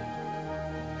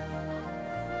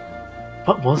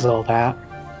 What was all that?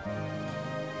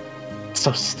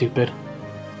 So stupid.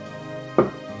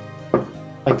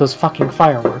 Like those fucking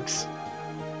fireworks.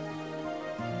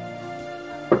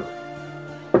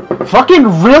 Fucking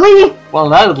really? Well,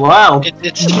 that is loud.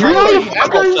 It's Really?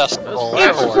 Apple Festival.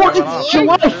 It's fucking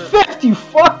July 5th, you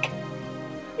fuck!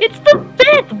 It's the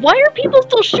 5th! Why are people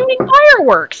still shooting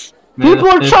fireworks? People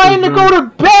are trying to go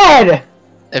to bed!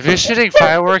 If you're shooting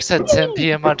fireworks at 10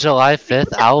 p.m. on July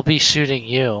 5th, I'll be shooting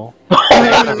you.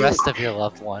 And the rest of your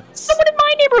loved ones. Someone in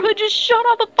my neighborhood just shot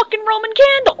off a fucking Roman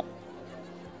candle!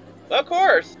 Of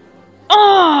course.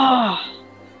 Oh!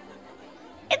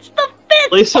 It's the 5th!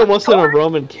 At least it wasn't a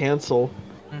Roman cancel.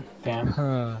 Damn.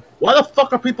 Why the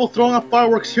fuck are people throwing up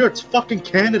fireworks here? It's fucking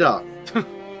Canada.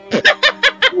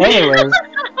 Anyways,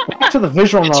 back to the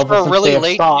visual It's novels for since really they have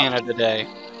late stopped. Canada Day.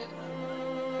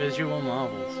 Visual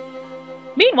novels.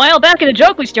 Meanwhile, back in the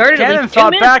joke we started at Cannon least 2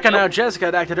 thought minutes back on ago. how Jessica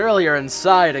had acted earlier and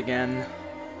sighed again.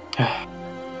 You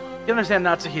understand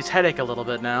Natsuhi's headache a little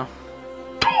bit now.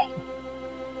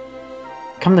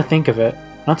 Come to think of it,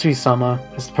 Natsui-sama,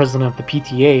 as the president of the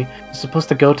PTA, was supposed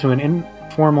to go to an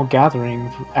informal gathering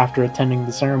after attending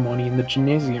the ceremony in the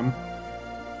gymnasium.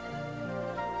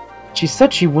 She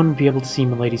said she wouldn't be able to see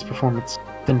Milady's performance,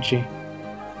 didn't she?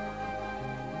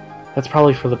 That's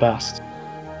probably for the best.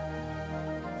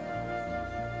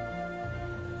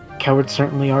 Cowards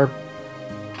certainly are...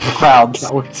 Crowds.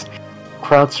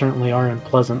 Crowds certainly are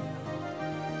unpleasant.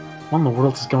 What in the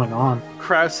world is going on?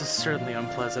 Kraus is certainly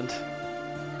unpleasant.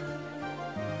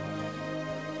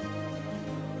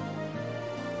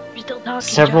 You're still talking,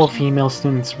 Several Josh. female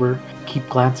students keep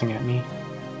glancing at me.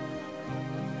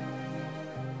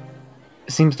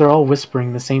 It seems they're all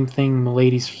whispering the same thing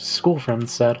Milady's school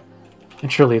friends said,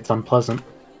 and surely it's unpleasant.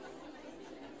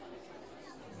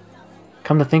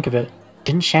 Come to think of it,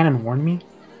 didn't Shannon warn me?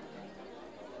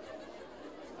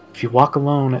 If you walk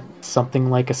alone at something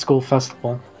like a school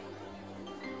festival,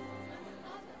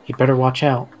 you better watch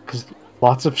out, because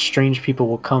lots of strange people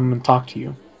will come and talk to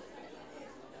you.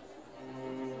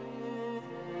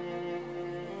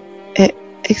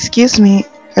 Excuse me,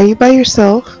 are you by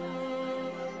yourself?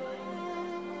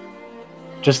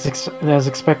 Just as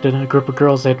expected, a group of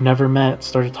girls I'd never met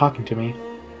started talking to me.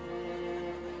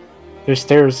 Their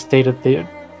stares stated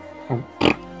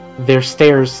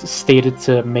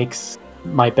to make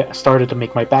started to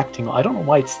make my back tingle. I don't know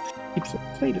why it's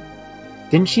stated.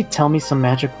 Didn't she tell me some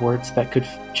magic words that could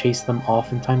chase them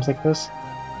off in times like this?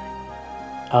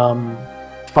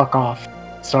 Fuck off.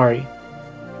 Sorry.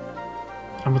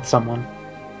 I'm with someone.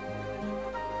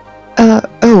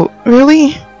 Oh,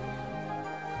 really?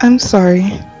 I'm sorry.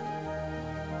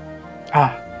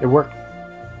 Ah, it worked.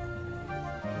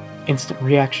 Instant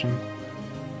reaction.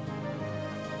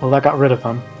 Well, that got rid of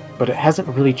them, but it hasn't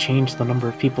really changed the number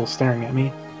of people staring at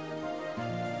me.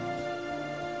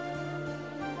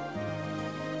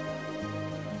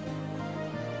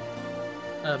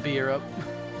 Beer up.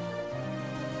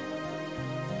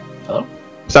 Hello?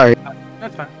 Sorry.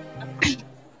 That's fine.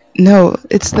 No,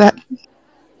 it's that...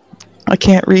 I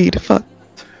can't read, fuck.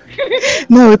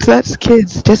 No, it's that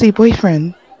kid's Jesse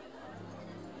boyfriend.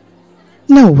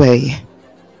 No way.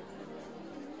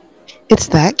 It's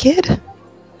that kid?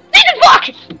 Fuck!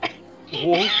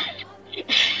 Whoa.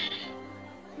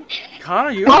 Con,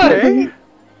 are you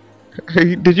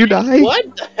okay? Did you die?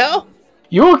 What the hell?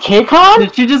 You okay, Con?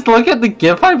 Did you just look at the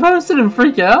GIF I posted and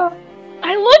freak out?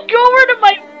 I look over to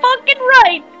my fucking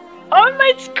right on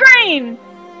my screen,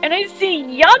 and I see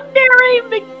yandere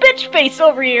McBitch face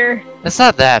over here. It's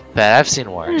not that bad. I've seen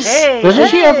worse. Hey, Doesn't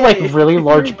she have, like, really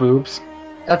large boobs?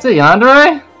 That's a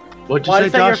yandere? What'd you Why say,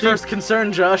 is that your Joshy? first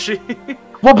concern, Joshy?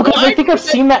 Well, because I think I've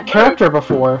seen that character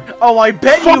before. Oh, I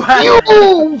bet you Fuck have.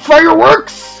 you!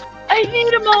 Fireworks! I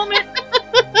need a moment.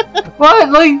 What?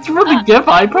 Like, for the GIF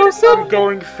I posted? I'm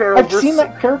going feral. I've seen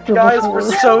that character Guys, before.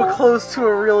 we're so close to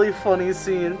a really funny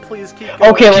scene. Please keep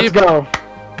going. Okay, let's go.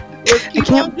 Let's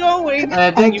keep on going.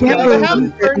 I think I you can't have a house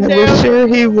believe burned I was down. sure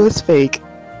he was fake.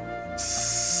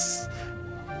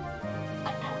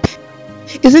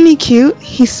 Isn't he cute?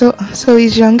 He's so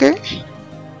he's younger?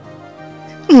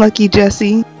 Lucky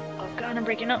Jesse. Oh god, I'm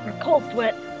breaking out in a cold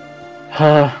sweat.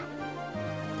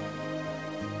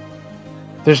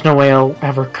 There's no way I'll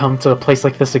ever come to a place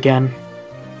like this again.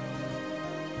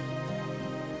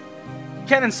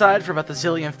 Ken inside for about the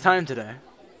zillionth time today.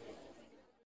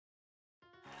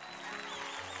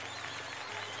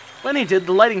 When he did,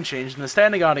 the lighting changed and the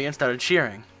standing audience started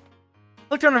cheering. I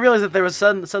looked around and realized that there was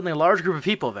suddenly a large group of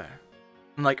people there.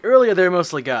 And like earlier, they were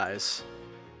mostly guys.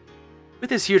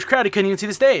 With this huge crowd, he couldn't even see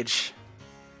the stage.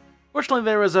 Fortunately,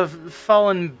 there was a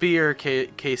fallen beer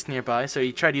case nearby, so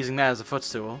he tried using that as a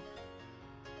footstool.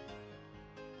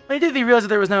 I didn't realize that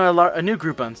there was now a new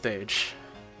group on stage.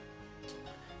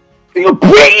 You're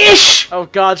British! Oh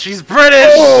god, she's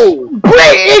British! Oh,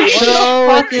 British!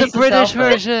 No, it's the British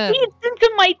version! Feeds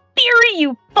into my theory,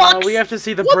 you fucks! We have to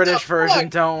see the British version,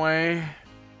 don't we?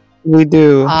 We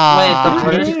do. Okay,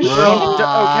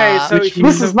 so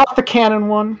this is not the canon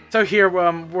one. So here,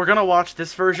 we're gonna watch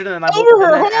this version, and I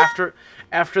will. And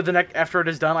then after it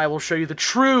is done, I will show you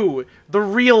the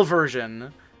real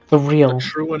version. The real.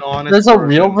 True and honest. There's a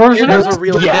real version? There's a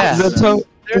real Yes. version.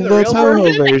 The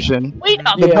Toho version. Wait a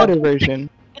The minute. better version.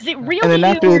 Is it real? And then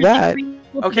after that,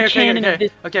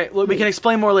 Okay. Look, we can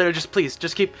explain more later. Just go.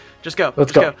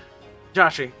 Let's go.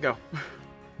 Joshi, go.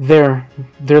 Their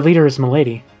leader is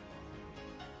Milady.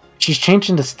 She's changed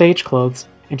into stage clothes,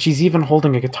 and she's even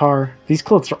holding a guitar. These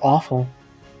clothes are awful.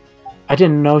 I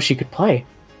didn't know she could play.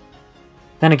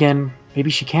 Then again, maybe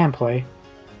she can play.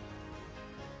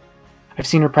 I've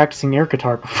seen her practicing air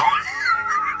guitar before.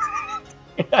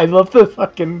 I love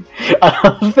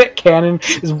that Canon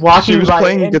is walking. She was by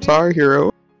playing and Guitar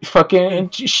Hero. Fucking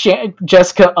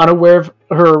Jessica, unaware of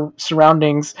her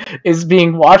surroundings, is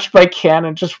being watched by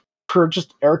Canon just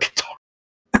air guitar.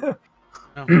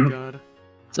 Oh my god.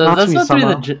 So this must be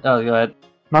Natsui-sama. the... Oh, go ahead.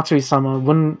 Natsui-sama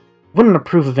wouldn't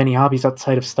approve of any hobbies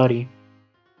outside of study.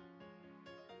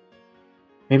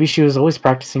 Maybe she was always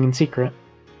practicing in secret.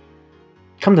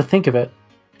 Come to think of it,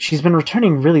 she's been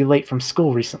returning really late from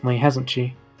school recently, hasn't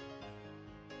she?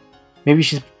 Maybe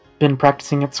she's been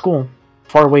practicing at school,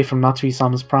 far away from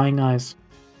Natsui-sama's prying eyes.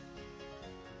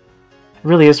 It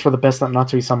really is for the best that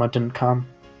Natsui-sama didn't come.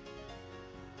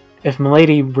 If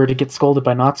Milady were to get scolded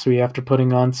by Natsui after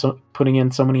putting in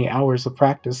so many hours of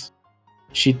practice,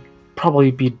 she'd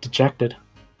probably be dejected.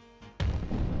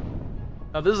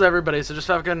 Oh, this is everybody, so just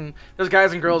fucking... There's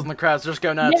guys and girls in the crowd, so just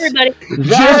go nuts. Everybody.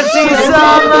 Jesse-sama!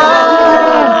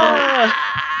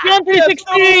 John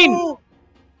 316!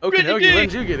 Okay, no, when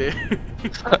did you get it?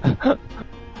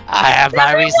 I have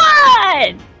my reason.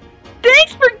 Everyone!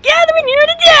 Thanks for gathering here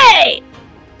today!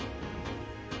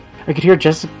 I could hear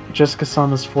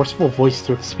Jessica-sama's forceful voice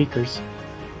through the speakers.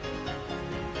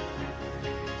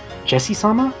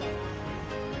 Jessie-sama?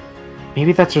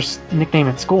 Maybe that's her nickname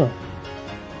at school.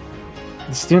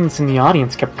 The students in the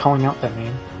audience kept calling out that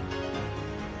name.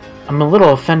 I'm a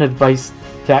little offended by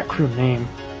that crude name.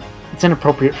 It's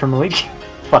inappropriate for Milady.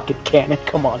 Fuck it, Canon,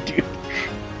 come on, dude.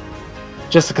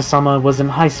 Jessica-sama was in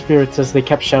high spirits as they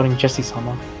kept shouting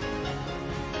Jessie-sama.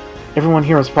 Everyone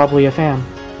here was probably a fan.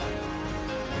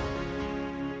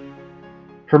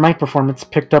 Her mic performance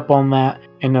picked up on that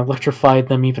and electrified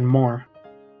them even more.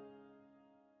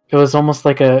 It was almost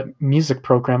like a music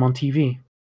program on TV.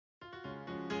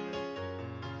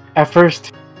 At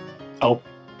first I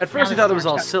thought it was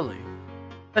all silly.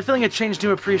 That feeling had changed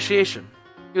to appreciation.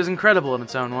 It was incredible in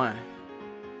its own way.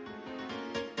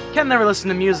 Ken never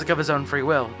listened to music of his own free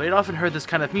will, but he'd often heard this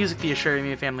kind of music the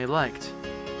Ashirimi family liked.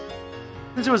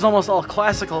 Since it was almost all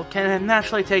classical, Ken had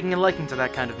naturally taken a liking to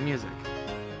that kind of music.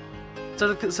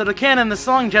 So to Canon, the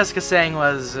song Jessica sang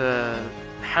was,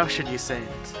 how should you say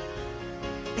it?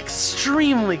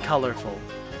 Extremely colorful.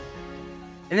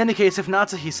 In any case, if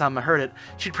Natsuhi-sama heard it,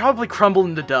 she'd probably crumble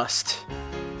into dust.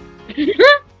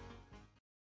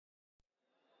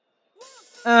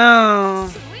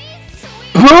 Oh.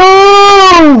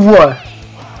 Boo!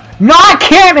 Not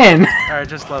Canon! Alright,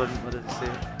 just let it see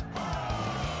it.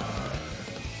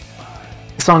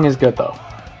 The song is good, though.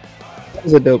 That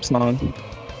was a dope song.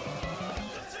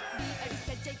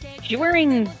 She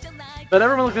wearing... But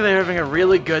everyone looked like they were having a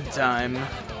really good time.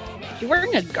 She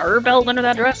wearing a garter belt under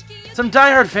that dress? Some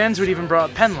diehard fans who'd even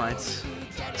brought pen lights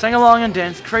sang along and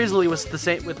danced crazily with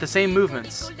the same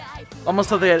movements, almost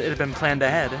though it had been planned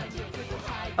ahead.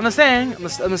 On the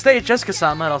stage,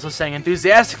 Jessica-sama had also sang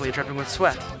enthusiastically, dripping with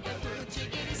sweat.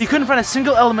 You couldn't find a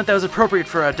single element that was appropriate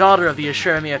for a daughter of the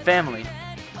Ashiramiya family.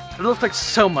 It looked like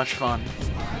so much fun.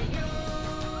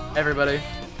 Everybody.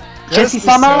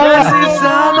 Jesse-sama!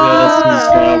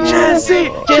 Jesse!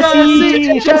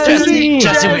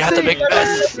 Jesse, we have to make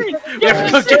mess. We have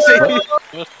to cook Jesse!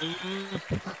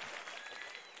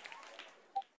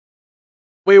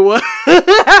 Wait, what?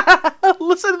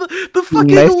 Listen to the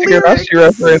fucking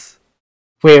lyrics!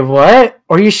 Wait, what?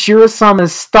 Orishiro-sama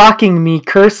stalking me,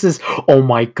 curses. Oh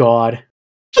my god.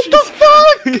 What the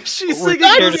fuck? She's singing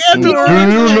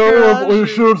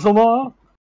Orishiro-sama?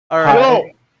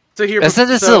 Alright. So here, Isn't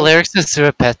this the lyrics to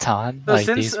Suipetan? So Like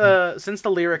since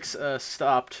the lyrics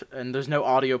stopped and there's no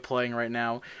audio playing right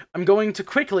now, I'm going to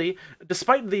quickly,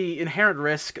 despite the inherent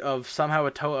risk of somehow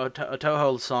a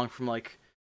Toho song from like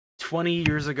 20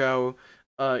 years ago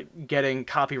getting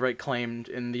copyright claimed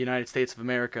in the United States of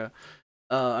America,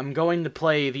 I'm going to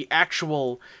play the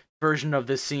actual version of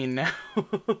this scene now.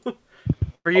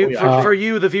 For you, for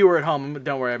you, the viewer at home.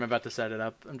 Don't worry, I'm about to set it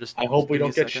up. I hope we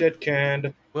don't get shit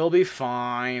canned. We'll be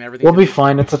fine. Everything. We'll be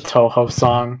fine. It's a Toho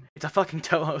song. It's a fucking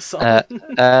Toho song.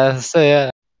 So yeah.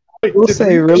 Wait, We'll did say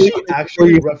Ryushi really quick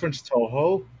actually before you- reference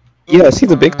Toho? Yes,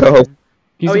 he's a big Toho.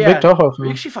 He's Oh, a yeah. big Toho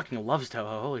fan. She fucking loves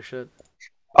Toho. Holy shit.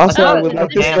 Also, I Oh, would is like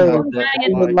this to just say, one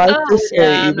dragon? I would like to say,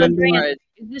 yeah, even is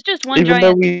this just one even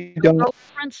though giant we don't,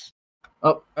 reference?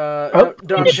 No,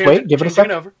 just change wait, it- give it a changing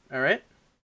sec. over. All right.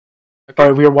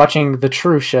 Alright, we are watching the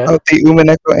true shit. of the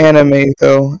Umineko anime,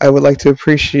 though, I would like to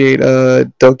appreciate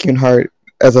Dokyun Heart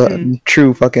as a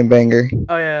true fucking banger.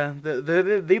 Oh yeah, but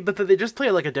they just play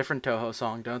like a different Toho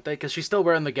song, don't they? Because she's still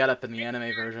wearing the getup in the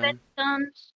anime version.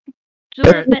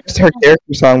 It's her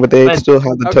character song, but they still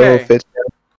have the Toho Okay. fit.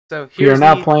 So We are here's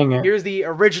now the, playing it. Here's the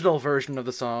original version of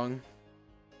the song.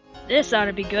 This ought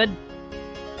to be good.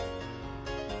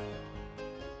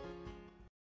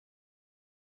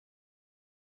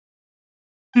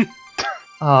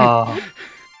 Oh,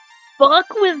 Fuck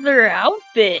with their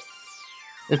outfit.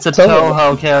 it's a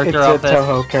Toho character It's outfit. a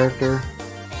Toho character.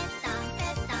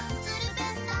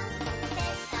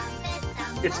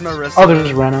 It's Marissa. Oh,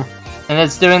 there's Rena. And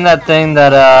it's doing that thing that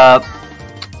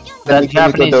that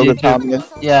Japanese Doga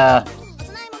YouTube. Yeah.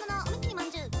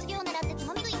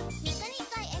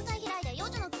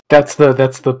 That's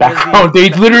the background. They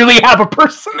literally have a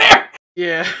person there.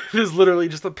 Yeah, there's literally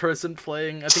just a person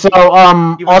playing. I think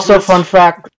So, you also just- fun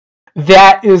fact,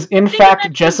 that is in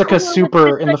fact Jessica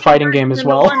Super in the fighting game as And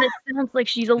well. The one that sounds like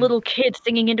she's a little kid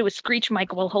singing into a screech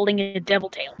mic while holding a devil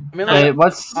tail. I mean, Hey, like,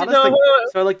 what's honestly,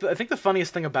 so like, I think the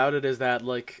funniest thing about it is that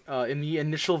like, in the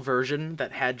initial version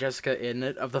that had Jessica in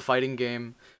it of the fighting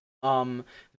game,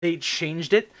 they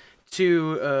changed it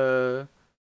to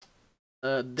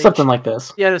Something like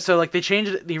this. Yeah, so like they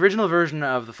changed it, the original version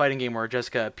of the fighting game where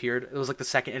Jessica appeared. It was like the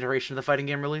second iteration of the fighting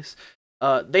game release.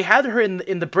 They had her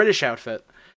in the British outfit,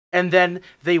 and then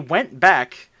they went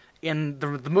back in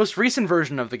the most recent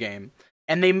version of the game,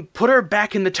 and they put her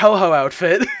back in the Toho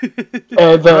outfit.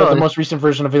 The most recent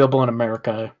version available in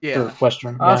America. Yeah. Or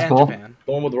Western. Oh, that's yeah. cool. Japan.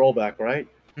 The one with the rollback, right?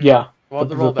 Yeah. Well,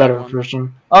 the the rollback better one.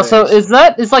 version. Also, is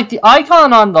like the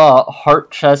icon on the heart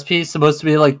chest piece supposed to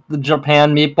be like the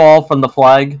Japan meatball from the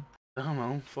flag? I don't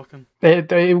know, fucking.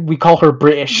 We call her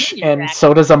British, and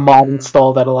so does a mod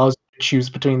install that allows you to choose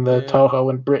between the Toho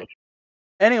and British.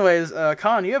 Anyways,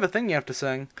 Con, you have a thing you have to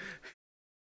sing.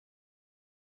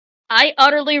 I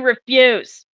utterly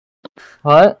refuse.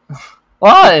 What?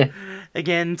 Why?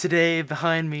 Again today,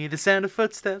 behind me, the sound of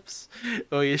footsteps.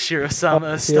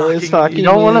 Oyashiro-sama Stalking stalking You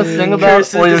don't want to sing about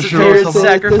Curses, disappears,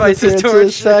 sacrifices,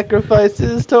 torture.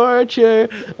 Sacrifices torture.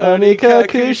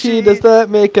 Onikakushi, does that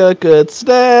make a good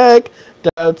snack?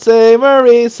 Don't say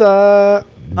Marisa.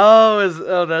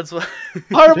 That's what.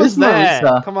 Hard Who's was that?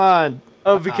 Marisa? Come on.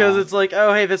 Oh, because it's like,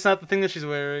 oh, hey, that's not the thing that she's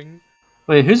wearing.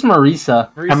 Wait, who's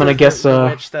Marisa? Marisa's I'm gonna guess, the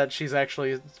witch that she's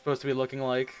actually supposed to be looking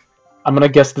like. I'm gonna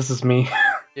guess this is me.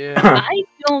 Yeah. I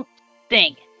don't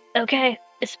think. Okay?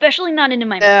 Especially not into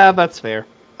my Yeah, that's fair.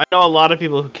 I know a lot of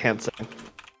people who can't sing.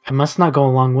 I must not go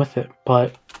along with it,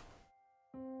 but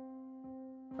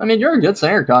I mean, you're a good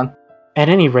singer, Con. at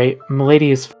any rate,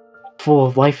 Milady is full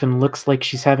of life and looks like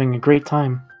she's having a great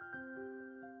time.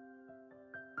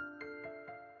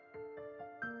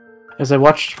 As I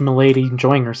watched Milady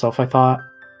enjoying herself, I thought,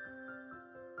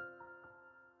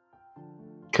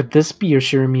 could this be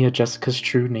Yoshirimiya Jessica's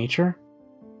true nature?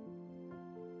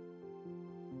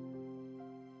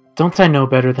 Don't I know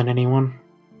better than anyone?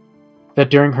 That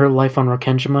during her life on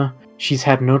Rokenjima, she's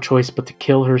had no choice but to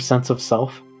kill her sense of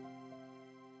self?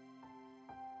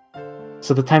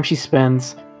 So the time she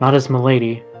spends, not as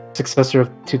Milady, successor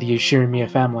to the Yoshirimiya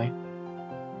family,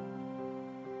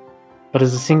 but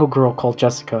as a single girl called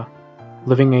Jessica,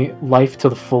 living a life to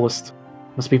the fullest,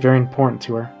 must be very important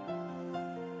to her.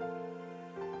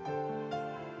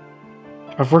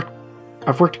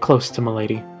 I've worked close to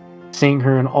Milady, seeing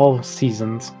her in all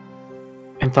seasons,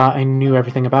 and thought I knew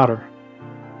everything about her.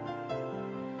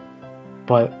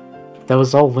 But that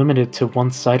was all limited to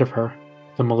one side of her,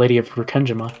 the Milady of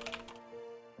Rokenjima.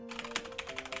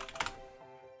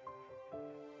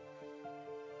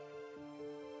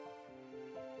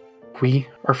 We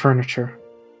are furniture.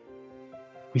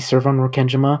 We serve on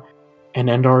Rokenjima and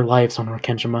end our lives on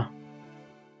Rokenjima.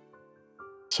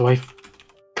 So I've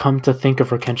come to think of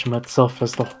Rokenjima itself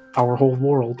as our whole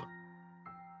world.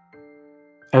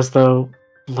 As though,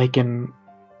 like in...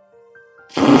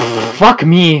 Fuck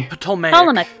me!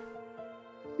 Ptolemaic.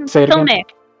 Say it again.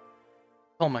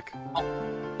 Ptolemaic.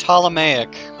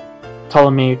 Ptolemaic.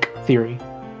 Ptolemaic theory.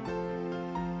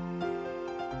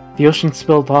 The ocean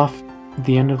spilled off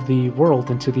the end of the world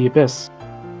into the abyss.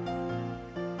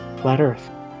 Flat Earth.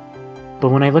 But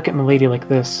when I look at Milady like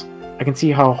this, I can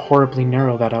see how horribly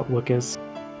narrow that outlook is.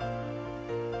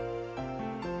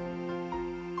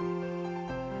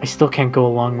 I still can't go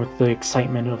along with the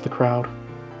excitement of the crowd.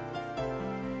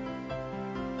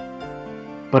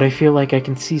 But I feel like I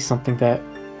can see something that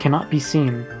cannot be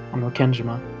seen on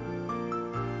Rokenjima.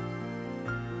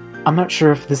 I'm not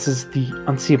sure if this is the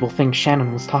unseeable thing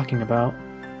Shannon was talking about,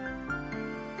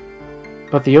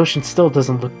 but the ocean still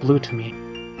doesn't look blue to me.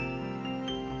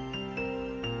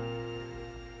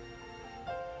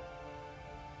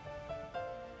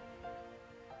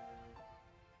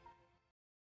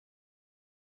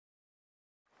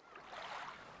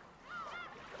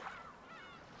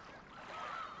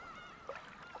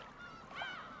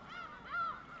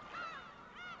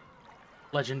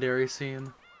 Legendary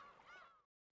scene.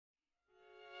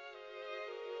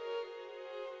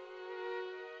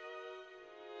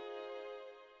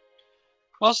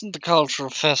 Wasn't the cultural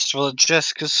festival at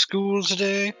Jessica's school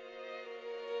today?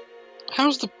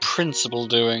 How's the principal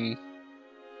doing?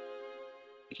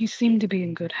 He seemed to be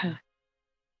in good health.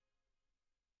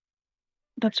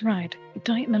 That's right,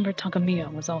 Diet member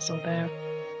Takamiya was also there.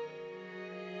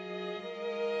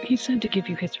 He said to give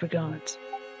you his regards.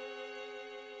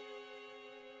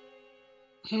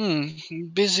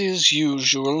 Busy as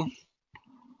usual.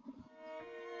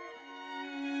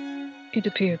 It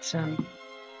appeared so.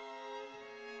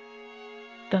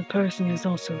 That person is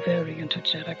also very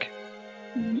energetic.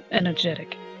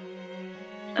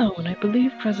 Oh, and I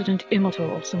believe President Imoto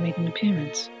also made an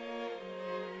appearance.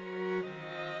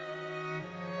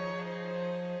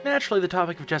 Naturally, the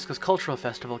topic of Jessica's cultural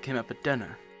festival came up at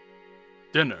dinner.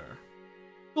 Dinner?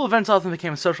 School events often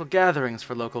became social gatherings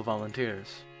for local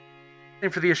volunteers. Same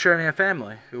for the Ashurnia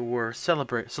family, who were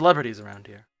celebrities around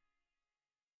here.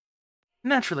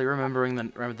 Naturally,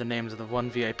 remembered the names of the one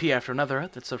VIP after another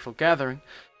at that social gathering,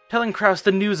 telling Kraus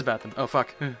the news about them. Oh,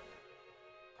 fuck.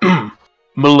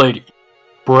 Milady,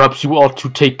 perhaps you ought to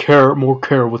take more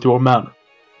care with your manner.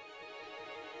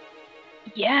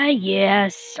 Yeah,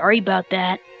 sorry about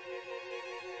that.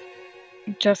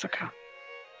 Jessica,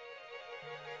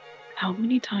 how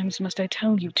many times must I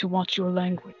tell you to watch your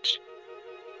language?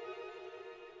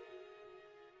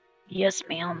 Yes,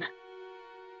 ma'am.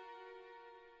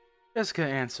 Jessica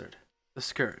answered,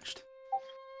 discouraged.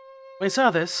 When he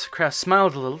saw this, Kraus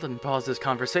smiled a little and paused his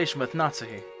conversation with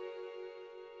Natsuhi.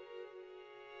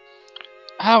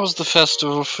 How was the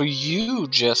festival for you,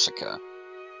 Jessica?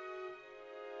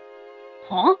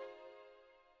 Huh?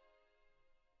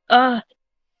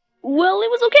 Well,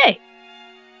 it was okay.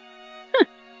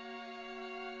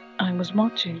 I was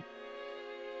watching.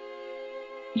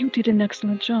 You did an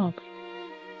excellent job.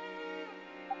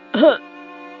 Huh?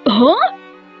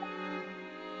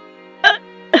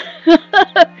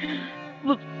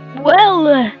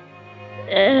 Well,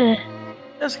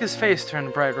 Jessica's face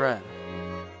turned bright red.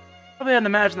 Probably hadn't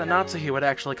imagined that Natsuhi would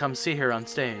actually come see her on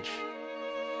stage.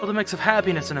 With a mix of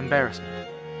happiness and embarrassment.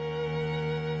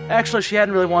 Actually, she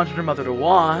hadn't really wanted her mother to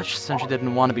watch, since she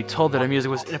didn't want to be told that her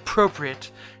music was inappropriate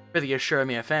for the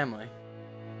Ashuramiya family.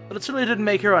 But it certainly didn't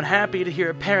make her unhappy to hear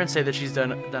her parents say that she's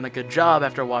done a good job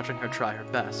after watching her try her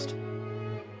best.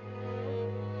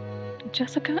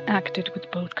 Jessica acted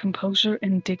with both composure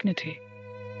and dignity.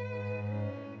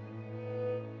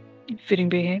 Fitting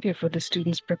behavior for the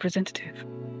student's representative.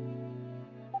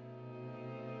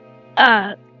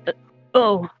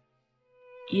 Oh.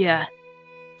 Yeah.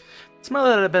 The smile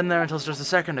that had been there until just a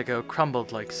second ago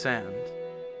crumbled like sand.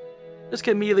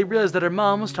 Jessica immediately realized that her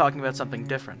mom was talking about something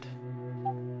different.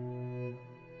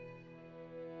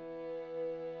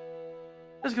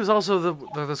 Jessica was also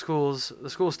the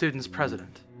school student's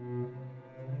president.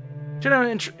 She had no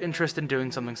interest in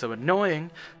doing something so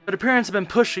annoying, but her parents had been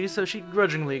pushy, so she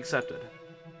grudgingly accepted.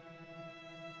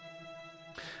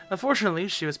 Unfortunately,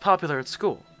 she was popular at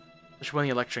school, so she won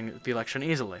the election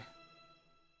easily.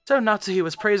 So Natsuhi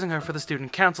was praising her for the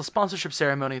student council sponsorship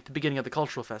ceremony at the beginning of the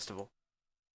cultural festival.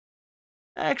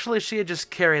 Actually, she had just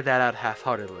carried that out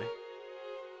half-heartedly.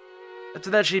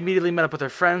 After that, she immediately met up with her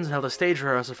friends and held a stage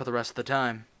rehearsal for the rest of the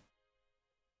time.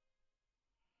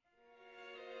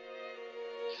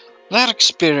 That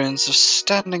experience of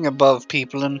standing above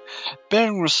people and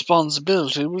bearing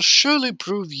responsibility will surely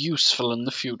prove useful in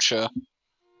the future.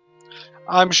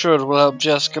 I'm sure it will help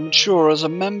Jessica mature as a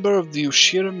member of the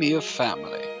Ushiramiya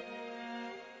family.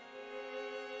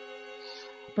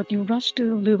 But you rushed a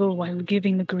little while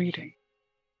giving the greeting.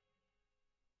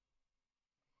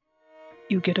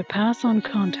 You get a pass on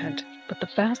content, but the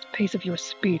fast pace of your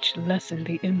speech lessened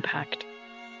the impact.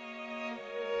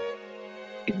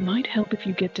 It might help if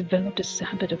you get developed a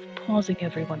habit of pausing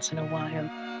every once in a while.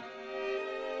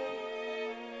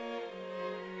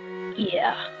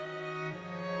 Yeah.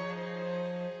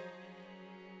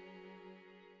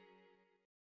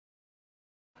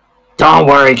 Don't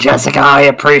worry, Jessica, I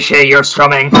appreciate your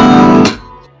strumming.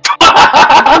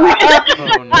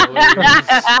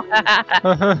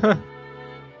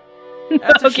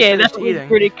 After she Okay, finished that was eating,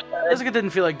 pretty good. Jessica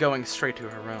didn't feel like going straight to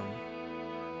her room.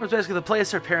 It was basically the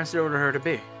place her parents had ordered her to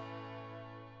be.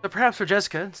 So perhaps for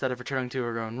Jessica, instead of returning to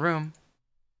her own room,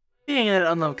 being in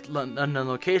an unknown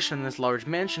location in this large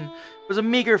mansion was a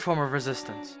meager form of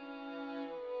resistance.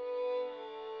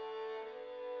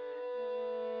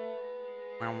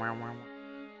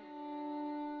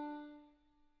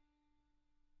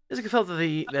 Jessica felt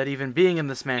that even being in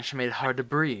this mansion made it hard to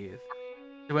breathe.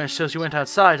 So she went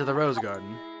outside to the rose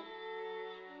garden.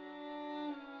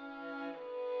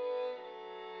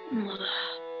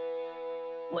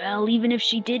 Well, even if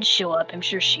she did show up, I'm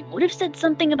sure she would have said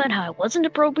something about how I wasn't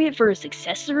appropriate for a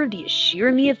successor of the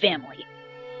Ashiramiya family.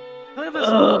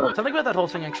 Something about that whole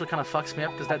thing actually kind of fucks me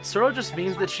up, because that sort of just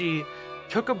means that she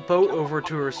took a boat over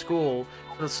to her school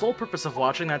for the sole purpose of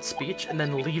watching that speech and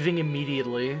then leaving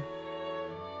immediately.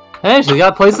 Hey, she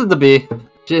got places to be.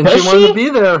 She wanted to be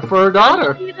there for her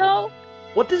daughter.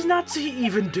 What does Nazi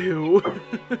even do?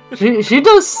 She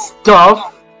does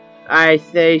stuff. I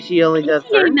say she only does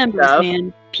certain members, stuff.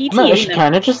 man. PTA No, she members.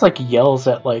 kind of just like yells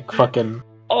at like fucking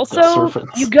Also,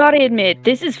 servants. you gotta admit,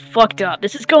 this is fucked up.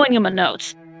 This is going in my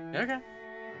notes. Okay.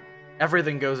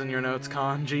 Everything goes in your notes,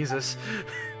 Con. Jesus.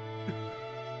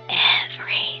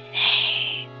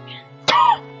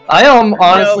 I am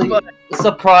honestly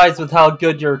surprised with how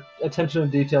good your attention to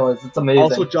detail is. It's amazing.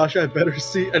 Also, Josh, I better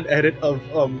see an edit of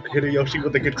Hideyoshi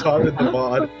with the guitar in the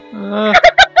VOD.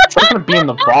 It's not gonna be in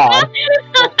the VOD.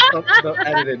 No,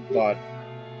 edited VOD.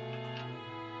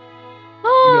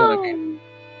 Oh.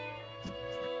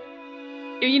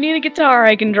 If you need a guitar,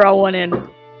 I can draw one in.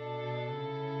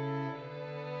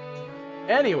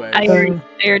 Anyway. I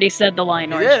already said the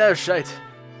line, Orange. Yeah, that was shite.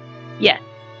 Yeah.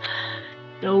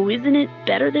 So isn't it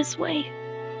better this way?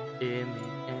 In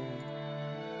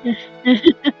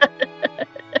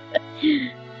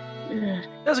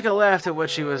Jessica laughed at what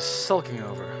she was sulking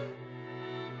over.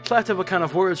 She laughed at what kind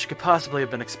of words she could possibly have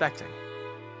been expecting.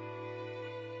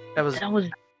 That was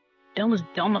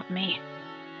dumb of me.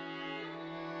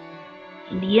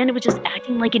 In the end, it was just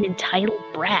acting like an entitled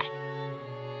brat.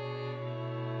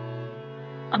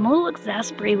 I'm a little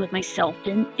exasperated with myself,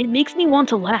 and it makes me want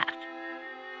to laugh.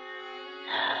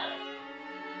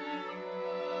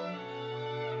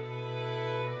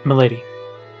 Milady.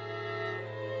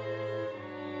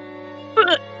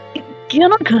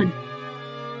 Gianna-kun!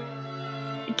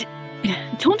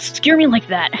 Don't scare me like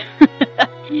that.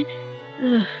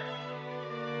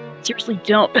 Seriously,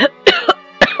 don't.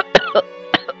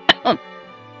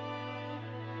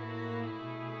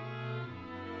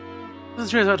 As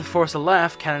she was about to force a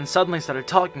laugh, Cannon suddenly started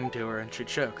talking to her, and she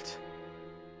choked.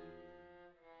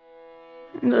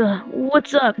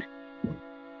 What's up?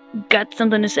 Got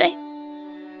something to say?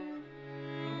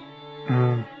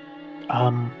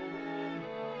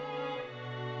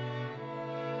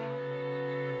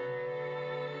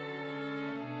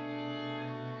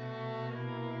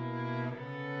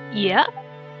 Yeah?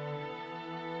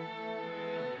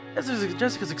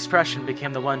 Jessica's expression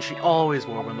became the one she always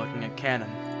wore when looking at Cannon.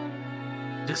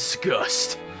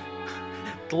 Disgust.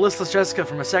 The listless Jessica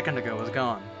from a second ago was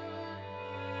gone.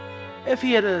 If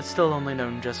he had still only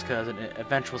known Jessica as an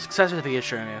eventual successor to the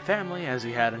Ashiramiya family, as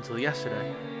he had until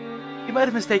yesterday, he might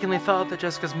have mistakenly thought that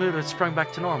Jessica's mood had sprung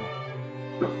back to normal.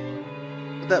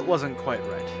 But that wasn't quite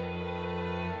right.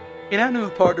 He now knew a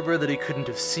part of her that he couldn't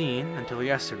have seen until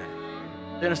yesterday.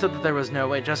 He understood that there was no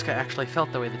way Jessica actually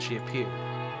felt the way that she appeared.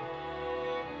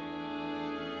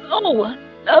 Oh,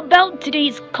 about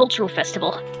today's cultural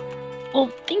festival. Well,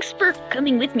 thanks for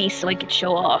coming with me so I could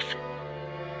show off.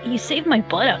 You saved my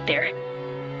butt out there.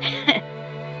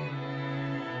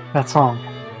 That song.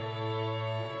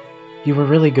 You were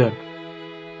really good.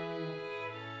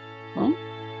 Huh?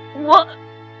 What?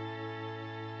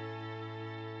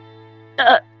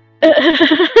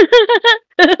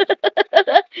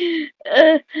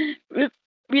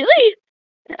 Really?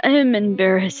 I am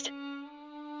embarrassed.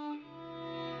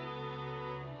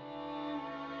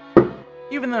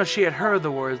 Even though she had heard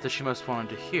the words that she most wanted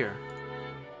to hear,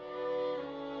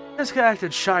 Jessica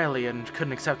acted shyly and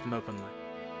couldn't accept them openly.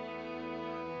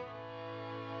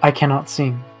 I cannot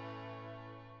sing.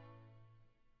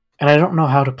 And I don't know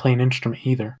how to play an instrument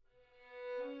either.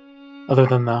 Other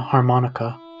than the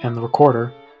harmonica and the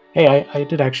recorder. Hey, I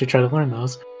did actually try to learn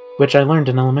those, which I learned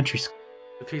in elementary school.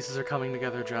 The pieces are coming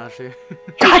together, Joshy.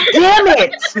 God damn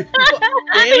it! Damn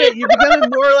it, you're becoming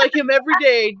more like him every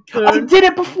day, I Kun. did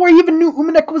it before you even knew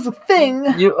Umineko was a thing!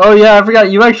 Oh yeah, I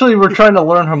forgot. You actually were trying to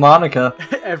learn harmonica.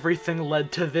 Everything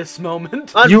led to this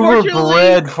moment. You were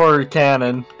bred for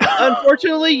canon.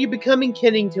 Unfortunately, you're becoming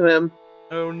kinning to him.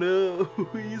 Oh no,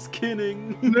 he's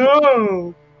kidding.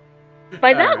 No!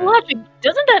 By that logic,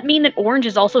 doesn't that mean that Orange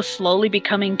is also slowly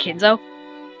becoming Kinzo?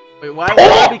 Wait, why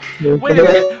would we... Wait a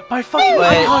minute, my fucking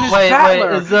icon is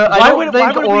Battler! I don't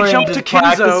think Orange is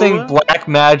practicing black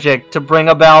magic to bring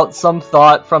about some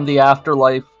thought from the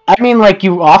afterlife. I mean, like,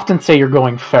 you often say you're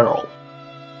going feral.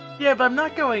 Yeah, but I'm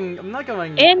not going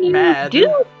And you mad.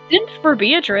 do simp for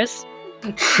Beatrice.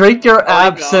 Shake your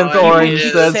absinthe,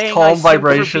 Orange says calm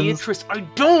vibrations. Beatrice, I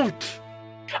don't!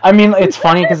 I mean, it's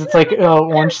funny because it's like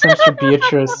Orange Sims for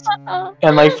Beatrice,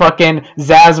 and like fucking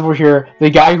Zaz over here, the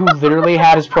guy who literally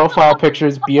had his profile picture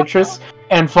is Beatrice,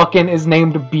 and fucking is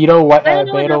named Beto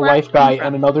Wife Guy,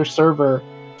 and another server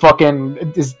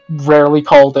fucking is rarely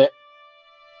called it.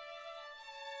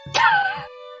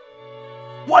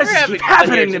 Why does this keep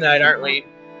happening tonight, aren't we?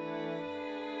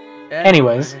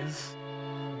 Anyways.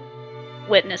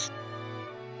 Witness.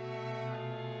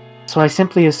 So I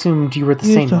simply assumed you were the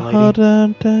same,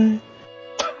 lady.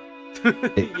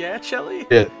 Yeah, Shelly?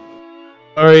 Yeah.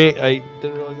 Sorry, I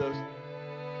didn't realize I was...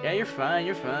 Yeah, you're fine,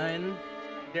 you're fine.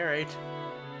 You're alright.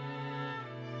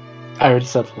 I already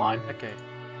said the line. Okay.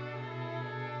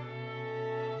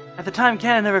 At the time,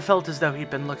 Ken never felt as though he'd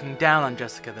been looking down on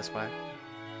Jessica this way.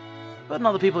 But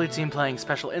all the people he'd seen playing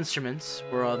special instruments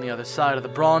were on the other side of the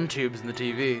brawn tubes in the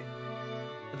TV.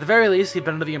 At the very least, he'd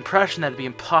been under the impression that it'd be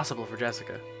impossible for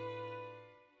Jessica.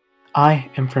 I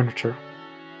am furniture.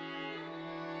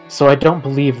 So I don't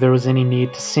believe there was any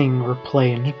need to sing or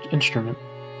play an instrument.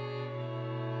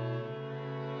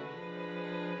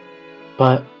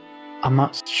 But I'm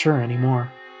not sure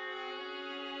anymore.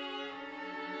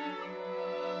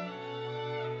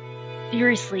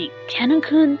 Seriously,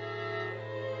 Ken-kun?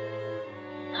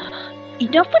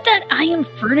 Enough with that I am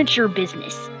furniture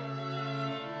business.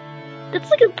 That's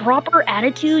like a proper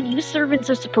attitude you servants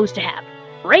are supposed to have,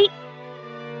 right?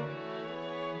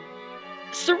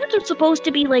 Servants are supposed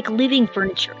to be like living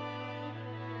furniture.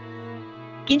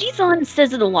 Genji-san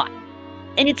says it a lot,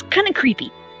 and it's kinda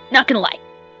creepy, not gonna lie.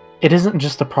 It isn't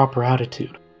just a proper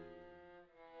attitude.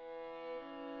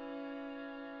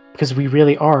 Because we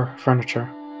really are furniture.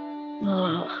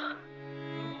 Ugh.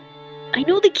 I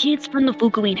know the kids from the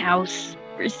Fukuin house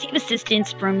receive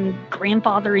assistance from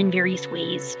grandfather in various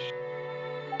ways,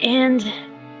 and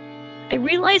I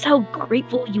realize how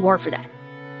grateful you are for that.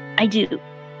 I do.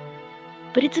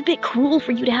 But it's a bit cruel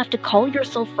for you to have to call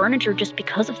yourself furniture just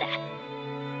because of that.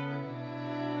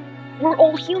 We're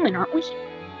all human, aren't we?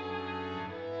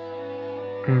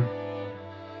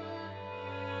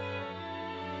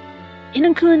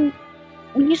 Inakun,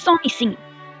 when you saw me singing,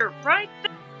 You're right.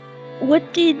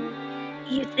 what did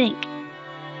you think?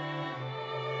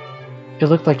 It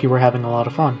looked like you were having a lot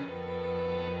of fun.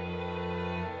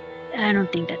 I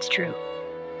don't think that's true.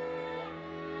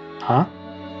 Huh?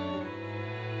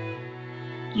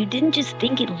 You didn't just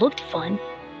think it looked fun.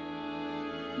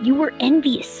 You were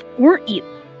envious, weren't you?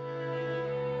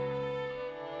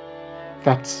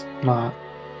 That's not...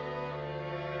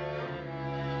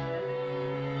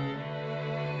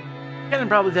 Cannon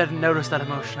probably didn't notice that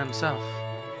emotion himself.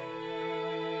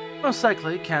 Most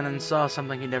likely, Cannon saw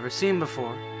something he'd never seen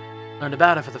before, learned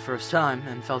about it for the first time,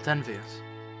 and felt envious.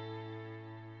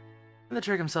 And to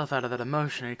trick himself out of that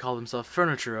emotion, he called himself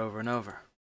furniture over and over.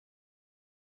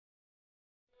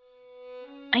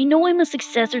 I know I'm a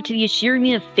successor to the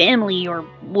Ashirimiya family or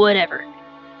whatever.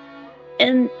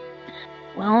 And,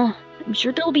 well, I'm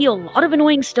sure there'll be a lot of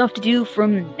annoying stuff to do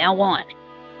from now on.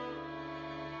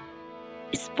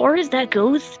 As far as that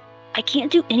goes, I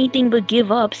can't do anything but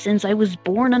give up since I was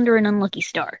born under an unlucky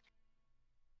star.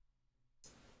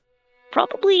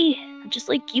 Probably, just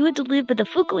like you had to live at the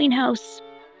Fukuin house,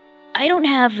 I don't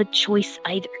have a choice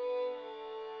either.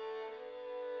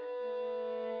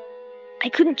 I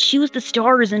couldn't choose the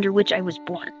stars under which I was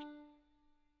born.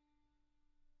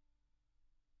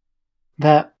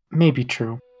 That may be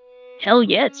true. Hell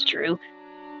yeah, it's true.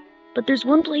 But there's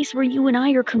one place where you and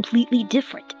I are completely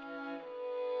different.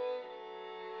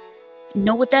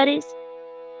 Know what that is?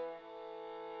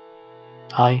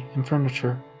 I am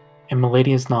furniture, and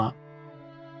Milady is not.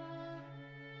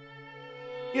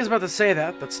 He was about to say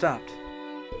that, but stopped.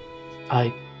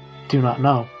 I do not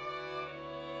know.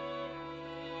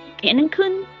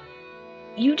 Kanon-kun,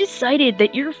 you decided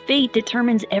that your fate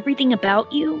determines everything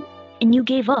about you, and you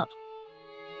gave up.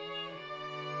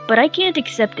 But I can't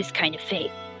accept this kind of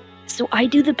fate. So I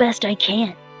do the best I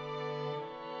can.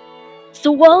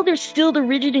 So while there's still the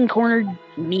rigid and cornered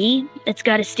me that's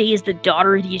gotta stay as the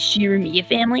daughter of the Ashiramiya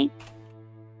family,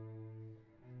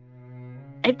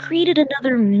 I've created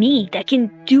another me that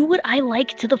can do what I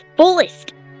like to the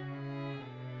fullest.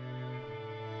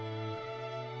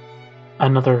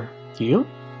 Another you?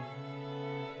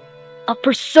 A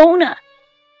persona.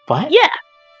 What? Yeah.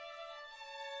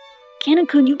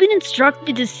 Canon-kun, you've been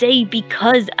instructed to say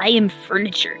because I am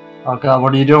furniture. Oh god,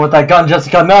 what are you doing with that gun,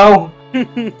 Jessica? No!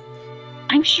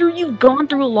 I'm sure you've gone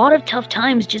through a lot of tough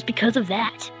times just because of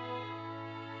that.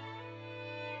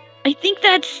 I think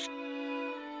that's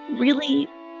really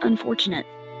unfortunate.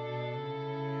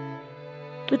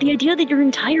 But the idea that your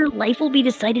entire life will be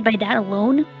decided by that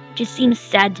alone just seems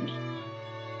sad to me.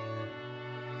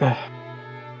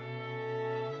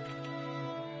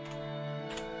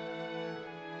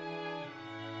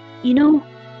 You know,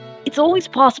 it's always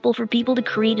possible for people to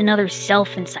create another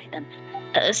self inside them.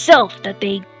 A self that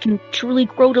they can truly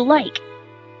grow to like.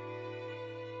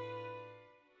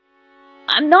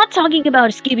 I'm not talking about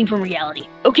escaping from reality,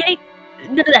 okay?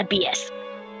 None of that BS.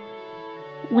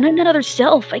 When I'm that other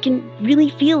self, I can really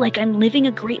feel like I'm living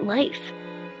a great life.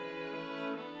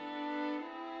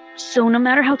 So no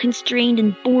matter how constrained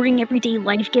and boring everyday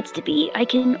life gets to be, I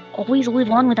can always live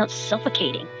on without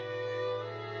suffocating.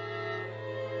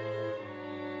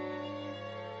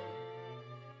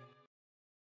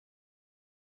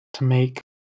 To make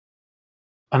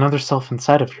another self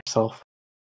inside of yourself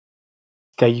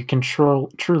that you can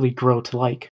truly grow to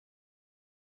like.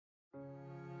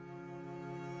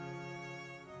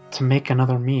 To make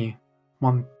another me,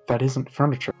 one that isn't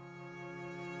furniture.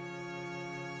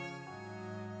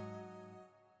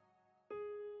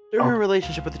 Through her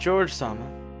relationship with George-sama,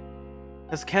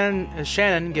 has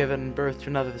Shannon given birth to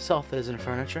another self that isn't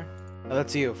furniture? Oh,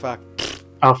 that's you, fuck.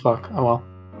 Oh fuck, oh well.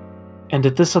 And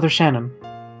did this other Shannon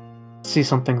see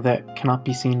something that cannot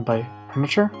be seen by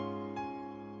furniture?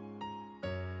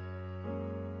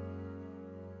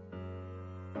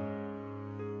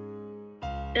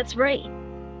 That's right.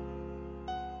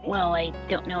 Well, I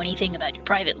don't know anything about your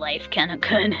private life,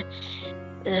 Canon-kun.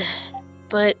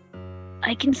 But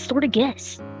I can sort of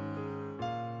guess.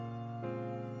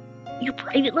 Your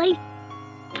private life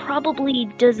probably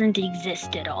doesn't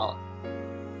exist at all.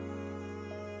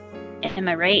 Am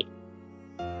I right?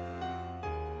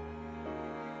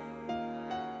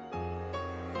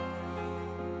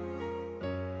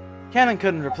 Canon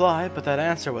couldn't reply, but that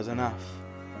answer was enough.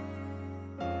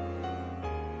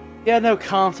 He had no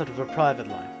concept of a private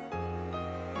life.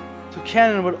 So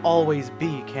Canon would always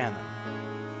be Canon.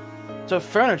 So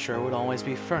furniture would always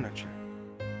be furniture.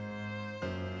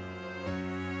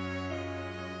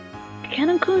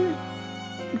 Canon-kun,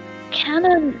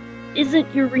 Canon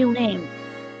isn't your real name,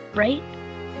 right?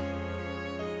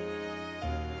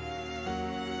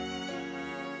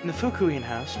 In the Fukuian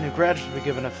house, new graduates were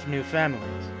given new families.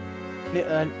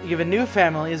 Given new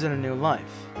families and a new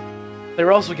life. They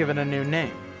were also given a new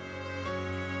name.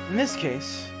 In this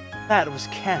case, that was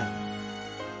Canon.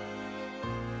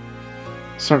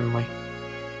 Certainly.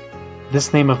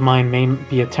 This name of mine may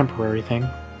be a temporary thing.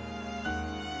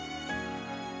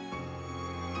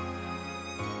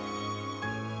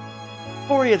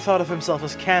 Before he had thought of himself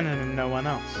as Canon and no one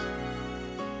else.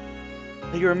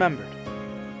 He remembered.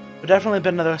 There definitely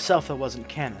been another self that wasn't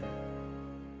Canon.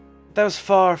 But that was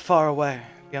far, far away,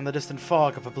 beyond the distant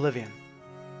fog of oblivion.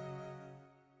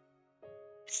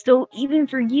 So even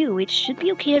for you, it should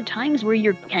be okay to have times where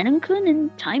you're Canon-kun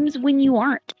and times when you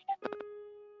aren't.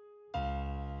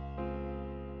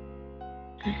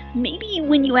 Maybe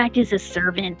when you act as a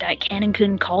servant, that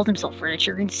Canon-kun calls himself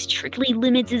furniture and strictly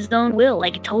limits his own will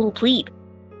like a total plebe.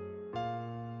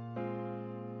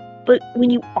 But when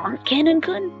you aren't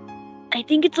Canon-kun, I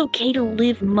think it's okay to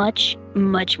live much,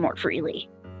 much more freely.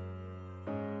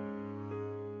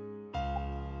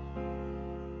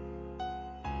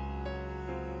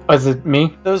 Was it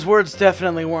me? Those words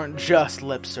definitely weren't just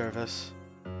lip service.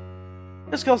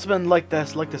 Jessica also been like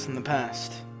this in the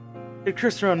past. She had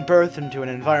cursed her own birth into an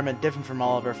environment different from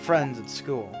all of her friends at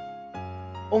school.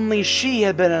 Only she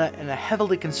had been in a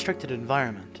heavily constricted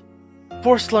environment,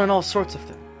 forced to learn all sorts of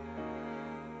things.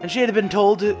 And she had been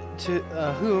told to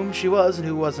whom she was and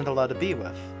who wasn't allowed to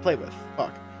play with.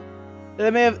 Fuck.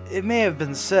 It may have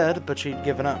been said, but she'd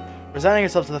given up, resigning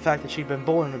herself to the fact that she'd been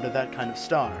born into that kind of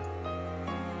star.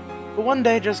 But one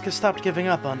day, Jessica stopped giving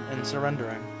up and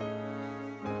surrendering.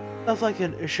 Felt like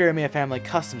an Ashiramiya family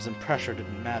customs and pressure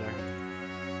didn't matter.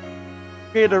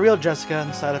 Created a real Jessica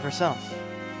inside of herself.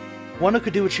 One who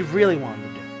could do what she really wanted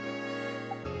to do.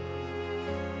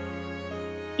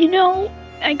 You know,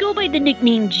 I go by the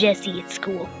nickname Jessie at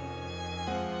school.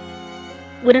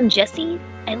 When I'm Jessie,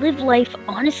 I live life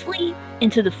honestly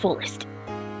and to the fullest.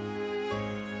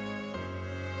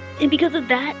 And because of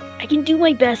that, I can do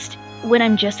my best when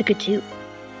I'm Jessica too.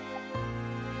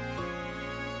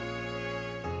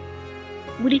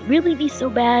 Would it really be so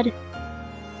bad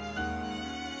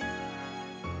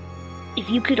if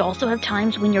you could also have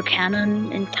times when you're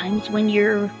canon and times when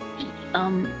you're,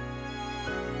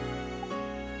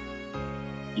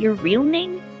 your real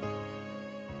name?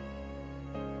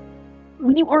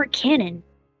 When you aren't canon,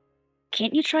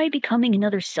 can't you try becoming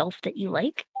another self that you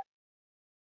like?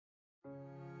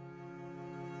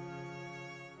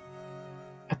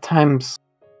 At times,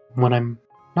 when I'm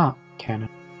not canon.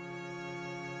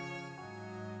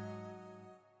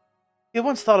 He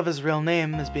once thought of his real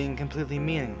name as being completely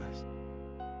meaningless.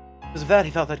 Because of that,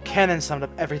 he thought that canon summed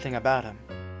up everything about him.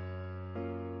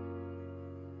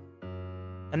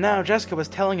 And now Jessica was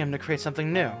telling him to create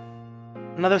something new.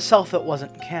 Another self that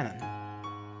wasn't canon.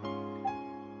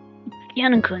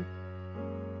 Canon-kun.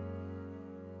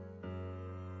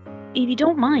 If you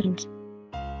don't mind,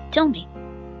 tell me.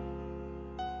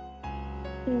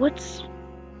 What's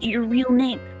your real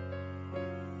name?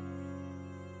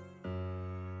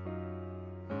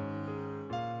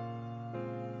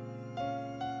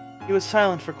 He was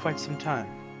silent for quite some time.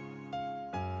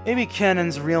 Maybe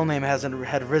Canon's real name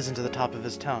had risen to the top of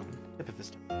his tongue.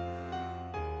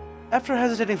 After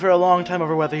hesitating for a long time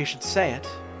over whether he should say it,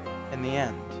 in the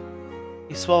end,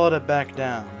 he swallowed it back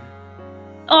down.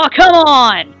 Oh, come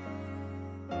on!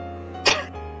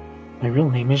 My real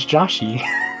name is Joshi.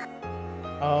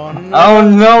 Oh no! Oh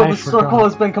no, I the circle forgot.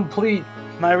 has been complete.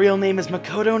 My real name is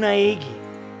Makoto Naegi.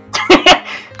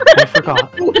 I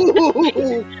forgot.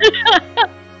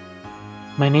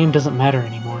 My name doesn't matter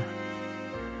anymore.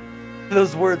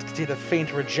 Those words contained a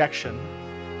faint rejection.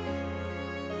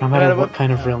 No matter what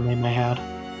kind of real name I had.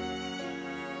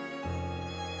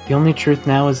 The only truth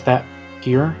now is that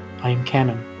here, I am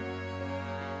canon.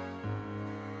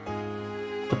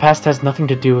 The past has nothing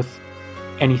to do with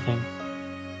anything.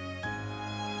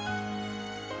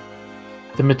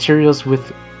 The materials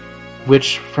with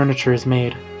which furniture is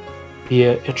made, be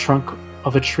it a trunk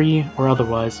of a tree or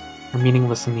otherwise, are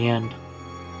meaningless in the end.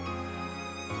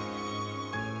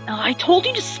 Oh, I told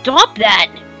you to stop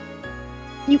that!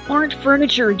 You aren't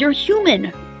furniture, you're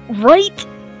human, right?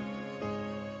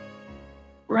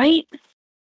 Right?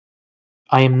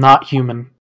 I am not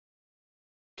human.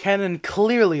 Canon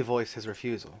clearly voiced his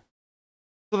refusal.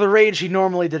 So the rage he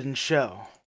normally didn't show.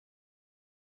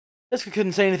 Jessica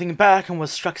couldn't say anything back and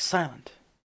was struck silent.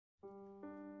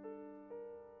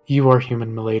 You are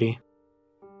human, milady.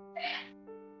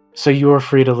 So you are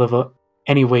free to live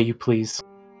any way you please.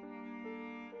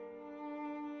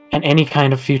 And any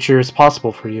kind of future is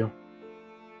possible for you.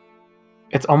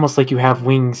 It's almost like you have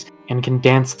wings and can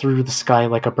dance through the sky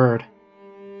like a bird.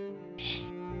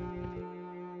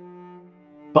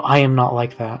 But I am not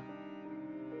like that.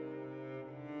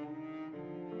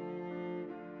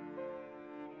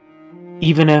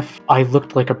 Even if I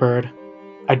looked like a bird,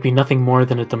 I'd be nothing more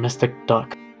than a domestic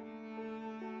duck.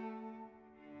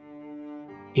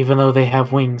 Even though they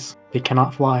have wings, they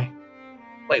cannot fly.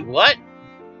 Wait, what?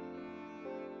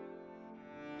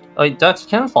 Oh, wait, ducks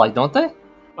can fly, don't they?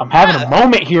 I'm having a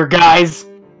moment here, guys!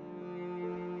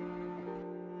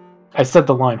 I said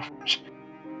the line.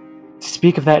 To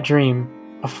speak of that dream,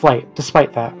 of flight,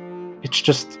 despite that, it's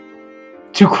just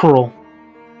too cruel.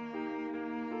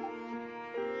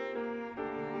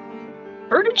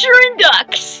 Furniture and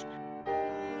ducks!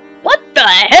 What the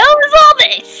hell is all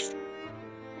this?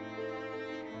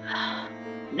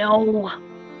 No.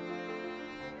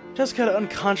 Jessica had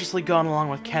unconsciously gone along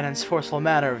with Canon's forceful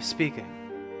manner of speaking.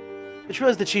 She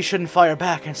realized that she shouldn't fire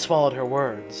back and swallowed her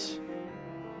words.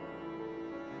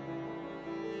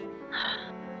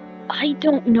 I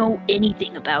don't know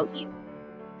anything about you.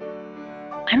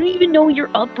 I don't even know your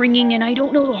upbringing, and I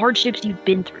don't know the hardships you've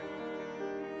been through.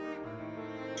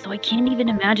 So I can't even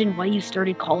imagine why you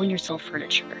started calling yourself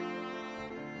furniture.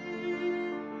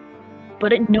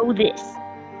 But know this.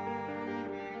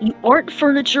 You aren't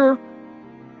furniture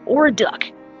or a duck.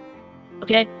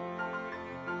 Okay?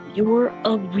 You're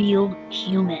a real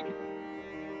human.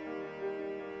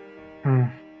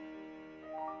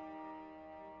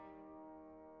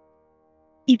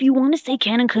 If you want to say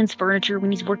Canon-kun's furniture when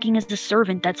he's working as a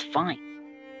servant, that's fine.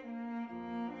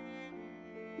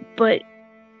 But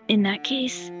in that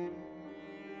case,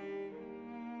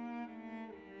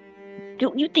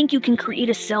 don't you think you can create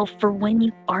a self for when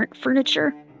you aren't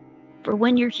furniture? For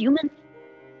when you're human?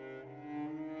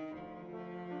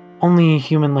 Only a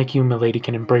human like you, milady,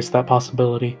 can embrace that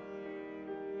possibility.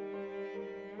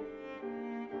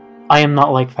 I am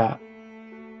not like that.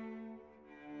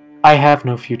 I have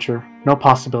no future, no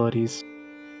possibilities,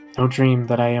 no dream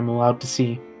that I am allowed to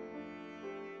see.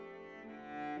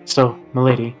 So,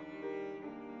 milady,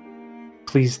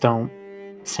 please don't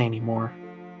say any more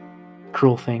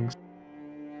cruel things.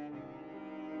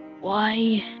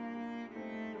 Why?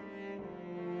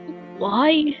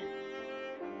 Why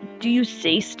do you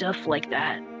say stuff like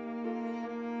that?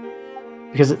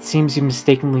 Because it seems you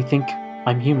mistakenly think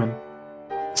I'm human.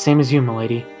 Same as you,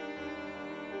 milady.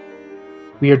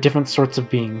 We are different sorts of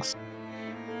beings.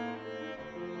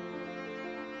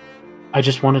 I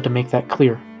just wanted to make that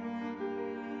clear.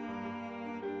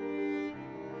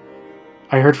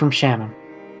 I heard from Shannon.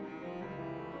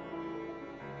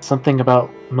 Something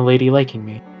about milady liking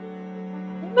me.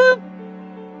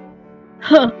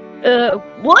 Huh.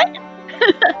 What?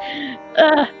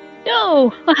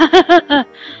 No.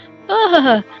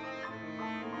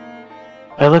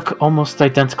 I look almost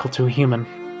identical to a human.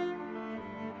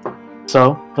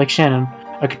 So, like Shannon,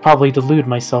 I could probably delude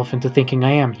myself into thinking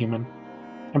I am human,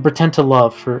 and pretend to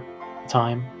love for a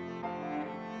time.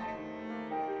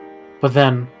 But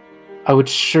then, I would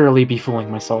surely be fooling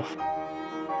myself.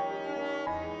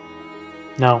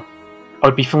 No, I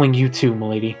would be fooling you too,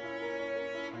 milady.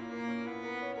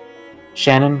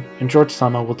 Shannon and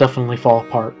George-sama will definitely fall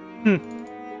apart.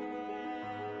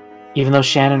 Even though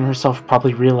Shannon herself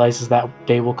probably realizes that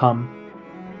day will come.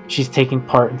 She's taking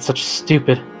part in such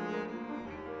stupid...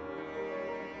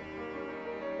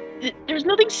 There's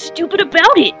nothing stupid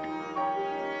about it!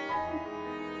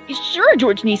 Sure,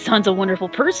 George Nissan's a wonderful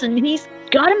person, and he's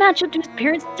gotta match up to his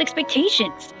parents'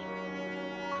 expectations.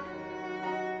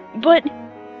 But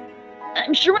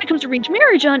I'm sure when it comes to arranged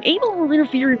marriage, Aunt Abel will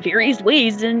interfere in various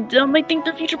ways, and I think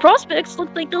their future prospects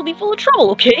look like they'll be full of trouble,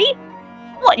 okay?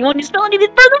 What, you want me to spell anything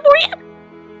further for you?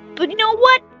 But you know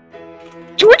what?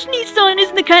 George Nissan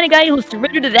isn't the kind of guy who'll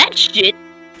surrender to that shit.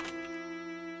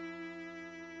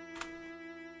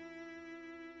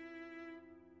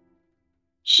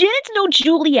 Shannon's no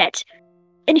Juliet,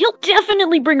 and he'll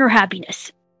definitely bring her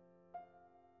happiness.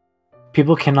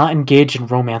 People cannot engage in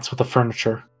romance with the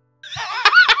furniture.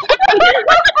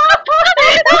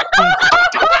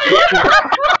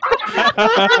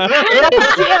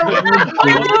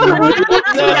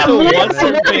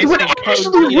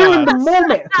 Actually ruined the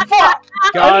moment. Fuck!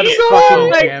 God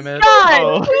fucking damn it!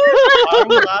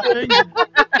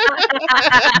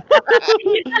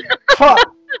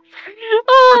 Fuck!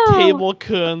 Oh. Table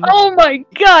kun. Oh my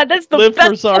god, that's the Livers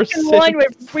best are fucking line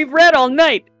we've read all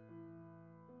night.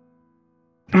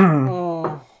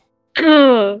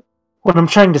 What I'm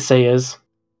trying to say is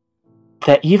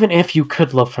that even if you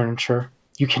could love furniture,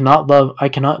 I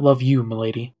cannot love you,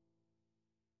 milady.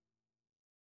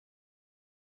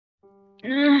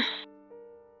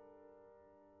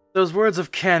 Those words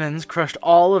of Cannon's crushed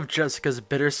all of Jessica's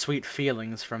bittersweet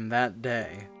feelings from that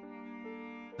day.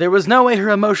 There was no way her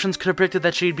emotions could have predicted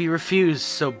that she'd be refused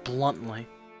so bluntly.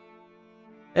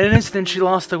 In an instant, she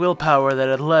lost the willpower that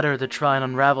had led her to try and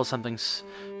unravel something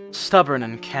stubborn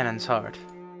in Cannon's heart.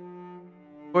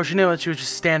 For she knew that she was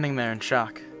just standing there in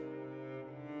shock.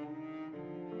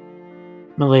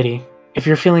 Milady, if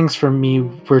your feelings for me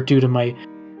were due to my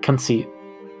conceit,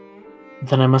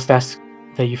 then I must ask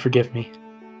that you forgive me.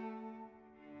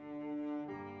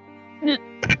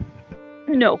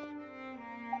 No.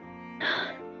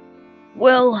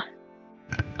 Well,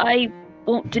 I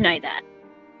won't deny that.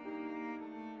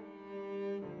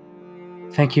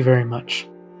 Thank you very much.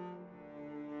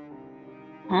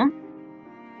 Huh?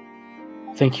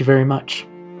 Thank you very much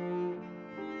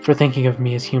for thinking of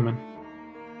me as human.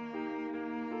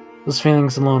 Those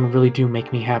feelings alone really do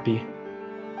make me happy.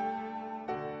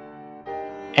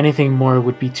 Anything more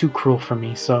would be too cruel for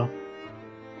me, so...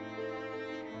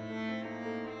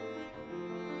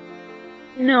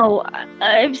 No,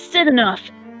 I've said enough.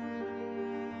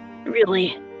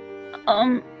 Really.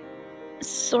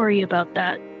 Sorry about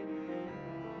that.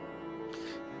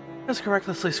 Jessica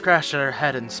recklessly scratched at her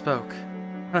head and spoke,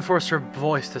 trying to force her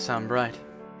voice to sound bright.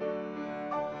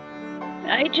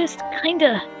 I just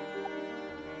kinda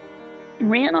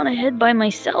ran on ahead by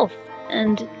myself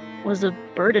and was a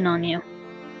burden on you.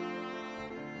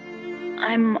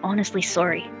 I'm honestly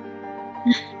sorry.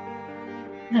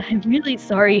 I'm really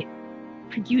sorry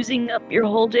for using up your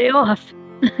whole day off.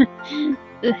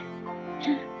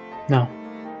 No.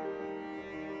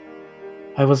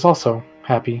 I was also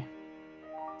happy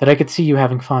that I could see you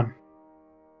having fun.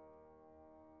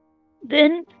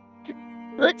 Then,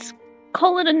 let's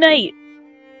call it a night.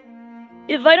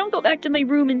 If I don't go back to my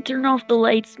room and turn off the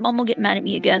lights, Mom will get mad at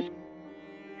me again.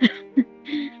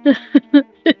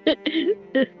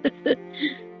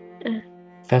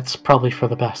 that's probably for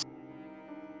the best.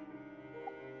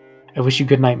 I wish you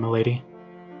good night, milady.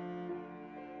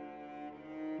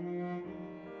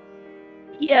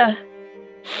 Yeah.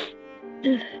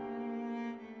 Good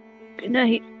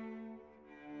night.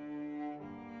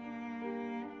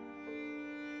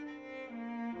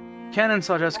 Cannon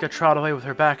saw Jessica trot away with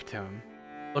her back to him,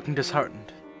 looking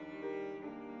disheartened.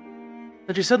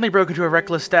 Then she suddenly broke into a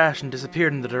reckless dash and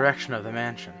disappeared in the direction of the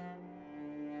mansion.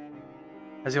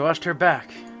 As he watched her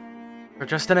back, for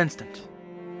just an instant,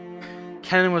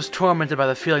 Cannon was tormented by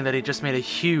the feeling that he'd just made a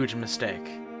huge mistake.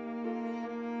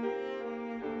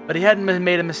 But he hadn't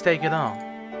made a mistake at all,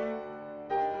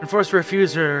 and forced to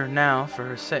refuse her now for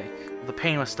her sake, while the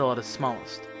pain was still at its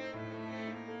smallest.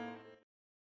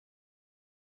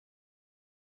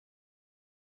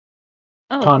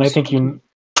 Oh, Con, I think you...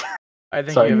 I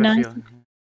think Sorry. you have a Nice. feeling.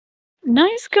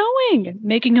 Nice going,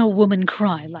 making a woman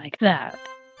cry like that.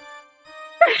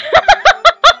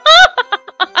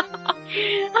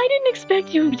 I didn't expect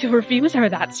you to refuse her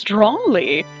that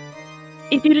strongly.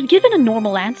 If you'd have given a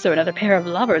normal answer, another pair of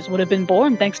lovers would have been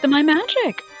born thanks to my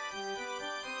magic.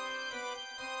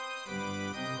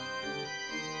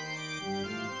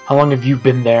 How long have you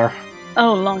been there?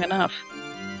 Oh, long enough.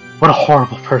 What a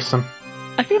horrible person.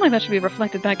 I feel like that should be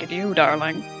reflected back at you,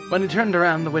 darling. When he turned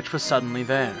around, the witch was suddenly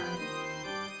there.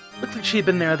 Looked like she'd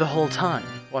been there the whole time,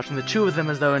 watching the two of them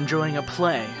as though enjoying a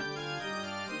play.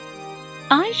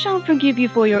 I shall forgive you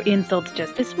for your insults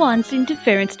just this once,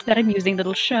 interference to that amusing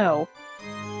little show.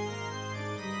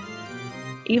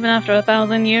 Even after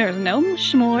 1,000 years, no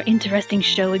much more interesting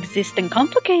show exists than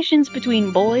complications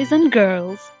between boys and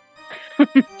girls.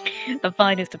 The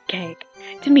finest of cake.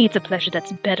 To me, it's a pleasure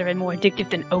that's better and more addictive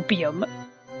than opium.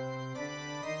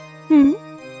 Hmm?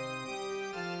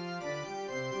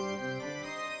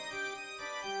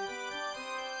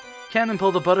 Cannon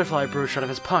pulled a butterfly brooch out of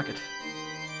his pocket.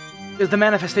 It was the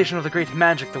manifestation of the great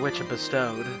magic the witch had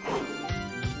bestowed.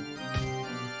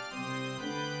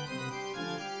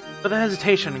 With a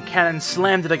hesitation, Cannon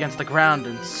slammed it against the ground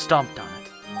and stomped on it.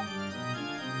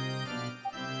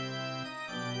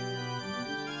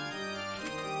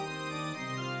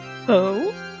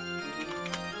 Oh?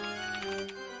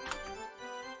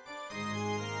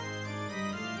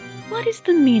 What is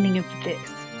the meaning of this?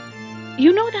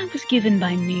 You know that was given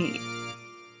by me.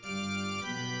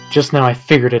 Just now I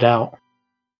figured it out.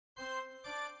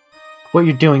 What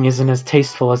you're doing isn't as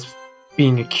tasteful as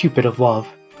being a cupid of love.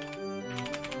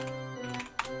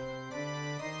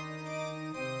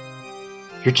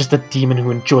 You're just a demon who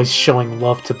enjoys showing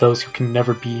love to those who can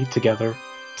never be together,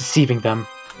 deceiving them.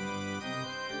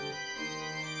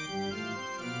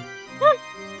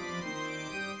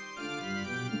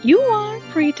 You are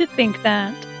free to think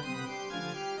that.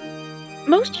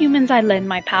 Most humans I lend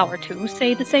my power to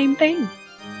say the same thing.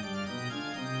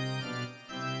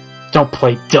 Don't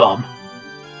play dumb.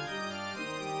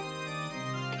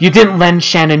 You didn't lend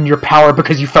Shannon your power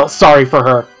because you felt sorry for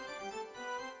her.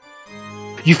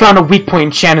 You found a weak point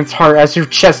in Shannon's heart as her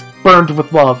chest burned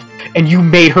with love, and you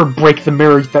made her break the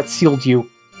mirror that sealed you.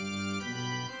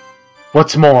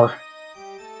 What's more,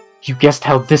 you guessed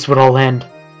how this would all end,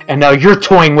 and now you're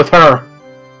toying with her.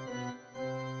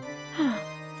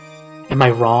 Am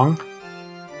I wrong?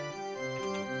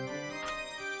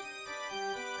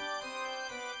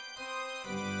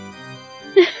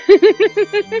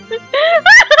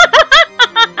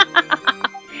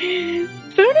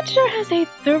 Furniture has a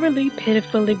thoroughly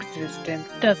pitiful existence,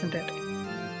 doesn't it?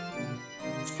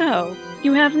 So,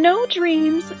 you have no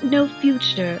dreams, no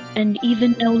future, and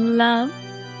even no love?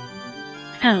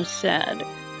 How sad.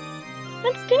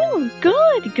 But still,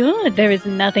 good, good. There is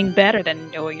nothing better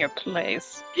than knowing your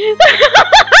place.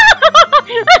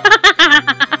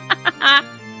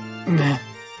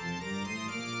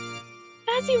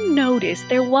 As you noticed,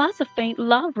 there was a faint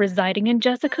love residing in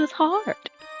Jessica's heart.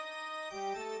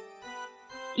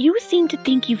 You seem to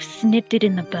think you've snipped it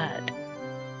in the bud.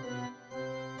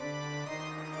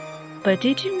 But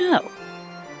did you know?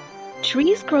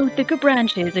 Trees grow thicker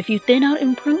branches if you thin out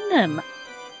and prune them.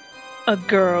 A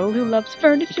girl who loves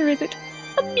furniture, is it?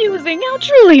 Amusing, how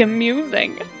truly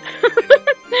amusing.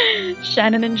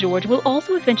 Shannon and George will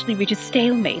also eventually reach a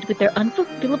stalemate with their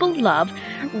unfulfillable love,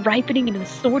 ripening into the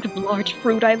sort of large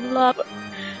fruit I love.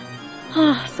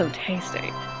 Ah, so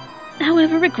tasty.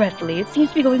 However, regretfully, it seems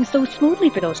to be going so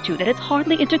smoothly for those two that it's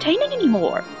hardly entertaining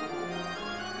anymore.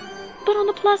 But on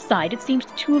the plus side, it seems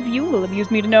the two of you will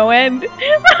amuse me to no end.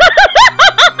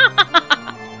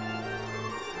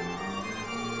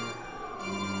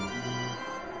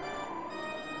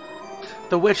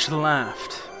 The witch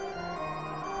laughed.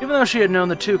 Even though she had known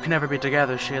the two could never be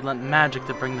together, she had lent magic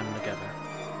to bring them together.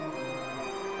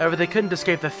 However, they couldn't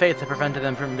escape the fate that prevented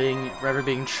them from ever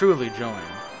being truly joined.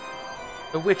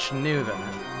 The witch knew that.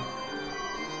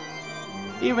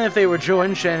 Even if they were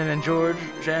joined, Shannon and George,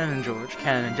 Cannon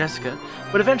and Jessica,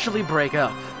 would eventually break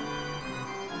up.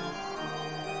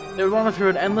 They would wander through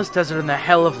an endless desert in the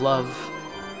hell of love,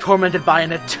 tormented by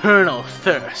an eternal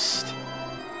thirst.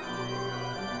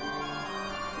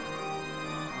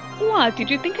 What, did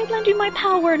you think I'd lend you my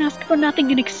power and ask for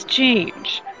nothing in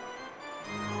exchange?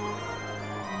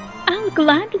 I'll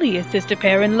gladly assist a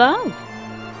pair in love.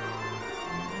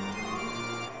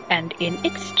 And in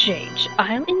exchange,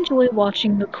 I'll enjoy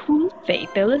watching the cool fate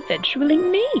they'll eventually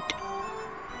meet.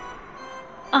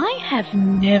 I have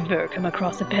never come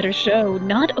across a better show,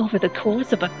 not over the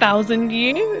course of 1,000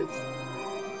 years.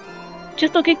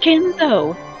 Just look at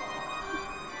Kenzo.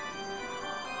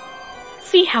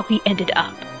 See how he ended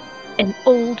up. An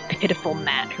old, pitiful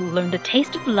man who learned the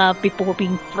taste of love before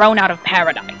being thrown out of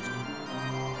paradise.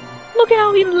 Look at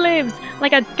how he lives,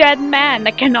 like a dead man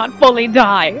that cannot fully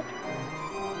die.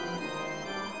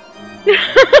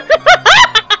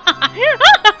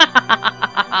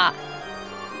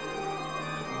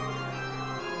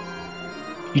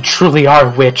 You truly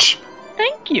are a witch.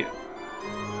 Thank you.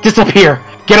 Disappear!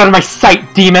 Get out of my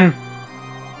sight, demon!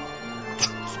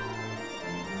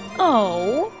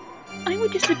 Oh, I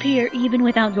would disappear even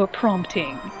without your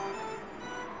prompting.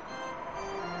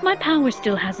 My power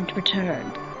still hasn't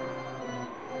returned.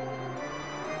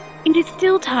 It is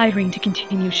still tiring to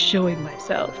continue showing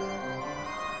myself.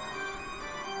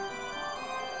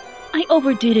 I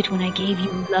overdid it when I gave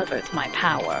you lovers my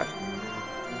power.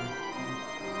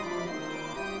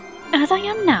 As I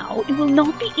am now, it will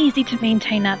not be easy to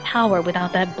maintain that power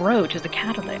without that brooch as a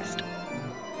catalyst.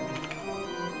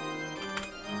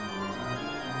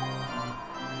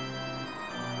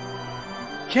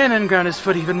 Cannon ground his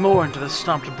foot even more into the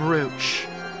stomped brooch.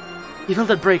 He felt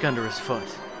it break under his foot.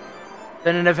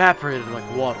 Then it evaporated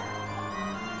like water,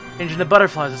 changing to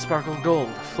butterflies that sparkled gold,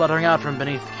 fluttering out from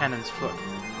beneath Cannon's foot.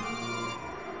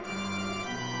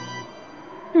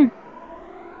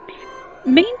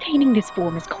 Maintaining this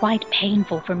form is quite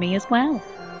painful for me as well.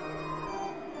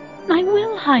 I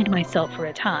will hide myself for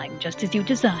a time, just as you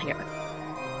desire.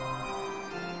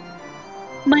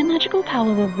 My magical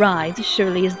power will rise as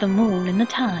surely as the moon and the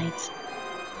tides.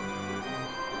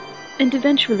 And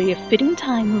eventually a fitting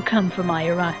time will come for my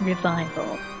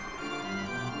revival.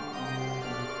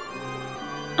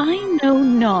 I know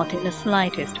not in the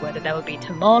slightest whether that will be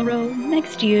tomorrow,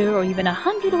 next year, or even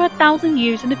 100 or 1,000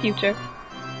 years in the future.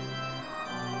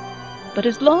 But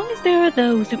as long as there are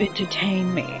those who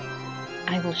entertain me,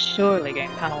 I will surely gain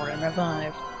power and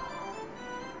revive.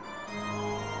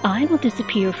 I will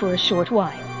disappear for a short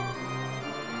while,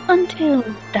 until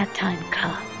that time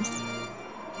comes.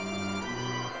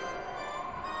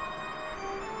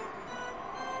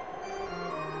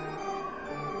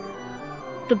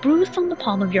 The bruise on the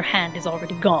palm of your hand is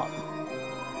already gone.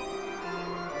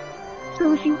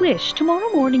 So if you wish, tomorrow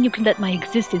morning you can let my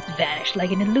existence vanish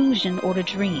like an illusion or a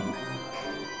dream.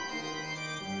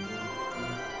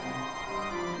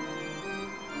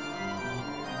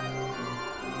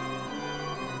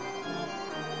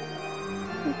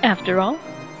 After all,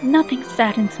 nothing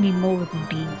saddens me more than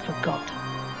being forgotten.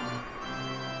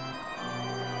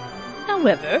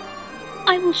 However,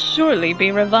 I will surely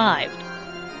be revived.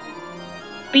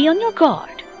 Be on your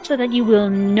guard, so that you will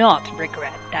not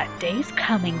regret that day's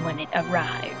coming when it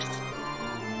arrives.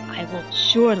 I will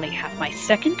surely have my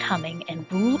second coming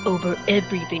and rule over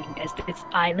everything as this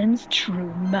island's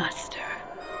true master.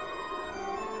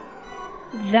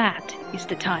 That is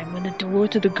the time when the door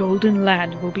to the Golden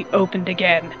Land will be opened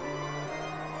again.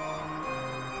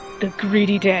 The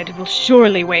greedy dead will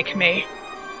surely wake me.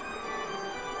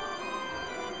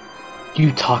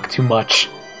 You talk too much.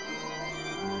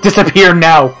 Disappear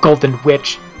now, Golden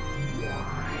Witch!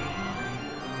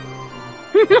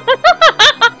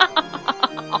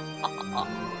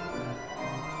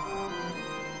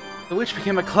 The witch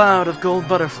became a cloud of gold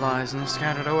butterflies and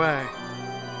scattered away,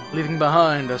 leaving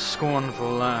behind a scornful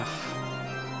laugh.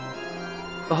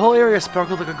 The whole area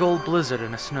sparkled like a gold blizzard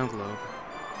in a snow globe.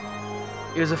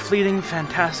 It was a fleeting,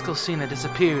 fantastical scene that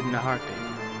disappeared in a heartbeat.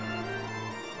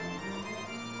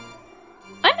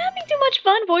 I'm having too much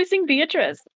fun voicing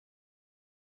Beatrice.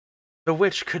 The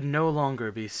witch could no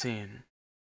longer be seen.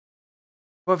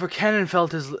 However, Cannon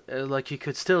felt like he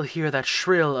could still hear that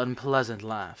shrill, unpleasant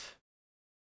laugh.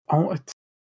 Oh,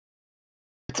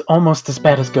 it's almost as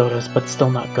bad as Goda's, but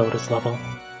still not Goda's level.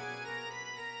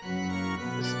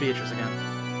 This is Beatrice again.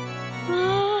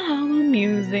 Ah, how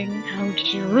amusing. How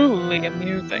truly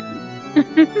amusing.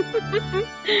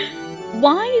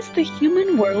 Why is the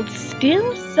human world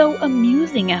still so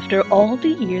amusing after all the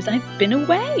years I've been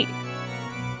away?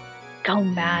 Go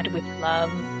mad with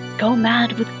love. Go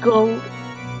mad with gold.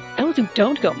 Those who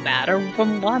don't go mad are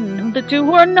from one of the two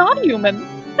who are not human.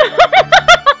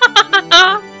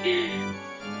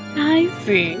 I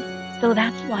see. So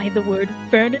that's why the word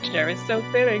furniture is so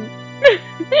fitting.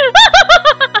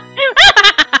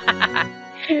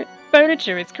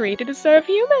 Furniture is created to serve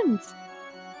humans.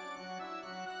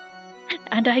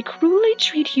 And I cruelly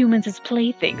treat humans as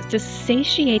playthings to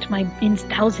satiate my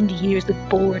 1,000 years of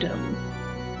boredom.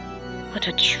 What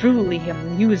a truly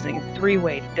amusing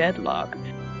three-way deadlock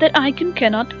that I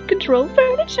cannot control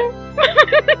furniture.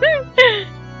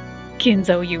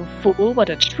 Kinzo, you fool, what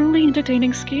a truly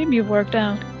entertaining scheme you've worked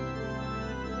out.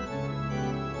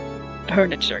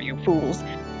 Furniture, you fools.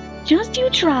 Just you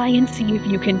try and see if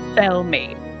you can fell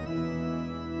me.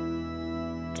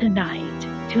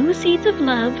 Tonight, 2 seeds of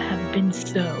love have been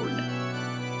sown.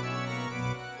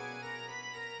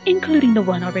 Including the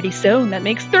one already sown, that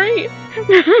makes 3.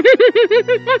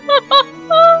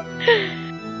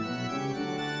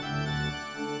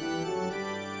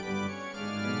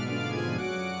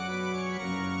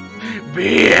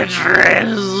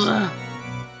 Beatrice!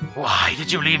 Why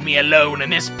did you leave me alone in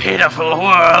this pitiful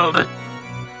world?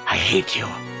 I hate you.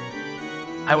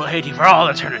 I will hate you for all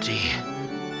eternity.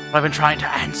 I've been trying to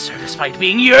answer despite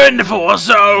being yearned for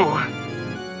so.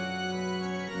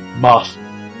 Moth,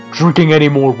 drinking any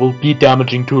more will be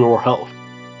damaging to your health.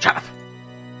 Shut up.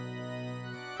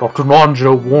 Dr.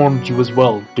 Nanjo warned you as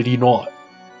well, did he not?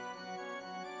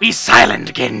 Be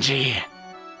silent, Genji.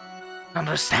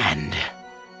 Understand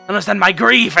my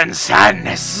grief and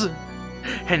sadness.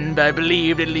 And I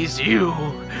believed at least you,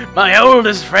 my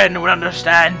oldest friend, would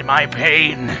understand my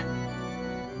pain.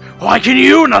 Why can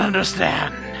you not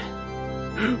understand?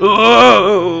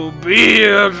 Oh,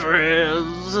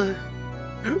 Beatrice,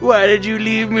 why did you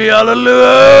leave me all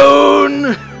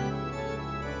alone?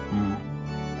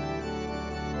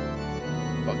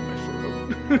 Fuck my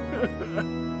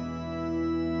throat.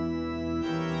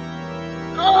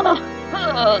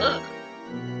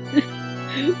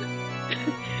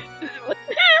 What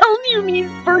the hell do you mean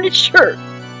furniture?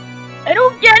 I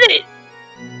don't get it.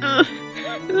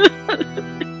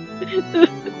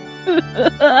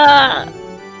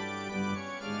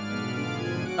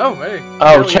 Oh, hey.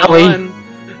 Oh, Jelly.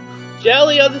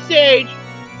 Jelly on the stage.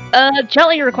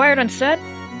 Jelly required on set.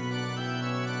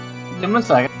 Give him a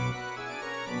second.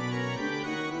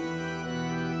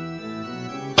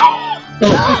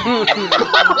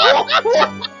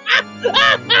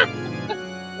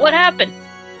 What happened?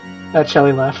 That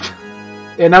Shelly left.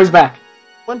 And now he's back.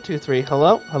 1, 2, 3.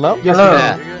 Hello? Hello? Yes, Hello.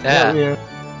 Yeah.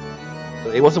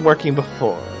 It wasn't working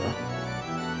before.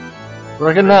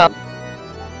 Working now.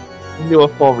 Do a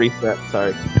full reset,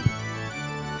 sorry.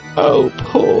 Oh,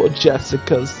 poor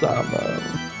Jessica-sama.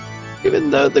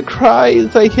 Even though the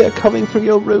cries I hear coming from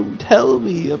your room tell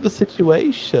me of the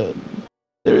situation,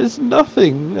 there is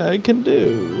nothing I can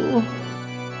do.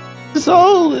 It's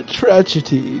all a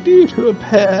tragedy due to a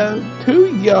pair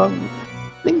too young,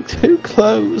 getting too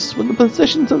close when the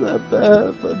positions of their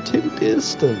birth are too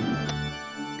distant.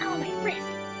 Oh, my wrist.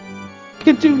 I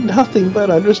can do nothing but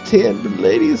understand the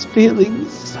lady's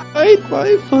feelings, hide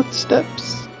my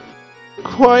footsteps,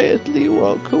 quietly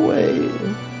walk away.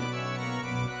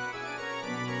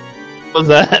 What was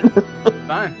that?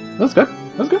 Fine. That's good.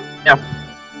 That's good. Yeah.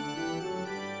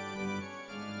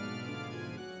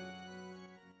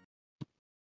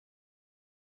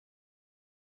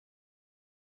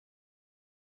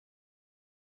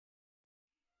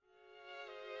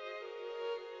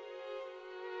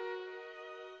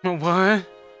 What?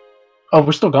 Oh,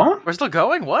 we're still going? We're still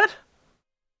going? What?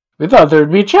 We thought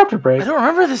there'd be a chapter break. I don't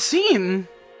remember the scene.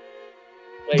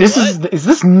 Wait, This what? is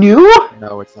this new?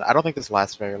 No, it's not. I don't think this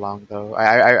lasts very long, though.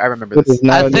 I remember this.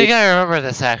 I think I remember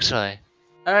this actually.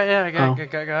 Alright, yeah, Oh.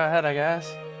 go ahead, I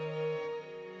guess.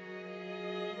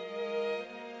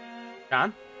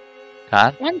 John?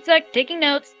 Con? One sec, taking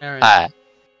notes. Alright. Alright.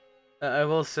 I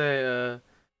will say,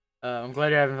 I'm glad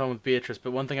you're having fun with Beatrice,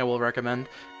 but one thing I will recommend,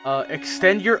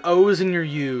 extend your O's and your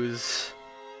U's.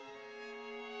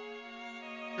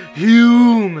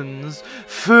 Humans,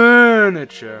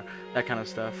 furniture, that kind of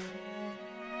stuff.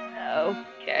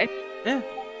 Okay. Yeah,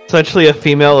 Essentially a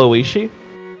female Oishi?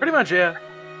 pretty much, yeah.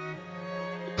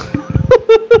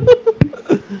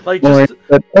 Like, Or just,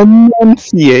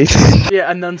 enunciate.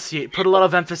 yeah, enunciate. Put a lot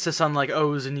of emphasis on, like,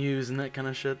 O's and U's and that kind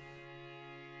of shit.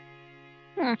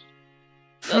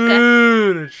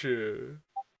 Furniture.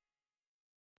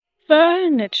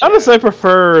 Furniture. Honestly, I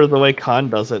prefer the way Khan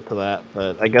does it to that,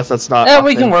 but I guess that's not. Yeah,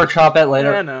 we can authentic. workshop it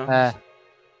later. Yeah, I know.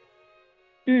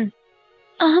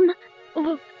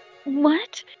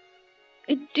 What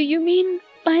do you mean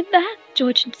by that,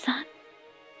 Georgian-san?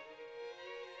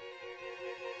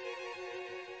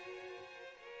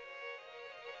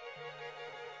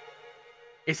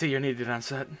 AC, you're needed on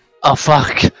set. Oh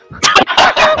fuck!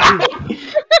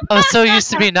 I was so used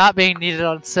to me not being needed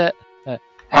on set.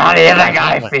 How do you think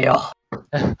I feel?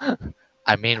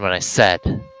 I mean what I said.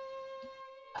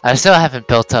 I still haven't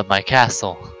built up my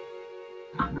castle.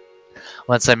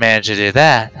 Once I manage to do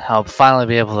that, I'll finally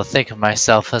be able to think of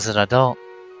myself as an adult.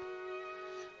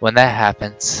 When that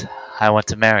happens, I want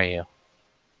to marry you.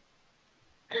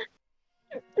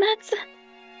 That's...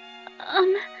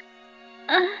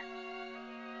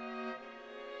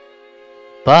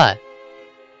 But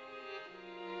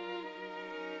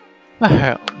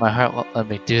my heart won't let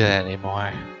me do that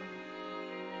anymore.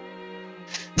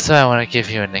 So I want to give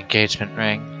you an engagement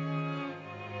ring.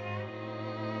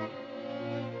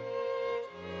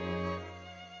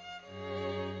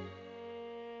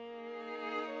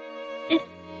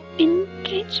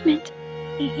 Engagement,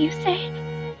 you say?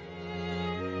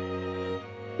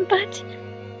 But,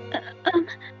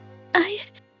 I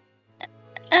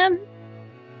am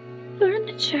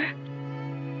furniture.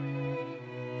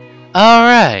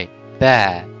 Alright,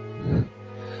 that.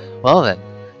 Well then,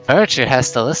 furniture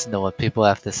has to listen to what people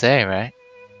have to say, right?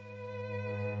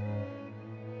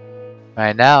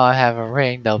 Right now I have a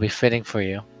ring that'll be fitting for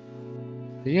you.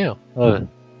 For you.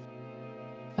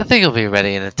 I think it'll be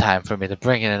ready in time for me to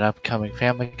bring in an upcoming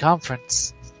family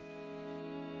conference.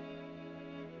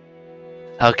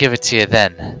 I'll give it to you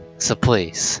then, so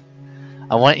please.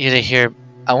 I want you to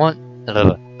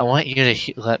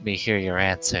let me hear your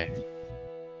answer.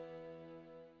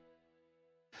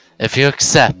 If you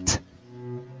accept,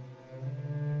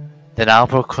 then I'll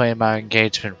proclaim our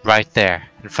engagement right there,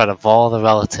 in front of all the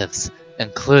relatives,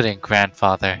 including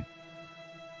grandfather.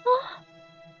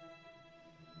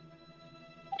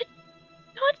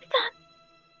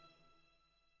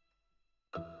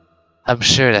 I'm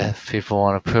sure that people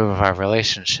won't approve of our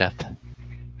relationship.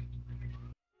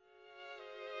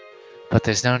 But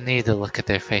there's no need to look at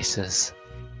their faces.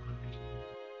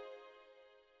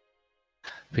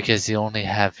 Because you only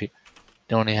have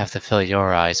to fill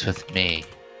your eyes with me.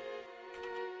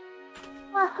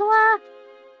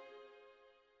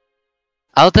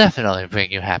 I'll definitely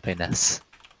bring you happiness.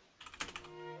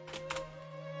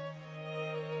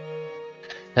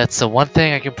 That's the one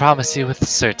thing I can promise you with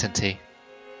certainty.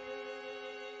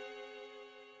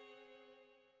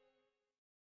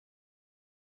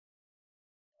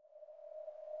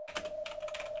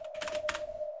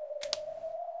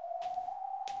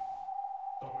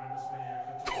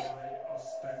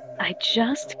 I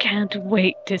just can't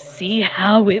wait to see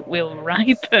how it will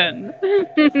ripen.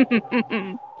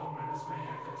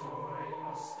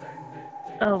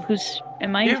 Oh,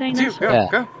 am I saying this?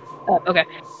 Go. Okay.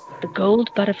 The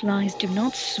gold butterflies do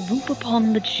not swoop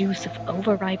upon the juice of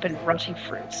overripe and rotty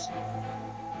fruits.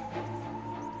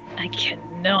 I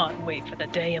cannot wait for the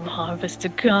day of harvest to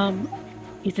come.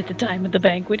 Is it the time of the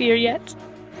banquet here yet?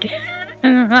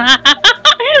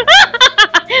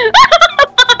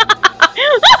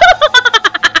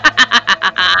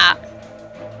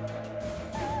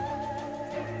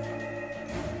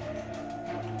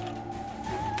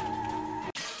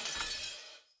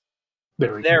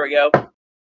 There we go.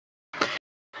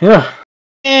 Yeah.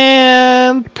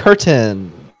 And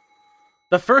curtain.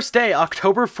 The first day,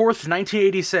 October 4th,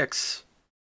 1986.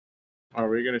 Are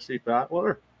we gonna see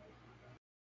Battler?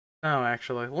 No,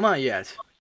 actually. Well, not yet.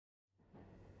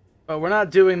 But we're not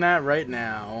doing that right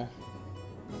now.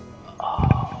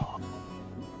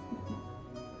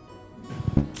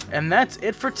 And that's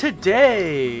it for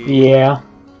today. Yeah.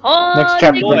 Oh, Next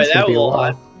chapter boy, is gonna be a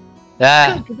lot.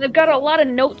 Ah. I've got a lot of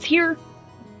notes here.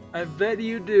 I bet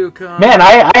you do, Con. Man,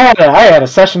 I had a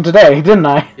session today, didn't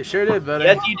I? You sure did, buddy.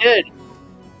 Yes, you did.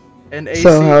 And AC,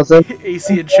 So how's it?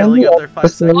 AC and Shelly got their 5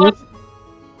 seconds.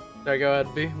 There, go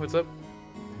ahead, B. What's up?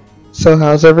 So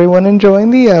how's everyone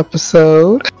enjoying the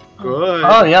episode? Good.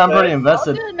 Oh yeah, I'm pretty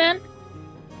invested. Good, man.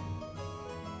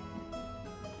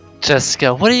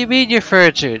 Jessica, what do you mean you're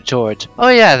furniture, George? Oh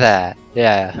yeah, that.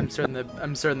 Yeah. I'm certain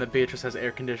that Beatrice has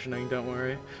air conditioning. Don't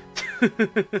worry.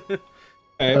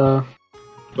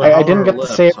 I didn't get to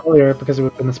say it earlier because it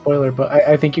would have been a spoiler, but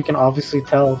I think you can obviously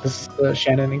tell this is the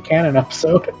Shannon and Cannon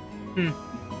episode.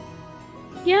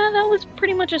 Yeah, that was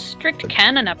pretty much a strict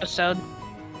canon episode.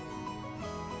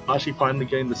 Actually, finally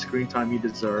getting the screen time he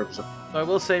deserves. So I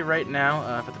will say right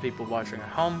now, for the people watching at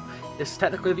home, this is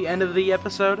technically the end of the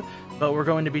episode, but we're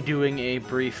going to be doing a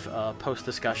brief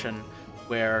post-discussion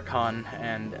where Con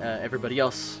and everybody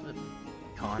else,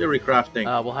 con. Theory crafting.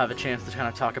 We'll have a chance to kind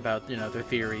of talk about their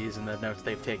theories and the notes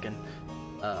they've taken.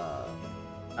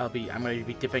 I'm going to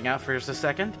be dipping out for just a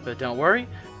second, but don't worry.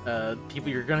 People,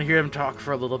 you're going to hear them talk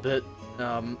for a little bit.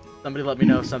 Somebody let me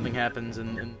know if something happens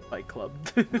in Fight Club.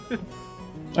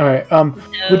 Alright,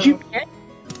 would you...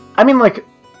 I mean, like,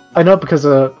 I know because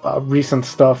of recent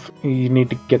stuff, you need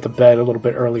to get to bed a little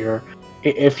bit earlier.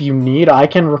 If you need, I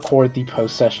can record the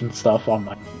post-session stuff on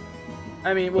my...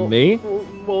 I mean, well, Me?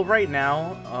 Well, right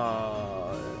now,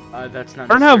 that's not.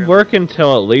 I don't have work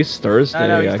until at least Thursday. I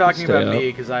know he's I talking can stay about up.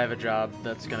 me because I have a job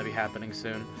that's going to be happening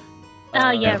soon. Oh,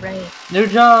 yeah, right. New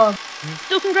job!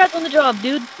 So congrats on the job,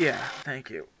 dude. Yeah, thank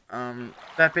you.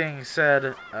 That being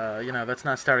said, that's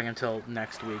not starting until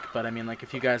next week, but I mean, like,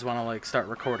 if you guys want to, like, start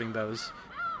recording those,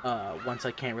 once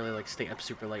I can't really, like, stay up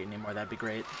super late anymore, that'd be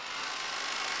great.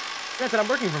 Granted, I'm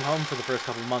working from home for the first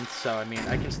couple months, so, I mean,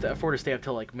 I can afford to stay up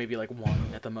till, like, maybe, like,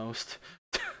 1 at the most.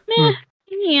 Meh,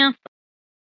 yeah.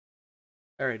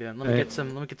 Alright, then, let me get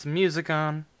some music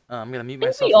on. I'm gonna mute I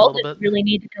think myself we a all little just bit. really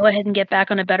need to go ahead and get back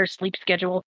on a better sleep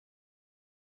schedule.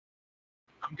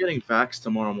 I'm getting vaxxed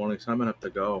tomorrow morning, so I'm gonna have to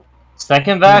go.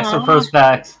 Second vax or first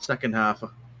vax? Second half.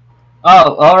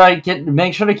 Oh, alright,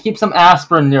 make sure to keep some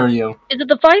aspirin near you. Is it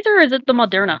the Pfizer or is it the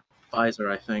Moderna? Pfizer,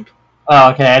 I think.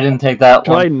 Oh, okay, I didn't take that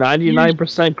Try one.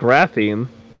 99% graphene.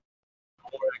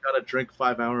 I gotta drink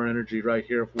 5-hour energy right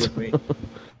here with me.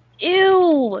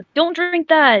 Ew! Don't drink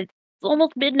that. It's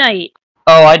almost midnight.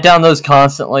 Oh, I down those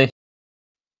constantly.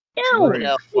 Ew!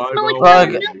 Yeah. You smell like Look,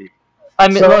 salmonella. I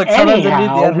mean, So look, sometimes I need the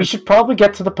anyhow, energy. we should probably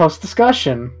get to the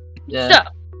post-discussion. Yeah. So,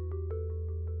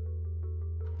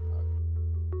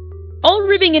 all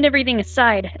ribbing and everything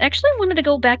aside, I actually wanted to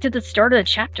go back to the start of the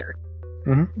chapter.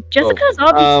 Jessica's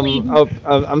obviously...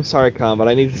 I'm sorry, Con, but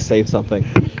I need to say something.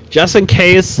 Just in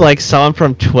case, like, someone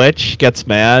from Twitch gets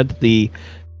mad, the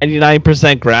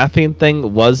 99% graphene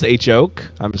thing was a joke.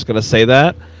 I'm just gonna say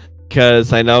that.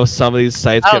 Because I know some of these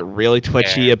sites get really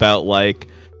twitchy about, like,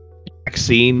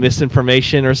 vaccine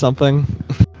misinformation or something.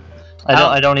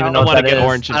 I don't even know what that get is.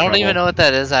 Orange in I don't trouble. even know what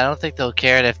that is. I don't think they'll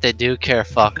care, and if they do care,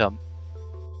 fuck them.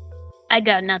 I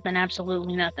got nothing,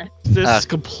 absolutely nothing. This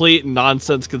complete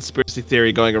nonsense conspiracy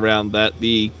theory going around that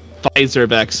the Pfizer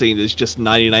vaccine is just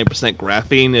 99%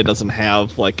 graphene. It doesn't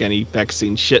have, like, any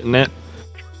vaccine shit in it.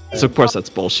 So, of course, that's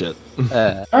bullshit.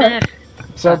 Alright.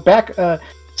 So, back,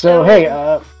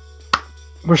 hey,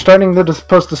 we're starting the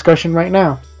post-discussion right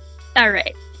now.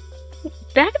 Alright.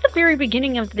 Back at the very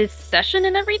beginning of this session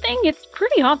and everything, it's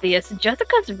pretty obvious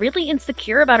Jessica's really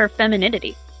insecure about her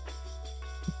femininity.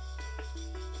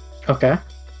 Okay.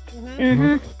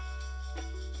 Mm-hmm.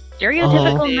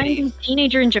 Stereotypical 90s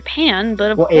teenager in Japan,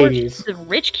 but of Well, course 80s. she's a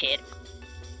rich kid.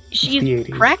 the She's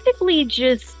 80s. practically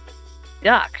just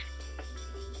stuck.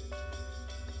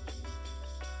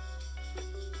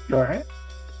 Alright.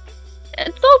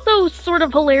 It's also sort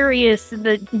of hilarious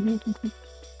that...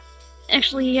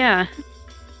 Actually, yeah.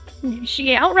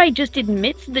 She outright just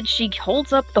admits that she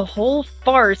holds up the whole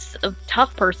farce of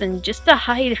tough person just to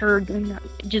hide her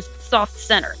just soft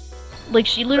center. Like,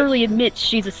 she literally admits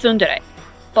she's a tsundere.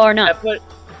 Bar none.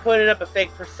 Putting up a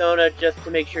fake persona just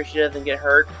to make sure she doesn't get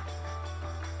hurt.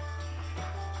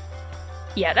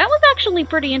 Yeah, that was actually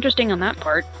pretty interesting on that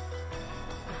part.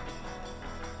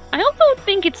 I also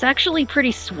think it's actually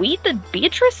pretty sweet that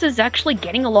Beatrice is actually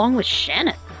getting along with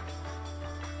Shannon.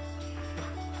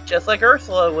 Just like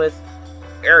Ursula with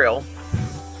Ariel.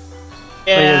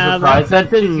 Yeah,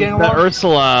 the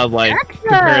Ursula, like, That's,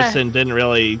 comparison didn't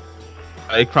really...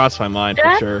 It crossed my mind,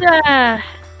 for sure.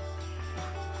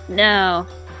 No.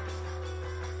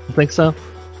 You think so?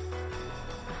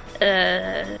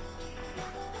 No.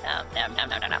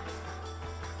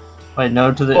 Wait,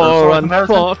 no to the Oh, Ursula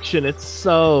comparison? unfortunate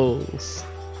souls.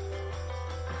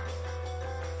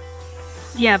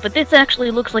 Yeah, but this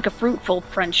actually looks like a fruitful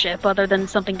friendship, other than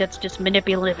something that's just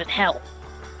manipulative as hell.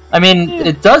 I mean,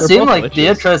 it does They're seem both like witches.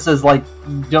 Beatrice is, like,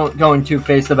 going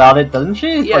two-faced about it, doesn't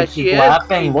she? Yeah, like, she she's is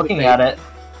laughing, being looking two-faced. at it.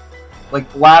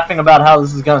 Like, laughing about how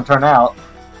this is gonna turn out.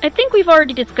 I think we've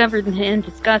already discovered and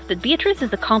discussed that Beatrice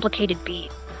is a complicated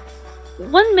beast.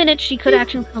 One minute she could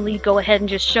actually go ahead and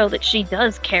just show that she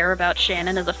does care about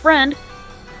Shannon as a friend,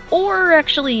 or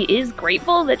actually is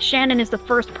grateful that Shannon is the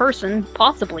first person,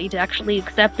 possibly, to actually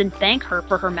accept and thank her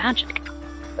for her magic.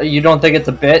 You don't think it's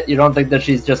a bit? You don't think that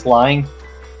she's just lying?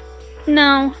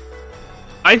 No.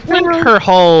 I think Well, her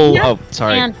whole... yes Oh,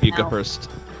 sorry, and you go no. first.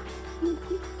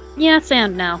 Yes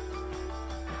and no.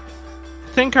 I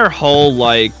think her whole,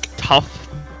 like, tough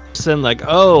person, like,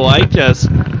 oh, I just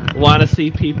want to see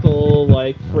people,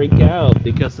 like, freak out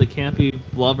because they can't be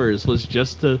lovers, was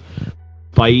just to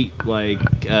fight, like,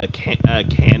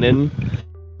 canon.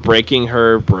 breaking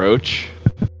her brooch.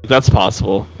 That's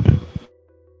possible.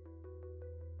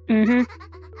 Mm-hmm.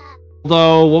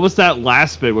 Although, what was that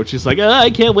last bit where she's like,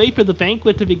 I can't wait for the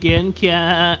banquet to begin,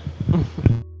 cat.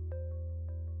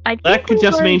 That could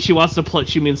just mean she wants to play.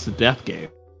 She means the death game.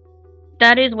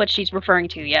 That is what she's referring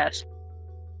to, yes.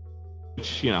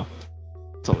 Which,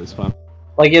 it's always fun.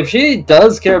 Like, if she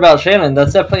does care about Shannon,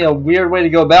 that's definitely a weird way to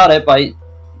go about it by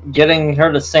getting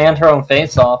her to sand her own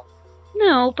face off.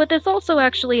 No, but this also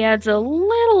actually adds a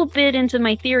little bit into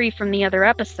my theory from the other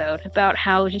episode about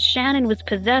how Shannon was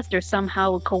possessed or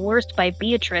somehow coerced by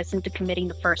Beatrice into committing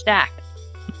the first act.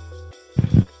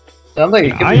 Sounds like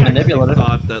it could be manipulative.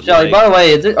 Shelly, by the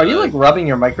way, are you like rubbing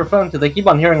your microphone? Because I keep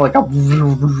on hearing like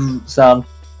a sound.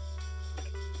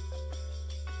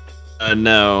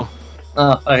 No.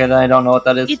 Oh, okay, then I don't know what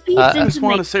that is. I just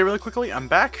wanted to say really quickly, I'm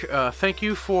back. Thank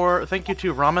you to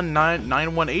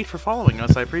Ramen918 for following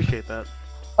us. I appreciate that.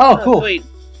 Oh, cool. Sweet.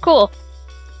 Cool.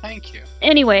 Thank you.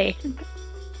 Anyway,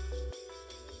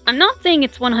 I'm not saying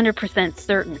it's 100%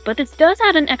 certain, but this does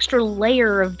add an extra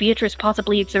layer of Beatrice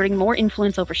possibly exerting more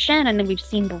influence over Shannon than we've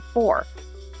seen before.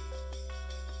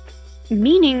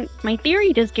 Meaning, my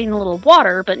theory does gain a little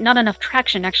water, but not enough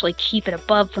traction to actually keep it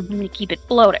above for me to keep it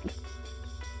floating.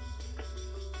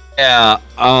 Yeah,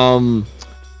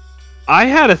 I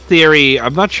had a theory,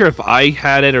 I'm not sure if I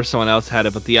had it or someone else had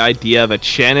it, but the idea that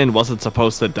Shannon wasn't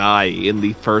supposed to die in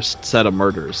the first set of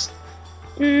murders.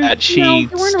 That she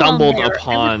stumbled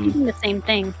upon... I was thinking the same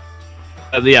thing.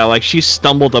 Yeah, like she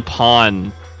stumbled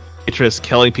upon Beatrice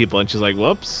killing people and she's like,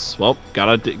 whoops, well,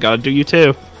 gotta do you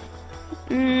too.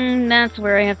 That's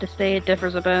where I have to say it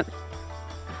differs a bit.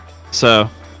 So...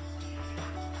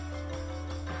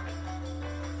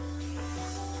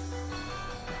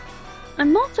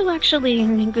 I'm also actually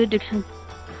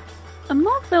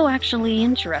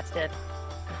interested.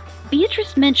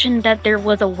 Beatrice mentioned that there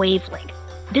was a wavelength.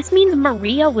 This means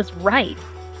Maria was right.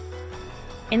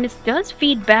 And this does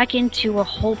feed back into a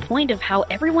whole point of how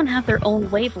everyone has their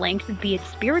own wavelength, be it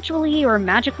spiritually or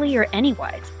magically or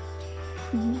anywise.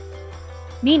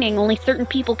 Meaning only certain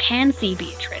people can see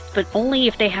Beatrice, but only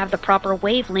if they have the proper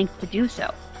wavelength to do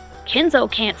so.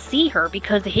 Kenzo can't see her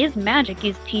because his magic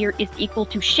is equal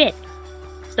to shit.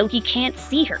 So he can't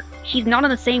see her. He's not on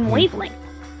the same wavelength.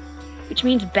 Which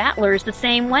means Battler is the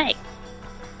same way.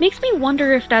 Makes me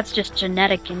wonder if that's just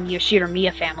genetic in the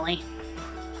Yoshiro-Miya family.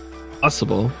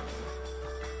 Possible.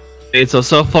 Okay,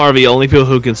 so far the only people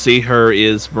who can see her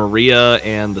is Maria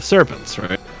and the servants,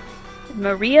 right?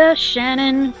 Maria,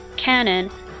 Shannon, Cannon.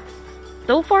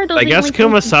 So far those I guess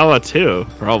Kumasawa too,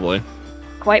 probably.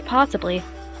 Quite possibly.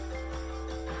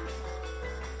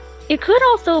 It could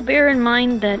also bear in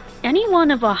mind that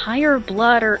anyone of a higher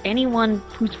blood or anyone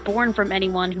who's born from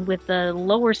anyone who with the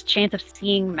lowest chance of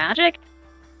seeing magic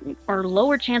or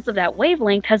lower chance of that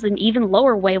wavelength has an even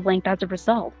lower wavelength as a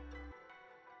result.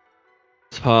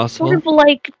 It's possible. Sort of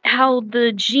like how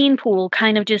the gene pool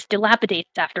kind of just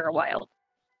dilapidates after a while.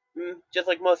 Just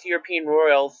like most European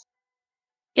royals.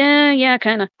 Yeah,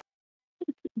 kinda.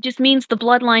 Just means the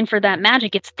bloodline for that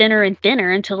magic gets thinner and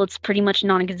thinner until it's pretty much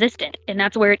non-existent, and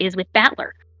that's where it is with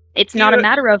Battler. It's not a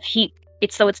matter of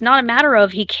it's not a matter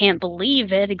of he can't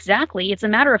believe it exactly. It's a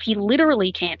matter of he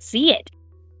literally can't see it.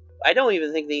 I don't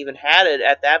even think they even had it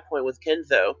at that point with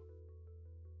Kenzo.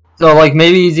 So, like,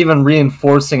 maybe he's even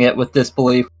reinforcing it with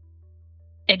disbelief.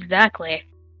 Exactly.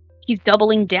 He's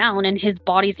doubling down, and his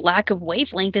body's lack of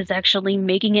wavelength is actually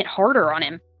making it harder on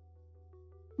him.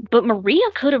 But Maria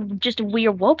could have just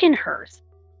reawoken hers.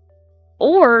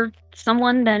 Or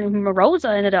someone that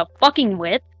Moroza ended up fucking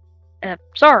with.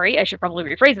 Sorry, I should probably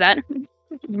rephrase that.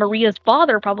 Maria's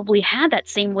father probably had that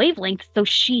same wavelength, so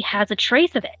she has a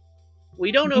trace of it.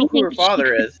 We don't know who her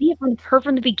father is. See it from her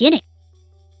from the beginning.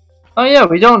 Oh yeah,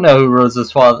 we don't know who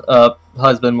Rosa's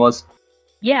husband was.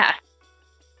 Yeah.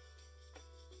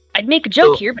 I'd make a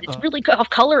joke here, but it's really off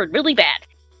color and really bad.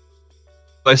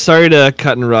 I'm sorry to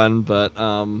cut and run, but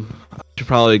I should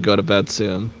probably go to bed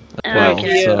soon. Well,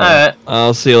 Okay. so Alright.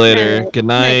 I'll see you later. Good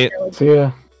night. See ya.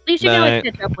 At least you can always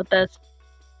catch up with this.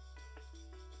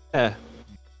 Yeah.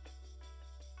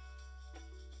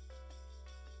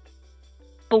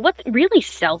 But what really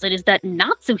sells it is that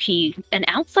Natsuhi, an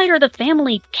outsider of the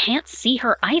family, can't see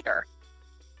her either.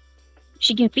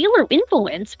 She can feel her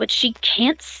influence, but she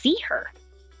can't see her.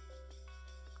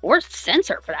 Or sense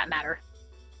her, for that matter.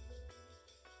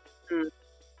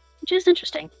 Which is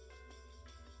interesting.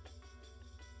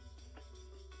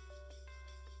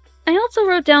 I also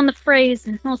wrote down the phrase,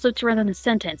 and also to run in the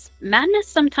sentence, madness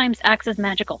sometimes acts as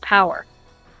magical power.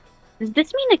 Does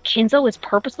this mean that Kinzo has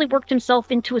purposely worked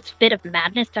himself into his fit of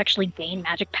madness to actually gain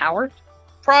magic power?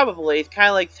 Probably. It's kind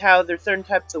of like how there's certain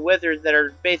types of wizards that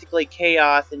are basically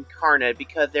chaos incarnate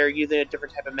because they're using a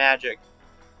different type of magic.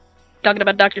 Talking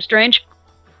about Doctor Strange?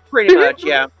 Pretty much,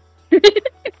 yeah.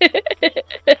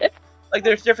 Like,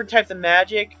 there's different types of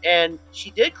magic, and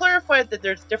she did clarify that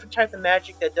there's different types of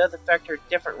magic that does affect her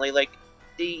differently. Like,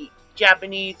 the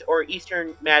Japanese or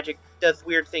Eastern magic does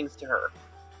weird things to her.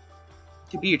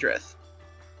 To Beatrice.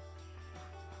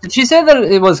 Did she say that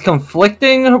it was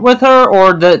conflicting with her,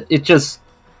 or that it just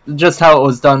how it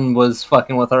was done was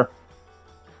fucking with her?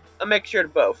 A mixture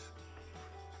of both.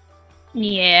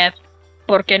 Yeah,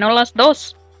 ¿por qué no las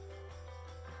dos?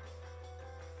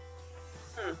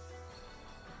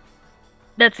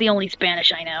 That's the only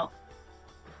Spanish I know.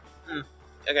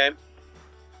 Okay.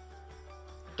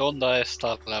 ¿Dónde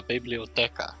está la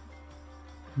biblioteca?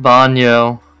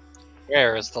 Baño.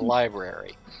 Where is the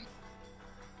library?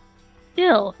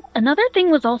 Still, another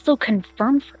thing was also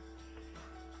confirmed for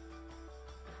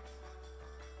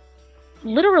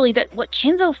literally that what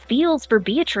Kenzo feels for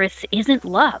Beatrice isn't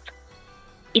love.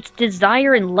 It's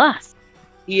desire and lust.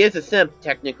 He is a simp,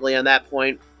 technically, on that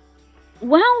point.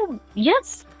 Well,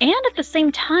 yes, and at the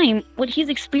same time, what he's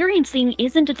experiencing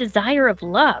isn't a desire of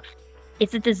love.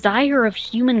 It's a desire of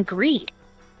human greed.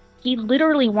 He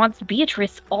literally wants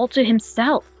Beatrice all to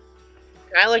himself.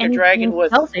 Kind of like and a dragon being with...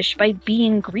 selfish by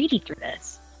being greedy through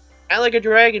this. Kind of like a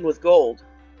dragon with gold.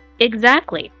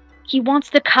 Exactly. He wants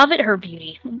to covet her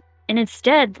beauty, and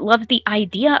instead loves the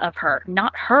idea of her,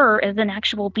 not her as an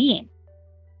actual being.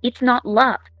 It's not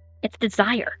love, it's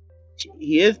desire.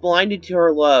 He is blinded to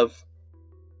her love.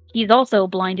 He's also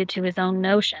blinded to his own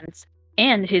notions,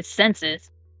 and his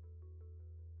senses.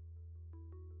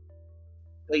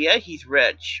 But yeah, he's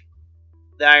rich.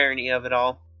 The irony of it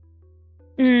all.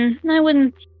 I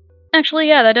wouldn't... Actually,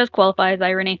 yeah, that does qualify as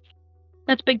irony.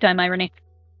 That's big-time irony.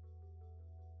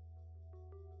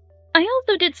 I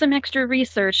also did some extra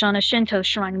research on a Shinto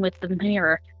shrine with the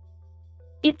mirror.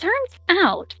 It turns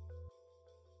out...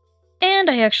 And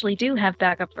I actually do have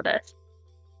backup for this.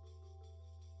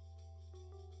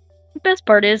 The best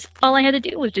part is, all I had to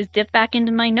do was just dip back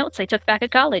into my notes I took back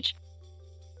at college.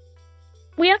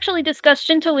 We actually discussed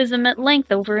Shintoism at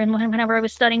length over whenever I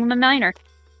was studying my minor.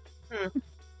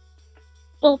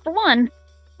 Well, for one,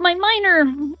 my minor...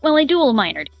 Well, I dual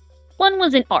minored. One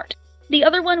was in art. The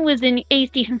other one was in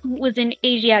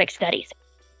Asiatic studies.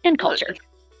 And culture.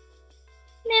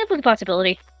 Yeah, with a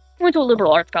possibility. Went to a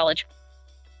liberal arts college.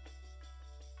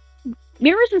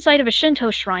 Mirrors inside of a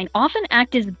Shinto shrine often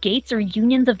act as gates or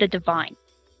unions of the divine.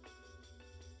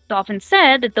 It's often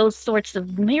said that those sorts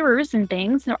of mirrors and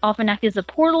things often act as a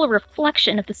portal or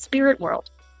reflection of the spirit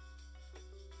world.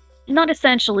 Not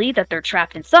essentially that they're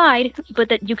trapped inside, but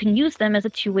that you can use them as a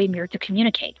two-way mirror to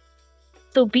communicate.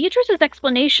 So Beatrice's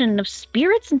explanation of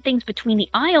spirits and things between the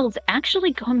aisles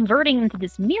actually converting into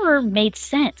this mirror made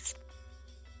sense.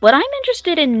 What I'm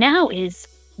interested in now is,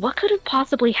 what could have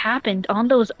possibly happened on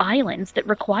those islands that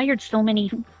required so many...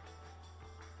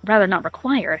 Rather, not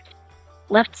required.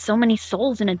 Left so many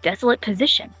souls in a desolate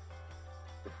position?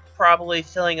 Probably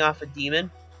selling off a demon.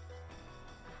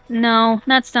 No,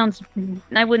 that sounds...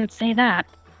 I wouldn't say that.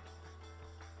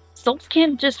 Souls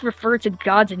can't just refer to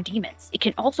gods and demons. It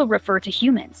can also refer to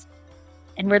humans.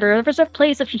 And where there's a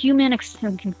place of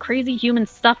crazy human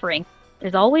suffering,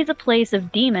 there's always a place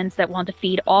of demons that want to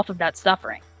feed off of that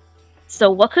suffering. So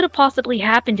what could have possibly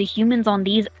happened to humans on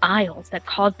these isles that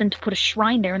caused them to put a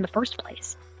shrine there in the first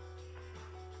place?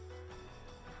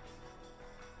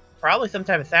 Probably some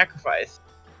type of sacrifice.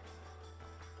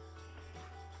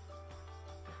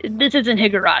 This isn't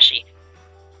Higurashi.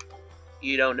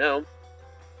 You don't know.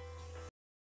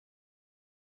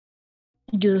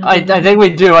 I think we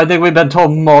do. I think we've been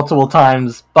told multiple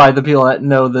times by the people that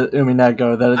know the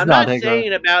Umineko that it's I'm not not Higurashi.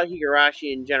 saying about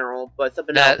Higurashi in general, but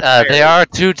something else. They are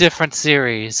two different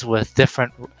series with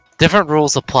different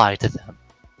rules apply to them.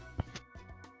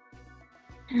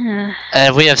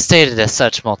 And we have stated as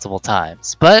such multiple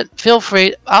times. But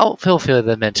I'll feel free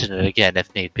to mention it again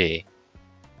if need be.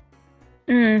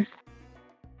 And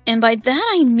by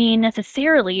that I mean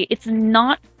necessarily, it's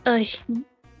not a...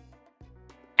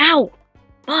 Ow!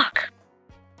 Fuck!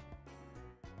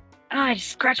 I just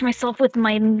scratched myself with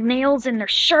my nails and they're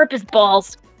sharp as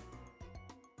balls.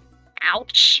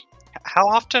 Ouch! How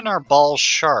often are balls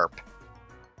sharp?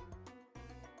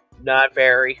 Not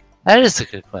very. That is a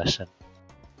good question.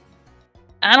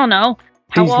 I don't know.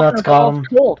 How These often nuts are balls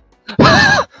cold?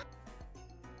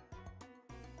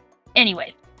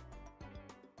 Anyway.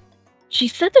 She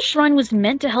said the shrine was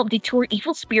meant to help detour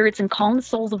evil spirits and calm the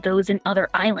souls of those in other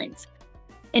islands.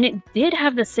 And it did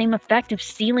have the same effect of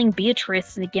sealing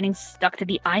Beatrice and getting stuck to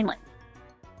the island.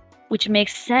 which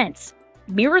makes sense.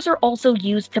 Mirrors are also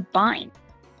used to bind.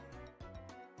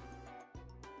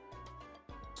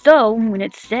 So, when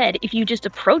it's said, if you just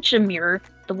approach a mirror,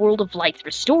 the world of light's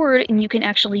restored and you can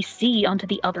actually see onto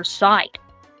the other side.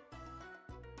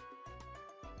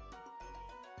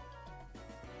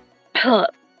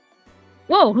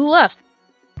 Whoa, who left?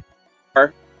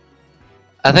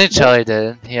 I think Charlie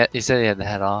did. He said he had to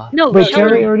head off. No, wait,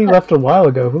 Charlie already left a while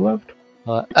ago. Who left?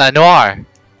 Noir.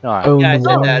 Oh, Yeah, I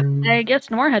said that. I guess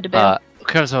Noir had to bail.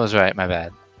 Crimson was right. My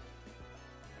bad.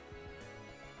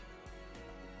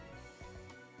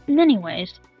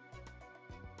 Anyways.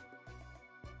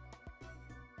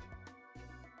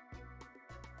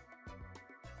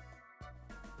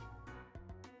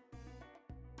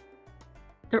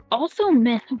 There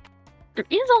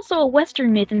is also a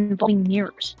Western myth involving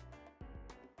mirrors.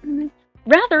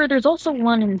 Rather, there's also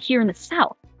one here in the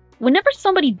South. Whenever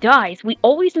somebody dies, we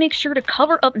always make sure to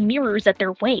cover up mirrors at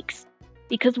their wakes,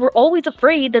 because we're always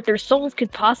afraid that their souls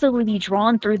could possibly be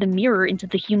drawn through the mirror into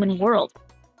the human world.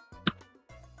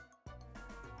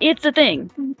 It's a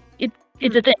thing. It's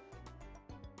a thing.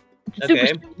 It's a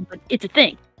superstition, but it's a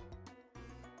thing.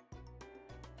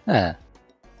 Huh.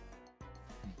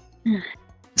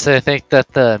 So I think that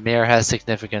the mirror has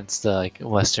significance to like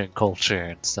Western culture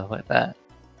and stuff like that.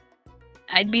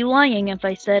 I'd be lying if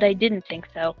I said I didn't think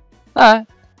so. Yeah.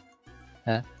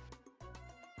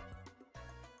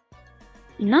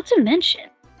 Not to mention,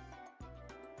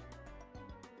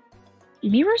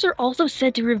 mirrors are also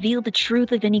said to reveal the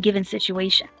truth of any given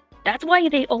situation. That's why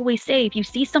they always say if you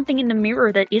see something in the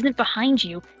mirror that isn't behind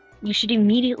you, you should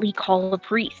immediately call a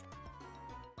priest.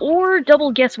 Or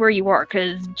double guess where you are,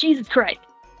 cause Jesus Christ.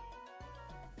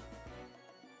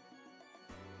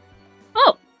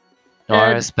 Oh!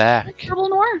 Noir is back. Trouble,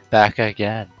 Noir? Back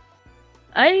again.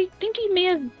 I think he may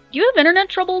have... Do you have internet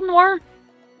trouble, Noir?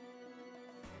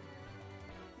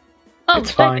 Oh,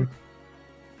 it's fine.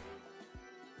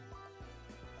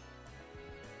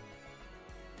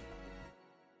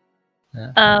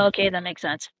 Okay, that makes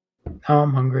sense. Now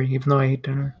I'm hungry, even though I ate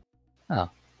dinner. Oh.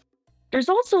 There's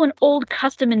also an old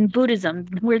custom in Buddhism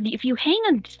where if you hang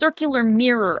a circular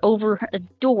mirror over a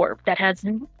door that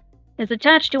is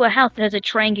attached to a house that has a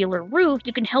triangular roof,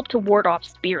 you can help to ward off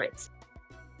spirits.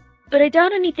 But I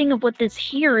doubt anything of what this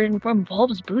here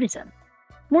involves Buddhism.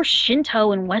 More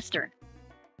Shinto and Western.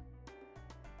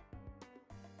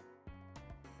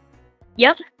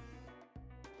 Yep.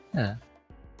 Yeah.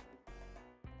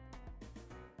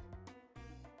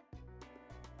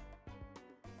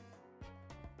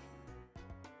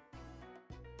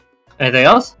 Anything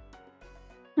else?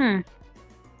 Can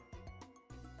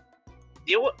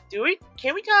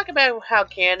we talk about how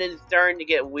Canon's starting to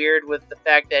get weird with the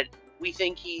fact that we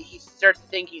think he starts to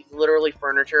think he's literally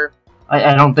furniture?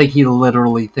 I don't think he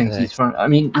literally thinks he's furniture. I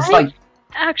mean, it's like...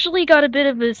 Actually got a bit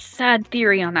of a sad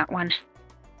theory on that one.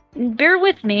 Bear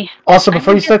with me. Also,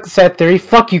 before you start the sad theory,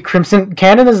 fuck you, Crimson.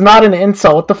 Canon is not an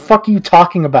incel. What the fuck are you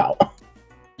talking about?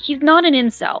 He's not an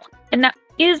incel, and that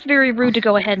is very rude to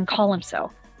go ahead and call him so.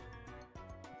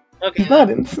 Okay. He's not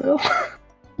an incel.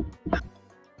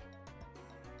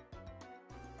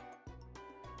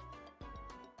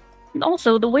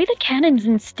 Also, the way that Canon's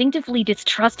instinctively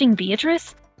distrusting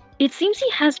Beatrice, it seems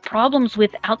he has problems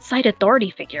with outside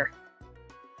authority figure.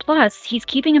 Plus, he's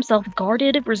keeping himself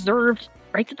guarded, reserved,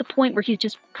 right to the point where he's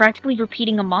just practically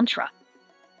repeating a mantra.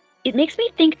 It makes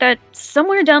me think that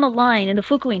somewhere down the line in the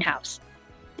Fukuin house,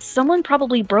 someone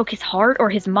probably broke his heart or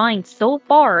his mind so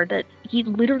far that he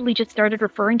literally just started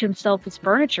referring to himself as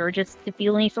furniture just to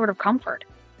feel any sort of comfort.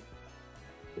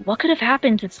 What could have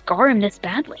happened to scar him this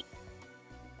badly?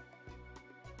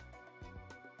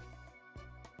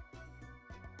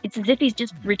 It's as if he's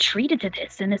just retreated to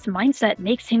this, and this mindset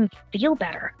makes him feel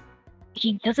better.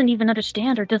 He doesn't even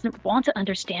understand or doesn't want to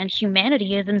understand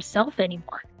humanity as himself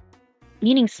anymore.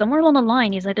 Meaning somewhere along the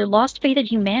line, he's either lost faith in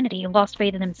humanity, lost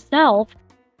faith in himself,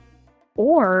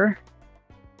 or...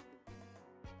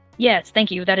 Yes, thank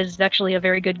you. That is actually a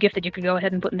very good gift that you could go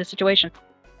ahead and put in this situation.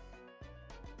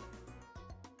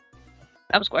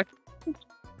 That was quick.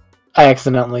 I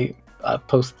accidentally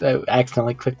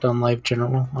accidentally clicked on live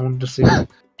general. I wanted to see.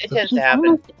 It tends to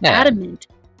happen. Adamant.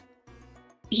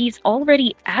 He's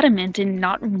already adamant in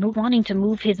not wanting to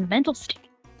move his mental state.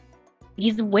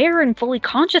 He's aware and fully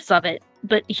conscious of it,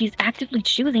 but he's actively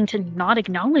choosing to not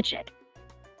acknowledge it.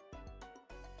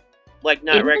 Like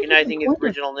not recognizing his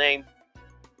original name.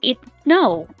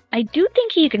 No, I do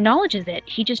think he acknowledges it.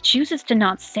 He just chooses to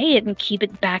not say it and keep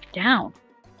it back down.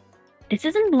 This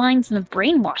isn't lines of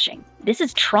brainwashing. This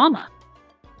is trauma.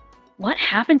 What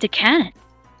happened to Canon?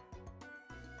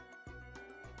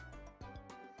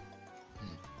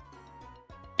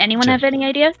 Anyone have any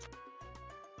ideas?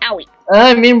 Owie.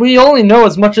 I mean, we only know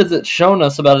as much as it's shown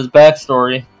us about his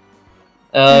backstory.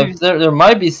 There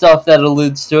might be stuff that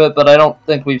alludes to it, but I don't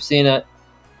think we've seen it.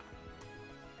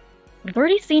 We've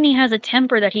already seen he has a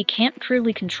temper that he can't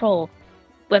truly control,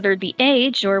 whether it be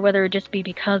age or whether it just be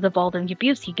because of all the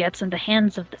abuse he gets in the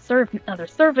hands of the other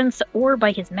servants or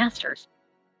by his masters.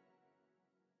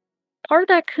 Part of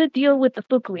that could deal with the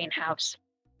Fukuin house.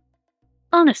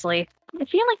 Honestly, I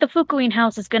feel like the Fukuin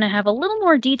house is going to have a little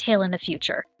more detail in the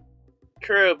future.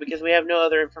 True, because we have no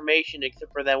other information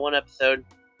except for that one episode.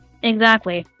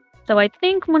 Exactly. So I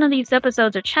think one of these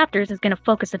episodes or chapters is going to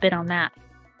focus a bit on that.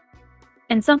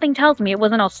 And something tells me it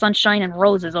wasn't all sunshine and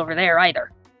roses over there either.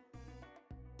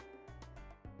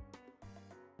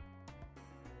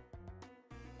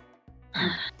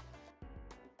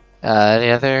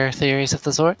 Any other theories of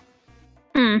the sort?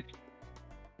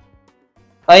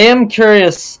 I am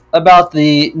curious about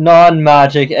the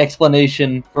non-magic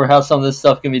explanation for how some of this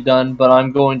stuff can be done, but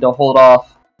I'm going to hold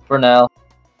off for now.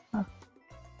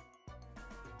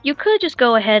 You could just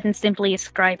go ahead and simply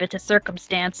ascribe it to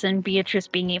circumstance and Beatrice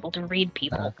being able to read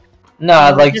people.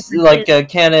 Nah,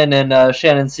 Canon and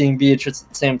Shannon seeing Beatrice at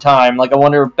the same time. Like, I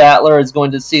wonder if Battler is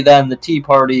going to see that in the tea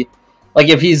party. Like,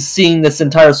 if he's seeing this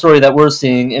entire story that we're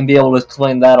seeing and be able to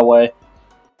explain that away.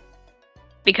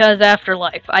 Because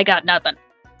afterlife, I got nothing.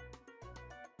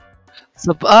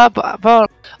 So,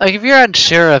 like, if you're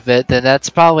unsure of it, then that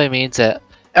probably means that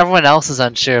everyone else is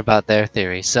unsure about their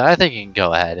theory. So I think you can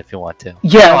go ahead if you want to.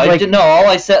 Yeah,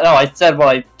 I said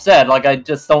what I said. Like, I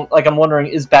just don't, like, I'm wondering,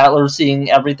 is Battler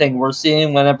seeing everything we're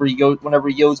seeing whenever he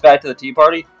goes back to the tea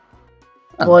party?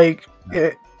 Like,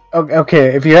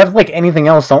 okay, if you have, like, anything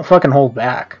else, don't fucking hold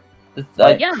back.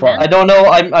 I don't know,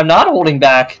 I'm not holding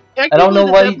back. I don't know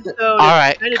why.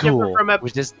 Alright, cool.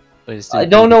 I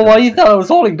don't know why you thought I was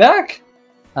holding back.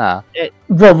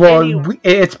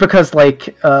 It's because,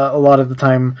 like, a lot of the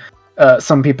time,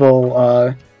 some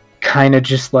people kind of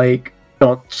just, like,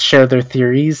 don't share their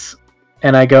theories,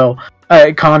 and I go,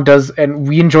 Khan does, and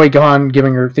we enjoy Khan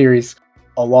giving her theories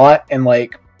a lot, and,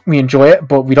 like, we enjoy it,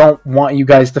 but we don't want you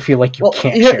guys to feel like you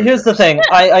can't share. Here's the thing,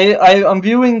 I'm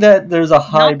viewing that there's a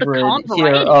hybrid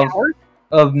here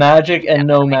of magic and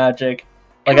no magic.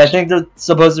 Like, I think there's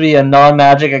supposed to be a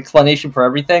non-magic explanation for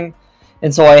everything.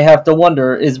 And so I have to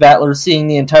wonder, is Battler seeing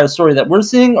the entire story that we're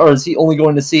seeing, or is he only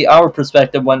going to see our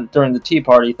perspective during the tea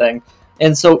party thing?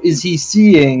 And so is he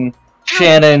seeing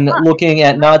Shannon looking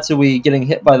at Natsui getting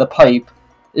hit by the pipe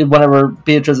whenever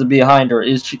Beatrice is behind her?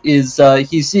 Is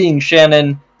he seeing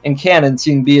Shannon and Cannon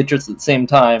seeing Beatrice at the same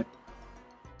time?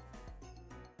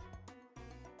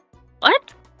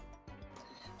 What?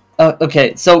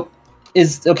 So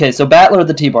Battler at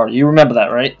the tea party, you remember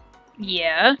that, right?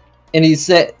 Yeah. And he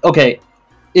said, okay,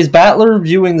 is Battler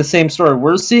viewing the same story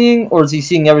we're seeing, or is he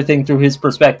seeing everything through his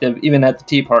perspective, even at the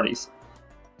tea parties?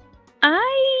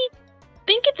 I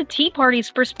think at the tea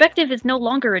parties, perspective is no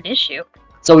longer an issue.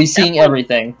 So he's seeing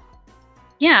everything.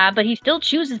 Yeah, but he still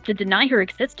chooses to deny her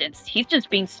existence. He's just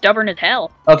being stubborn as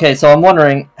hell. Okay, so I'm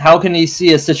wondering, how can he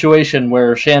see a situation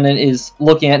where Shannon is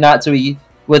looking at Natsui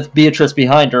with Beatrice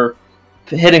behind her,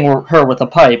 hitting her with a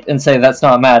pipe, and say that's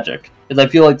not magic? Because I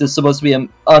feel like there's supposed to be a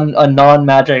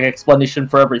non-magic explanation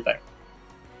for everything.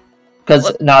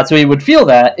 Because Natsui would feel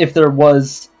that if there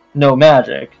was no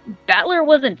magic. Battler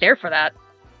wasn't there for that.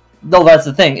 No, that's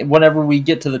the thing. Whenever we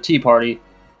get to the tea party,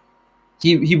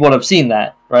 he would have seen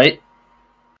that, right?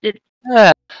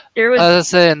 Yeah. I was gonna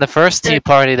say, in the first tea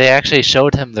party, they actually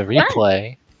showed him the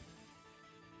replay.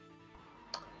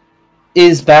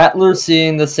 Is Battler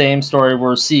seeing the same story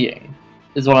we're seeing?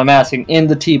 Is what I'm asking, in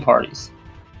the tea parties.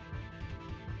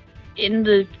 In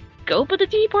the scope of the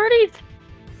tea parties?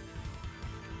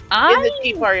 In the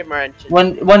tea party mention.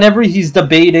 Whenever he's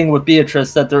debating with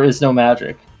Beatrice that there is no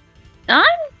magic. I'm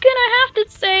gonna have to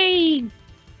say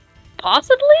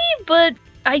possibly, but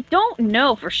I don't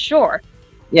know for sure.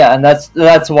 Yeah, and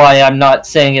that's why I'm not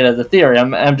saying it as a theory.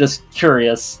 I'm just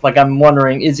curious. Like, I'm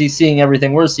wondering, is he seeing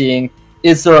everything we're seeing?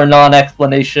 Is there a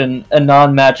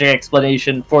non-magic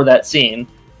explanation for that scene?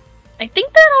 I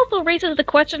think that also raises the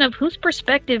question of whose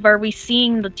perspective are we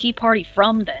seeing the tea party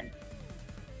from,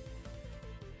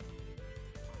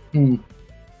 then?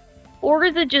 Or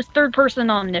is it just third-person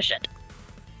omniscient?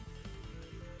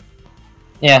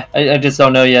 Yeah, I just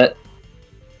don't know yet.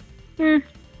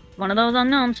 One of those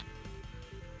unknowns.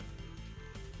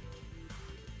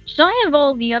 Should I have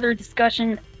all the other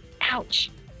discussion? Ouch.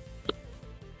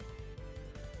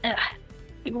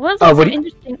 It was also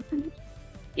interesting.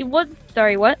 It was...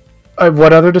 Sorry, what?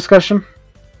 What other discussion?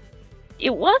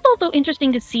 It was also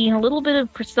interesting to see a little bit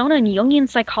of persona and Jungian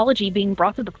psychology being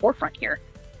brought to the forefront here.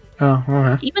 Oh,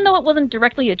 okay. Even though it wasn't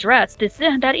directly addressed,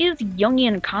 that is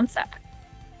Jungian concept.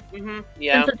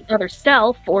 Yeah. Since it's another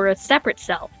self or a separate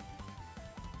self.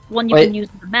 One you can use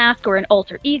as a mask or an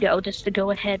alter ego just to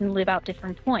go ahead and live out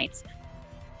different points.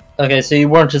 Okay, so you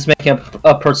weren't just making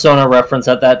a Persona reference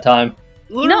at that time.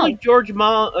 Literally, George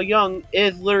Young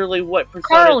is literally what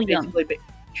Persona Carl is basically.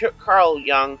 Carl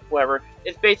Young, whoever,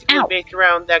 is basically based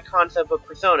around that concept of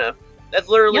Persona. That's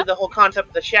literally the whole concept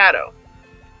of the shadow.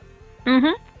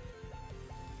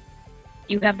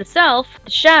 You have the self,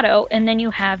 the shadow, and then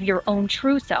you have your own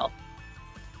true self.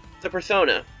 The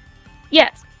Persona.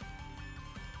 Yes.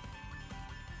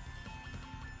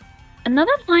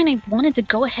 Another line I wanted to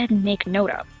go ahead and make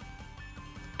note of.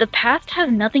 The past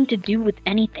has nothing to do with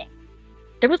anything.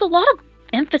 There was a lot of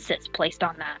emphasis placed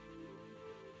on that.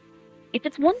 If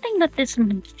it's one thing that this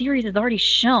series has already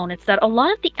shown, it's that a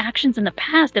lot of the actions in the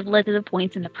past have led to the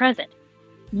points in the present.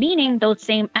 Meaning those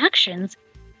same actions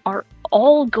are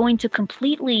all going to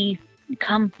completely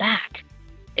come back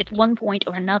at one point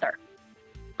or another.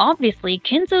 Obviously,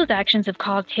 Kinzo's actions have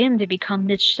caused him to become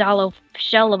this shallow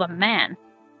shell of a man.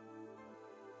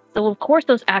 So of course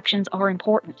those actions are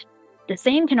important. The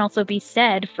same can also be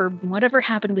said for whatever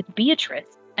happened with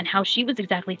Beatrice and how she was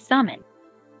exactly summoned.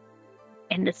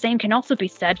 And the same can also be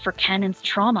said for Cannon's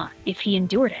trauma, if he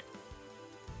endured it.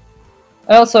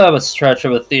 I also have a stretch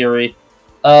of a theory.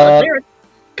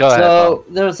 Go ahead. So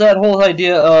there's that whole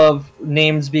idea of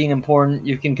names being important.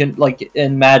 You can like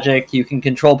in Magic, you can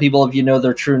control people if you know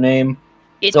their true name.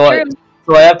 So I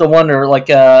have to wonder, like,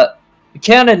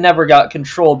 Cannon never got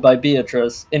controlled by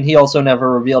Beatrice, and he also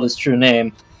never revealed his true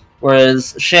name.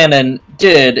 Whereas Shannon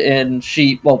did, and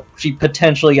she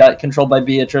potentially got controlled by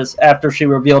Beatrice after she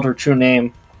revealed her true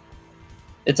name.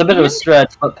 It's a bit of a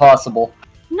stretch, but possible.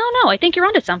 No, I think you're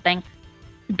onto something.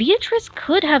 Beatrice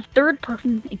could have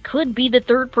it could be the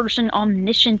third person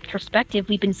omniscient perspective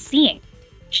we've been seeing.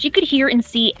 She could hear and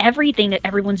see everything that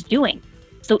everyone's doing.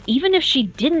 So even if she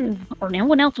didn't, or no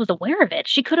one else was aware of it,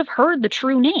 she could have heard the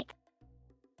true name.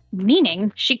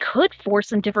 Meaning, she could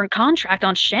force a different contract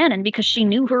on Shannon because she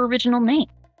knew her original name.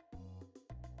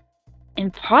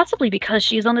 And possibly because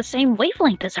she's on the same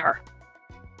wavelength as her.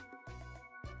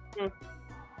 I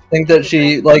think that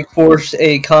she, forced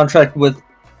a contract with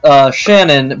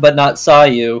Shannon, but not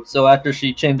Sayu. So after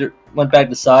she went back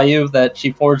to Sayu, that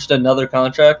she forged another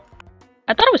contract.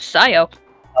 I thought it was Sayo.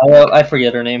 I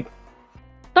forget her name.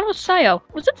 I thought it was Sayo.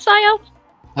 Was it Sayo?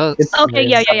 Okay,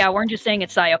 yeah. We're just saying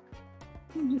it's Sayo.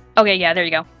 Okay, yeah, there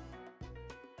you go.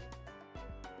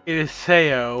 It is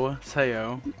Sayo.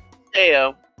 Sayo.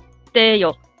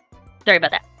 Sorry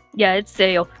about that. Yeah, it's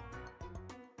Sayo.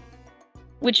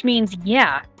 Which means,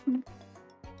 yeah.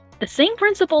 The same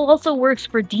principle also works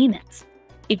for demons.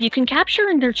 If you can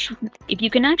if you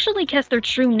can actually guess their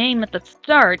true name at the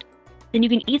start, then you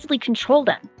can easily control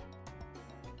them.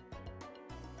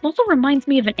 Also reminds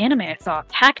me of an anime I saw,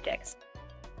 Tactics.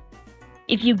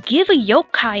 If you give a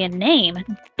yokai a name,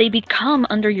 they become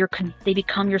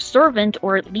your servant,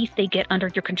 or at least they get under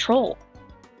your control.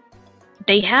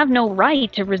 They have no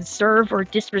right to reserve or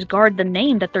disregard the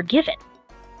name that they're given.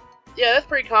 Yeah, that's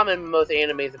pretty common in most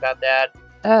animes about that.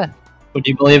 Would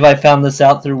you believe I found this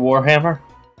out through Warhammer?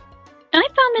 I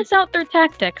found this out through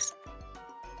Tactics.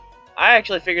 I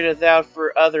actually figured this out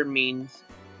for other means.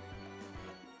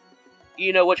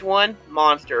 You know which one?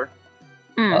 Monster.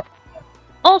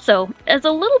 Also, as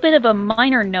a little bit of a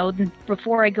minor note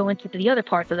before I go into the other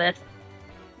parts of this,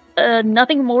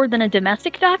 nothing more than a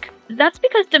domestic duck? That's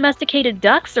because domesticated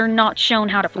ducks are not shown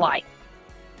how to fly.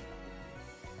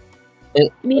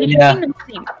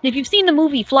 If you've seen the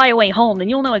movie Fly Away Home, then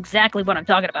you'll know exactly what I'm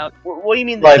talking about. What do you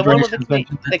mean? The one with the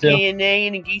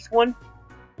Canadian and geese one?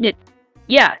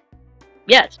 Yeah.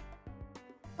 Yes.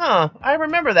 Huh, I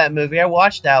remember that movie. I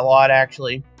watched that a lot,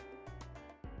 actually.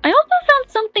 I also found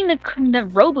something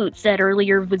that Roboot said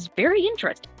earlier was very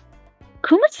interesting.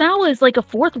 Kumasawa is like a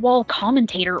fourth wall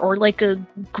commentator, or like a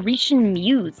Grecian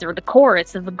muse, or the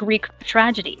chorus of a Greek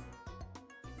tragedy.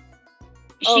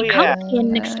 She comes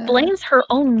and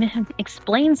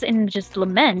explains and just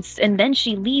laments, and then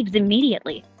she leaves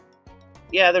immediately.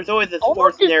 Yeah, there's always this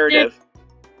forced narrative.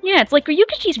 Yeah, it's like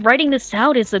Ryukishi's writing this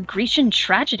out as a Grecian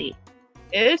tragedy.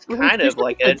 It is kind of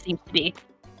like it. Seems to be.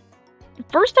 The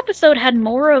first episode had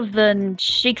more of a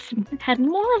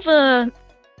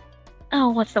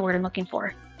what's the word I'm looking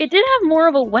for? It did have more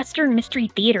of a Western mystery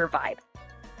theater vibe.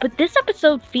 But this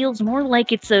episode feels more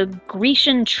like it's a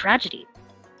Grecian tragedy.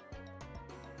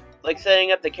 Like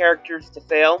setting up the characters to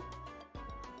fail?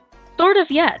 Sort of,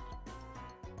 yes.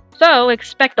 So,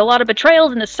 expect a lot of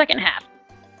betrayals in the second half.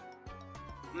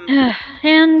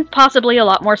 And possibly a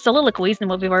lot more soliloquies than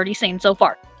what we've already seen so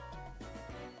far.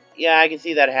 Yeah, I can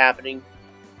see that happening.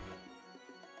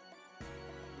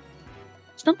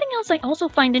 Something else I also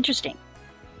find interesting.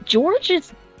 George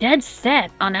is dead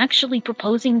set on actually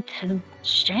proposing to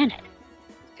Shannon.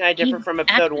 Kind of different from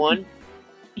episode 1.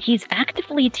 He's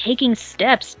actively taking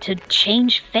steps to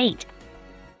change fate.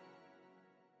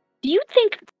 Do you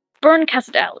think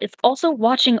Berncastel is also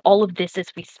watching all of this as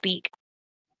we speak?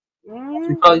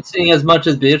 She's probably seeing as much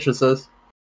as Beatrice is.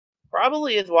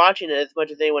 Probably is watching it as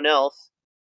much as anyone else.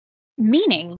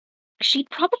 Meaning, she'd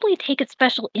probably take a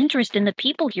special interest in the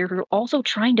people here who are also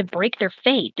trying to break their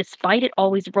fate, despite it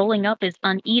always rolling up as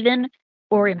uneven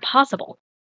or impossible.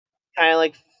 Kind of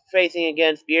like facing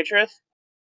against Beatrice?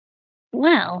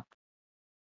 Well,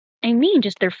 I mean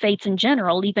just their fates in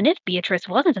general, even if Beatrice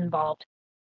wasn't involved.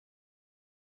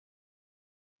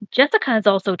 Jessica is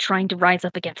also trying to rise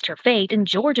up against her fate, and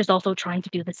George is also trying to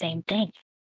do the same thing.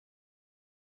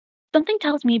 Something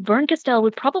tells me Berncastel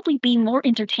would probably be more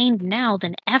entertained now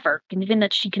than ever, given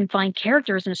that she can find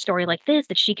characters in a story like this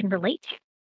that she can relate to.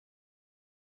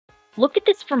 Look at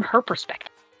this from her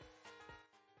perspective.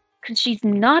 Because she's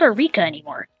not a Rika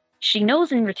anymore. She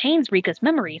knows and retains Rika's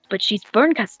memories, but she's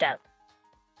Berncastel.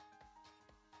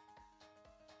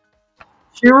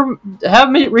 She have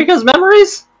Rika's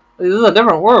memories? This is a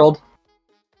different world.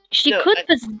 She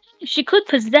could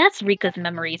possess Rika's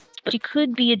memories, but she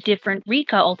could be a different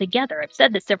Rika altogether. I've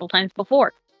said this several times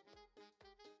before.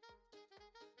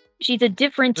 She's a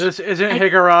different... This isn't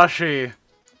Higurashi.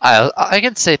 I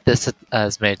can say this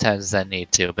as many times as I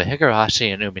need to, but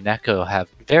Higurashi and Umineko have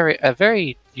a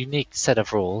very unique set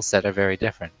of rules that are very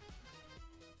different.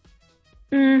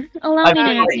 Allow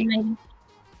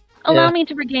me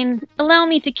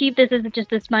to keep this as just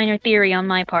this minor theory on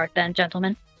my part then,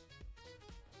 gentlemen.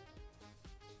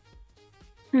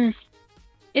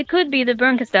 It could be that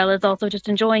Berncastel is also just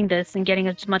enjoying this and getting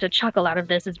as much a chuckle out of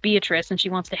this as Beatrice, and she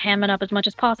wants to ham it up as much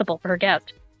as possible for her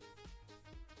guest.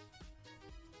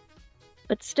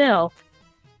 But still,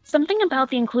 something about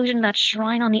the inclusion of that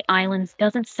shrine on the islands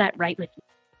doesn't set right with me.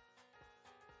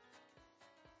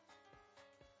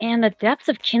 And the depths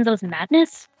of Kinzo's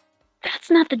madness? That's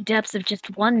not the depths of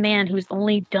just one man who's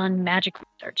only done magic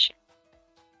research.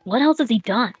 What else has he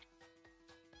done?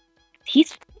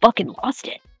 He's fucking lost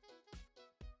it.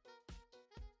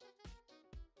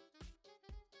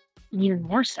 Even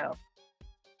more so.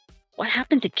 What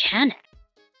happened to Canon?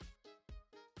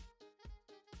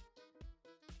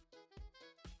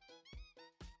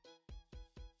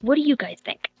 What do you guys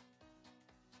think?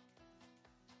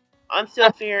 I'm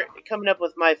still coming up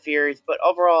with my theories, but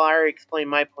overall I already explained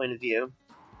my point of view.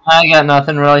 I got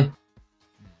nothing really.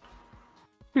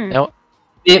 Nope.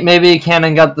 Maybe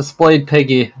Canon got the splayed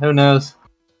piggy. Who knows?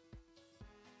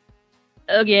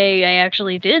 Okay, I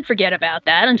actually did forget about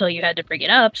that until you had to bring it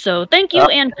up, so thank you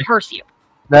and curse you.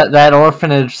 That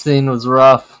orphanage scene was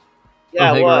rough.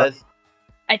 Yeah, it was.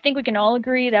 I think we can all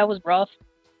agree that was rough.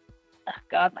 Oh,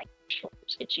 God, my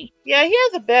shoulder's itchy. Yeah, he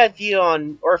has a bad view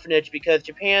on orphanage because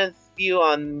Japan's view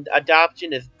on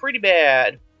adoption is pretty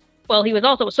bad. Well, he was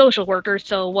also a social worker,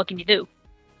 so what can you do?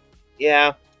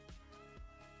 Yeah.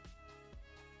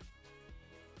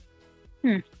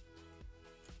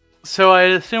 So I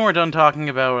assume we're done talking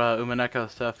about Umineko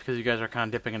stuff because you guys are kind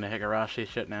of dipping into Higurashi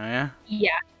shit now, yeah?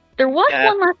 Yeah. There was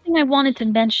one last thing I wanted to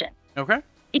mention. Okay.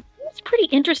 It seems pretty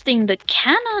interesting that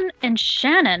Canon and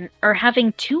Shannon are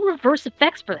having two reverse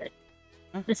effects for this.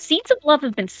 The seeds of love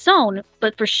have been sown,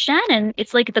 but for Shannon,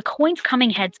 it's like the coin's coming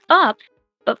heads up,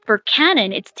 but for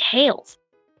Canon, it's tails.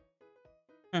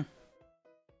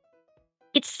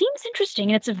 It seems interesting,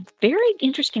 and it's a very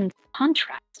interesting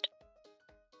contrast.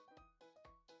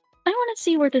 I want to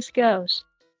see where this goes.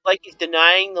 Like he's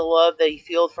denying the love that he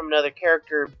feels from another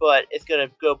character, but it's gonna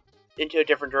go into a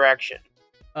different direction.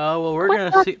 Well, we're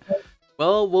gonna see.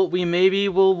 Well,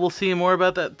 we'll see more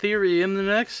about that theory in the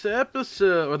next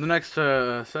episode or the next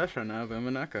session of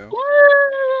Umineko.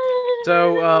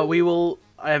 So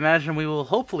I imagine we will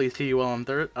hopefully see you all on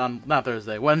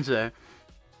Wednesday.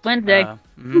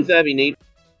 That'd be neat.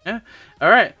 Yeah. All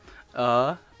right.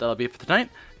 That'll be it for tonight.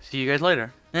 See you guys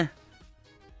later.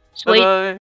 Sweet.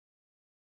 Bye-bye.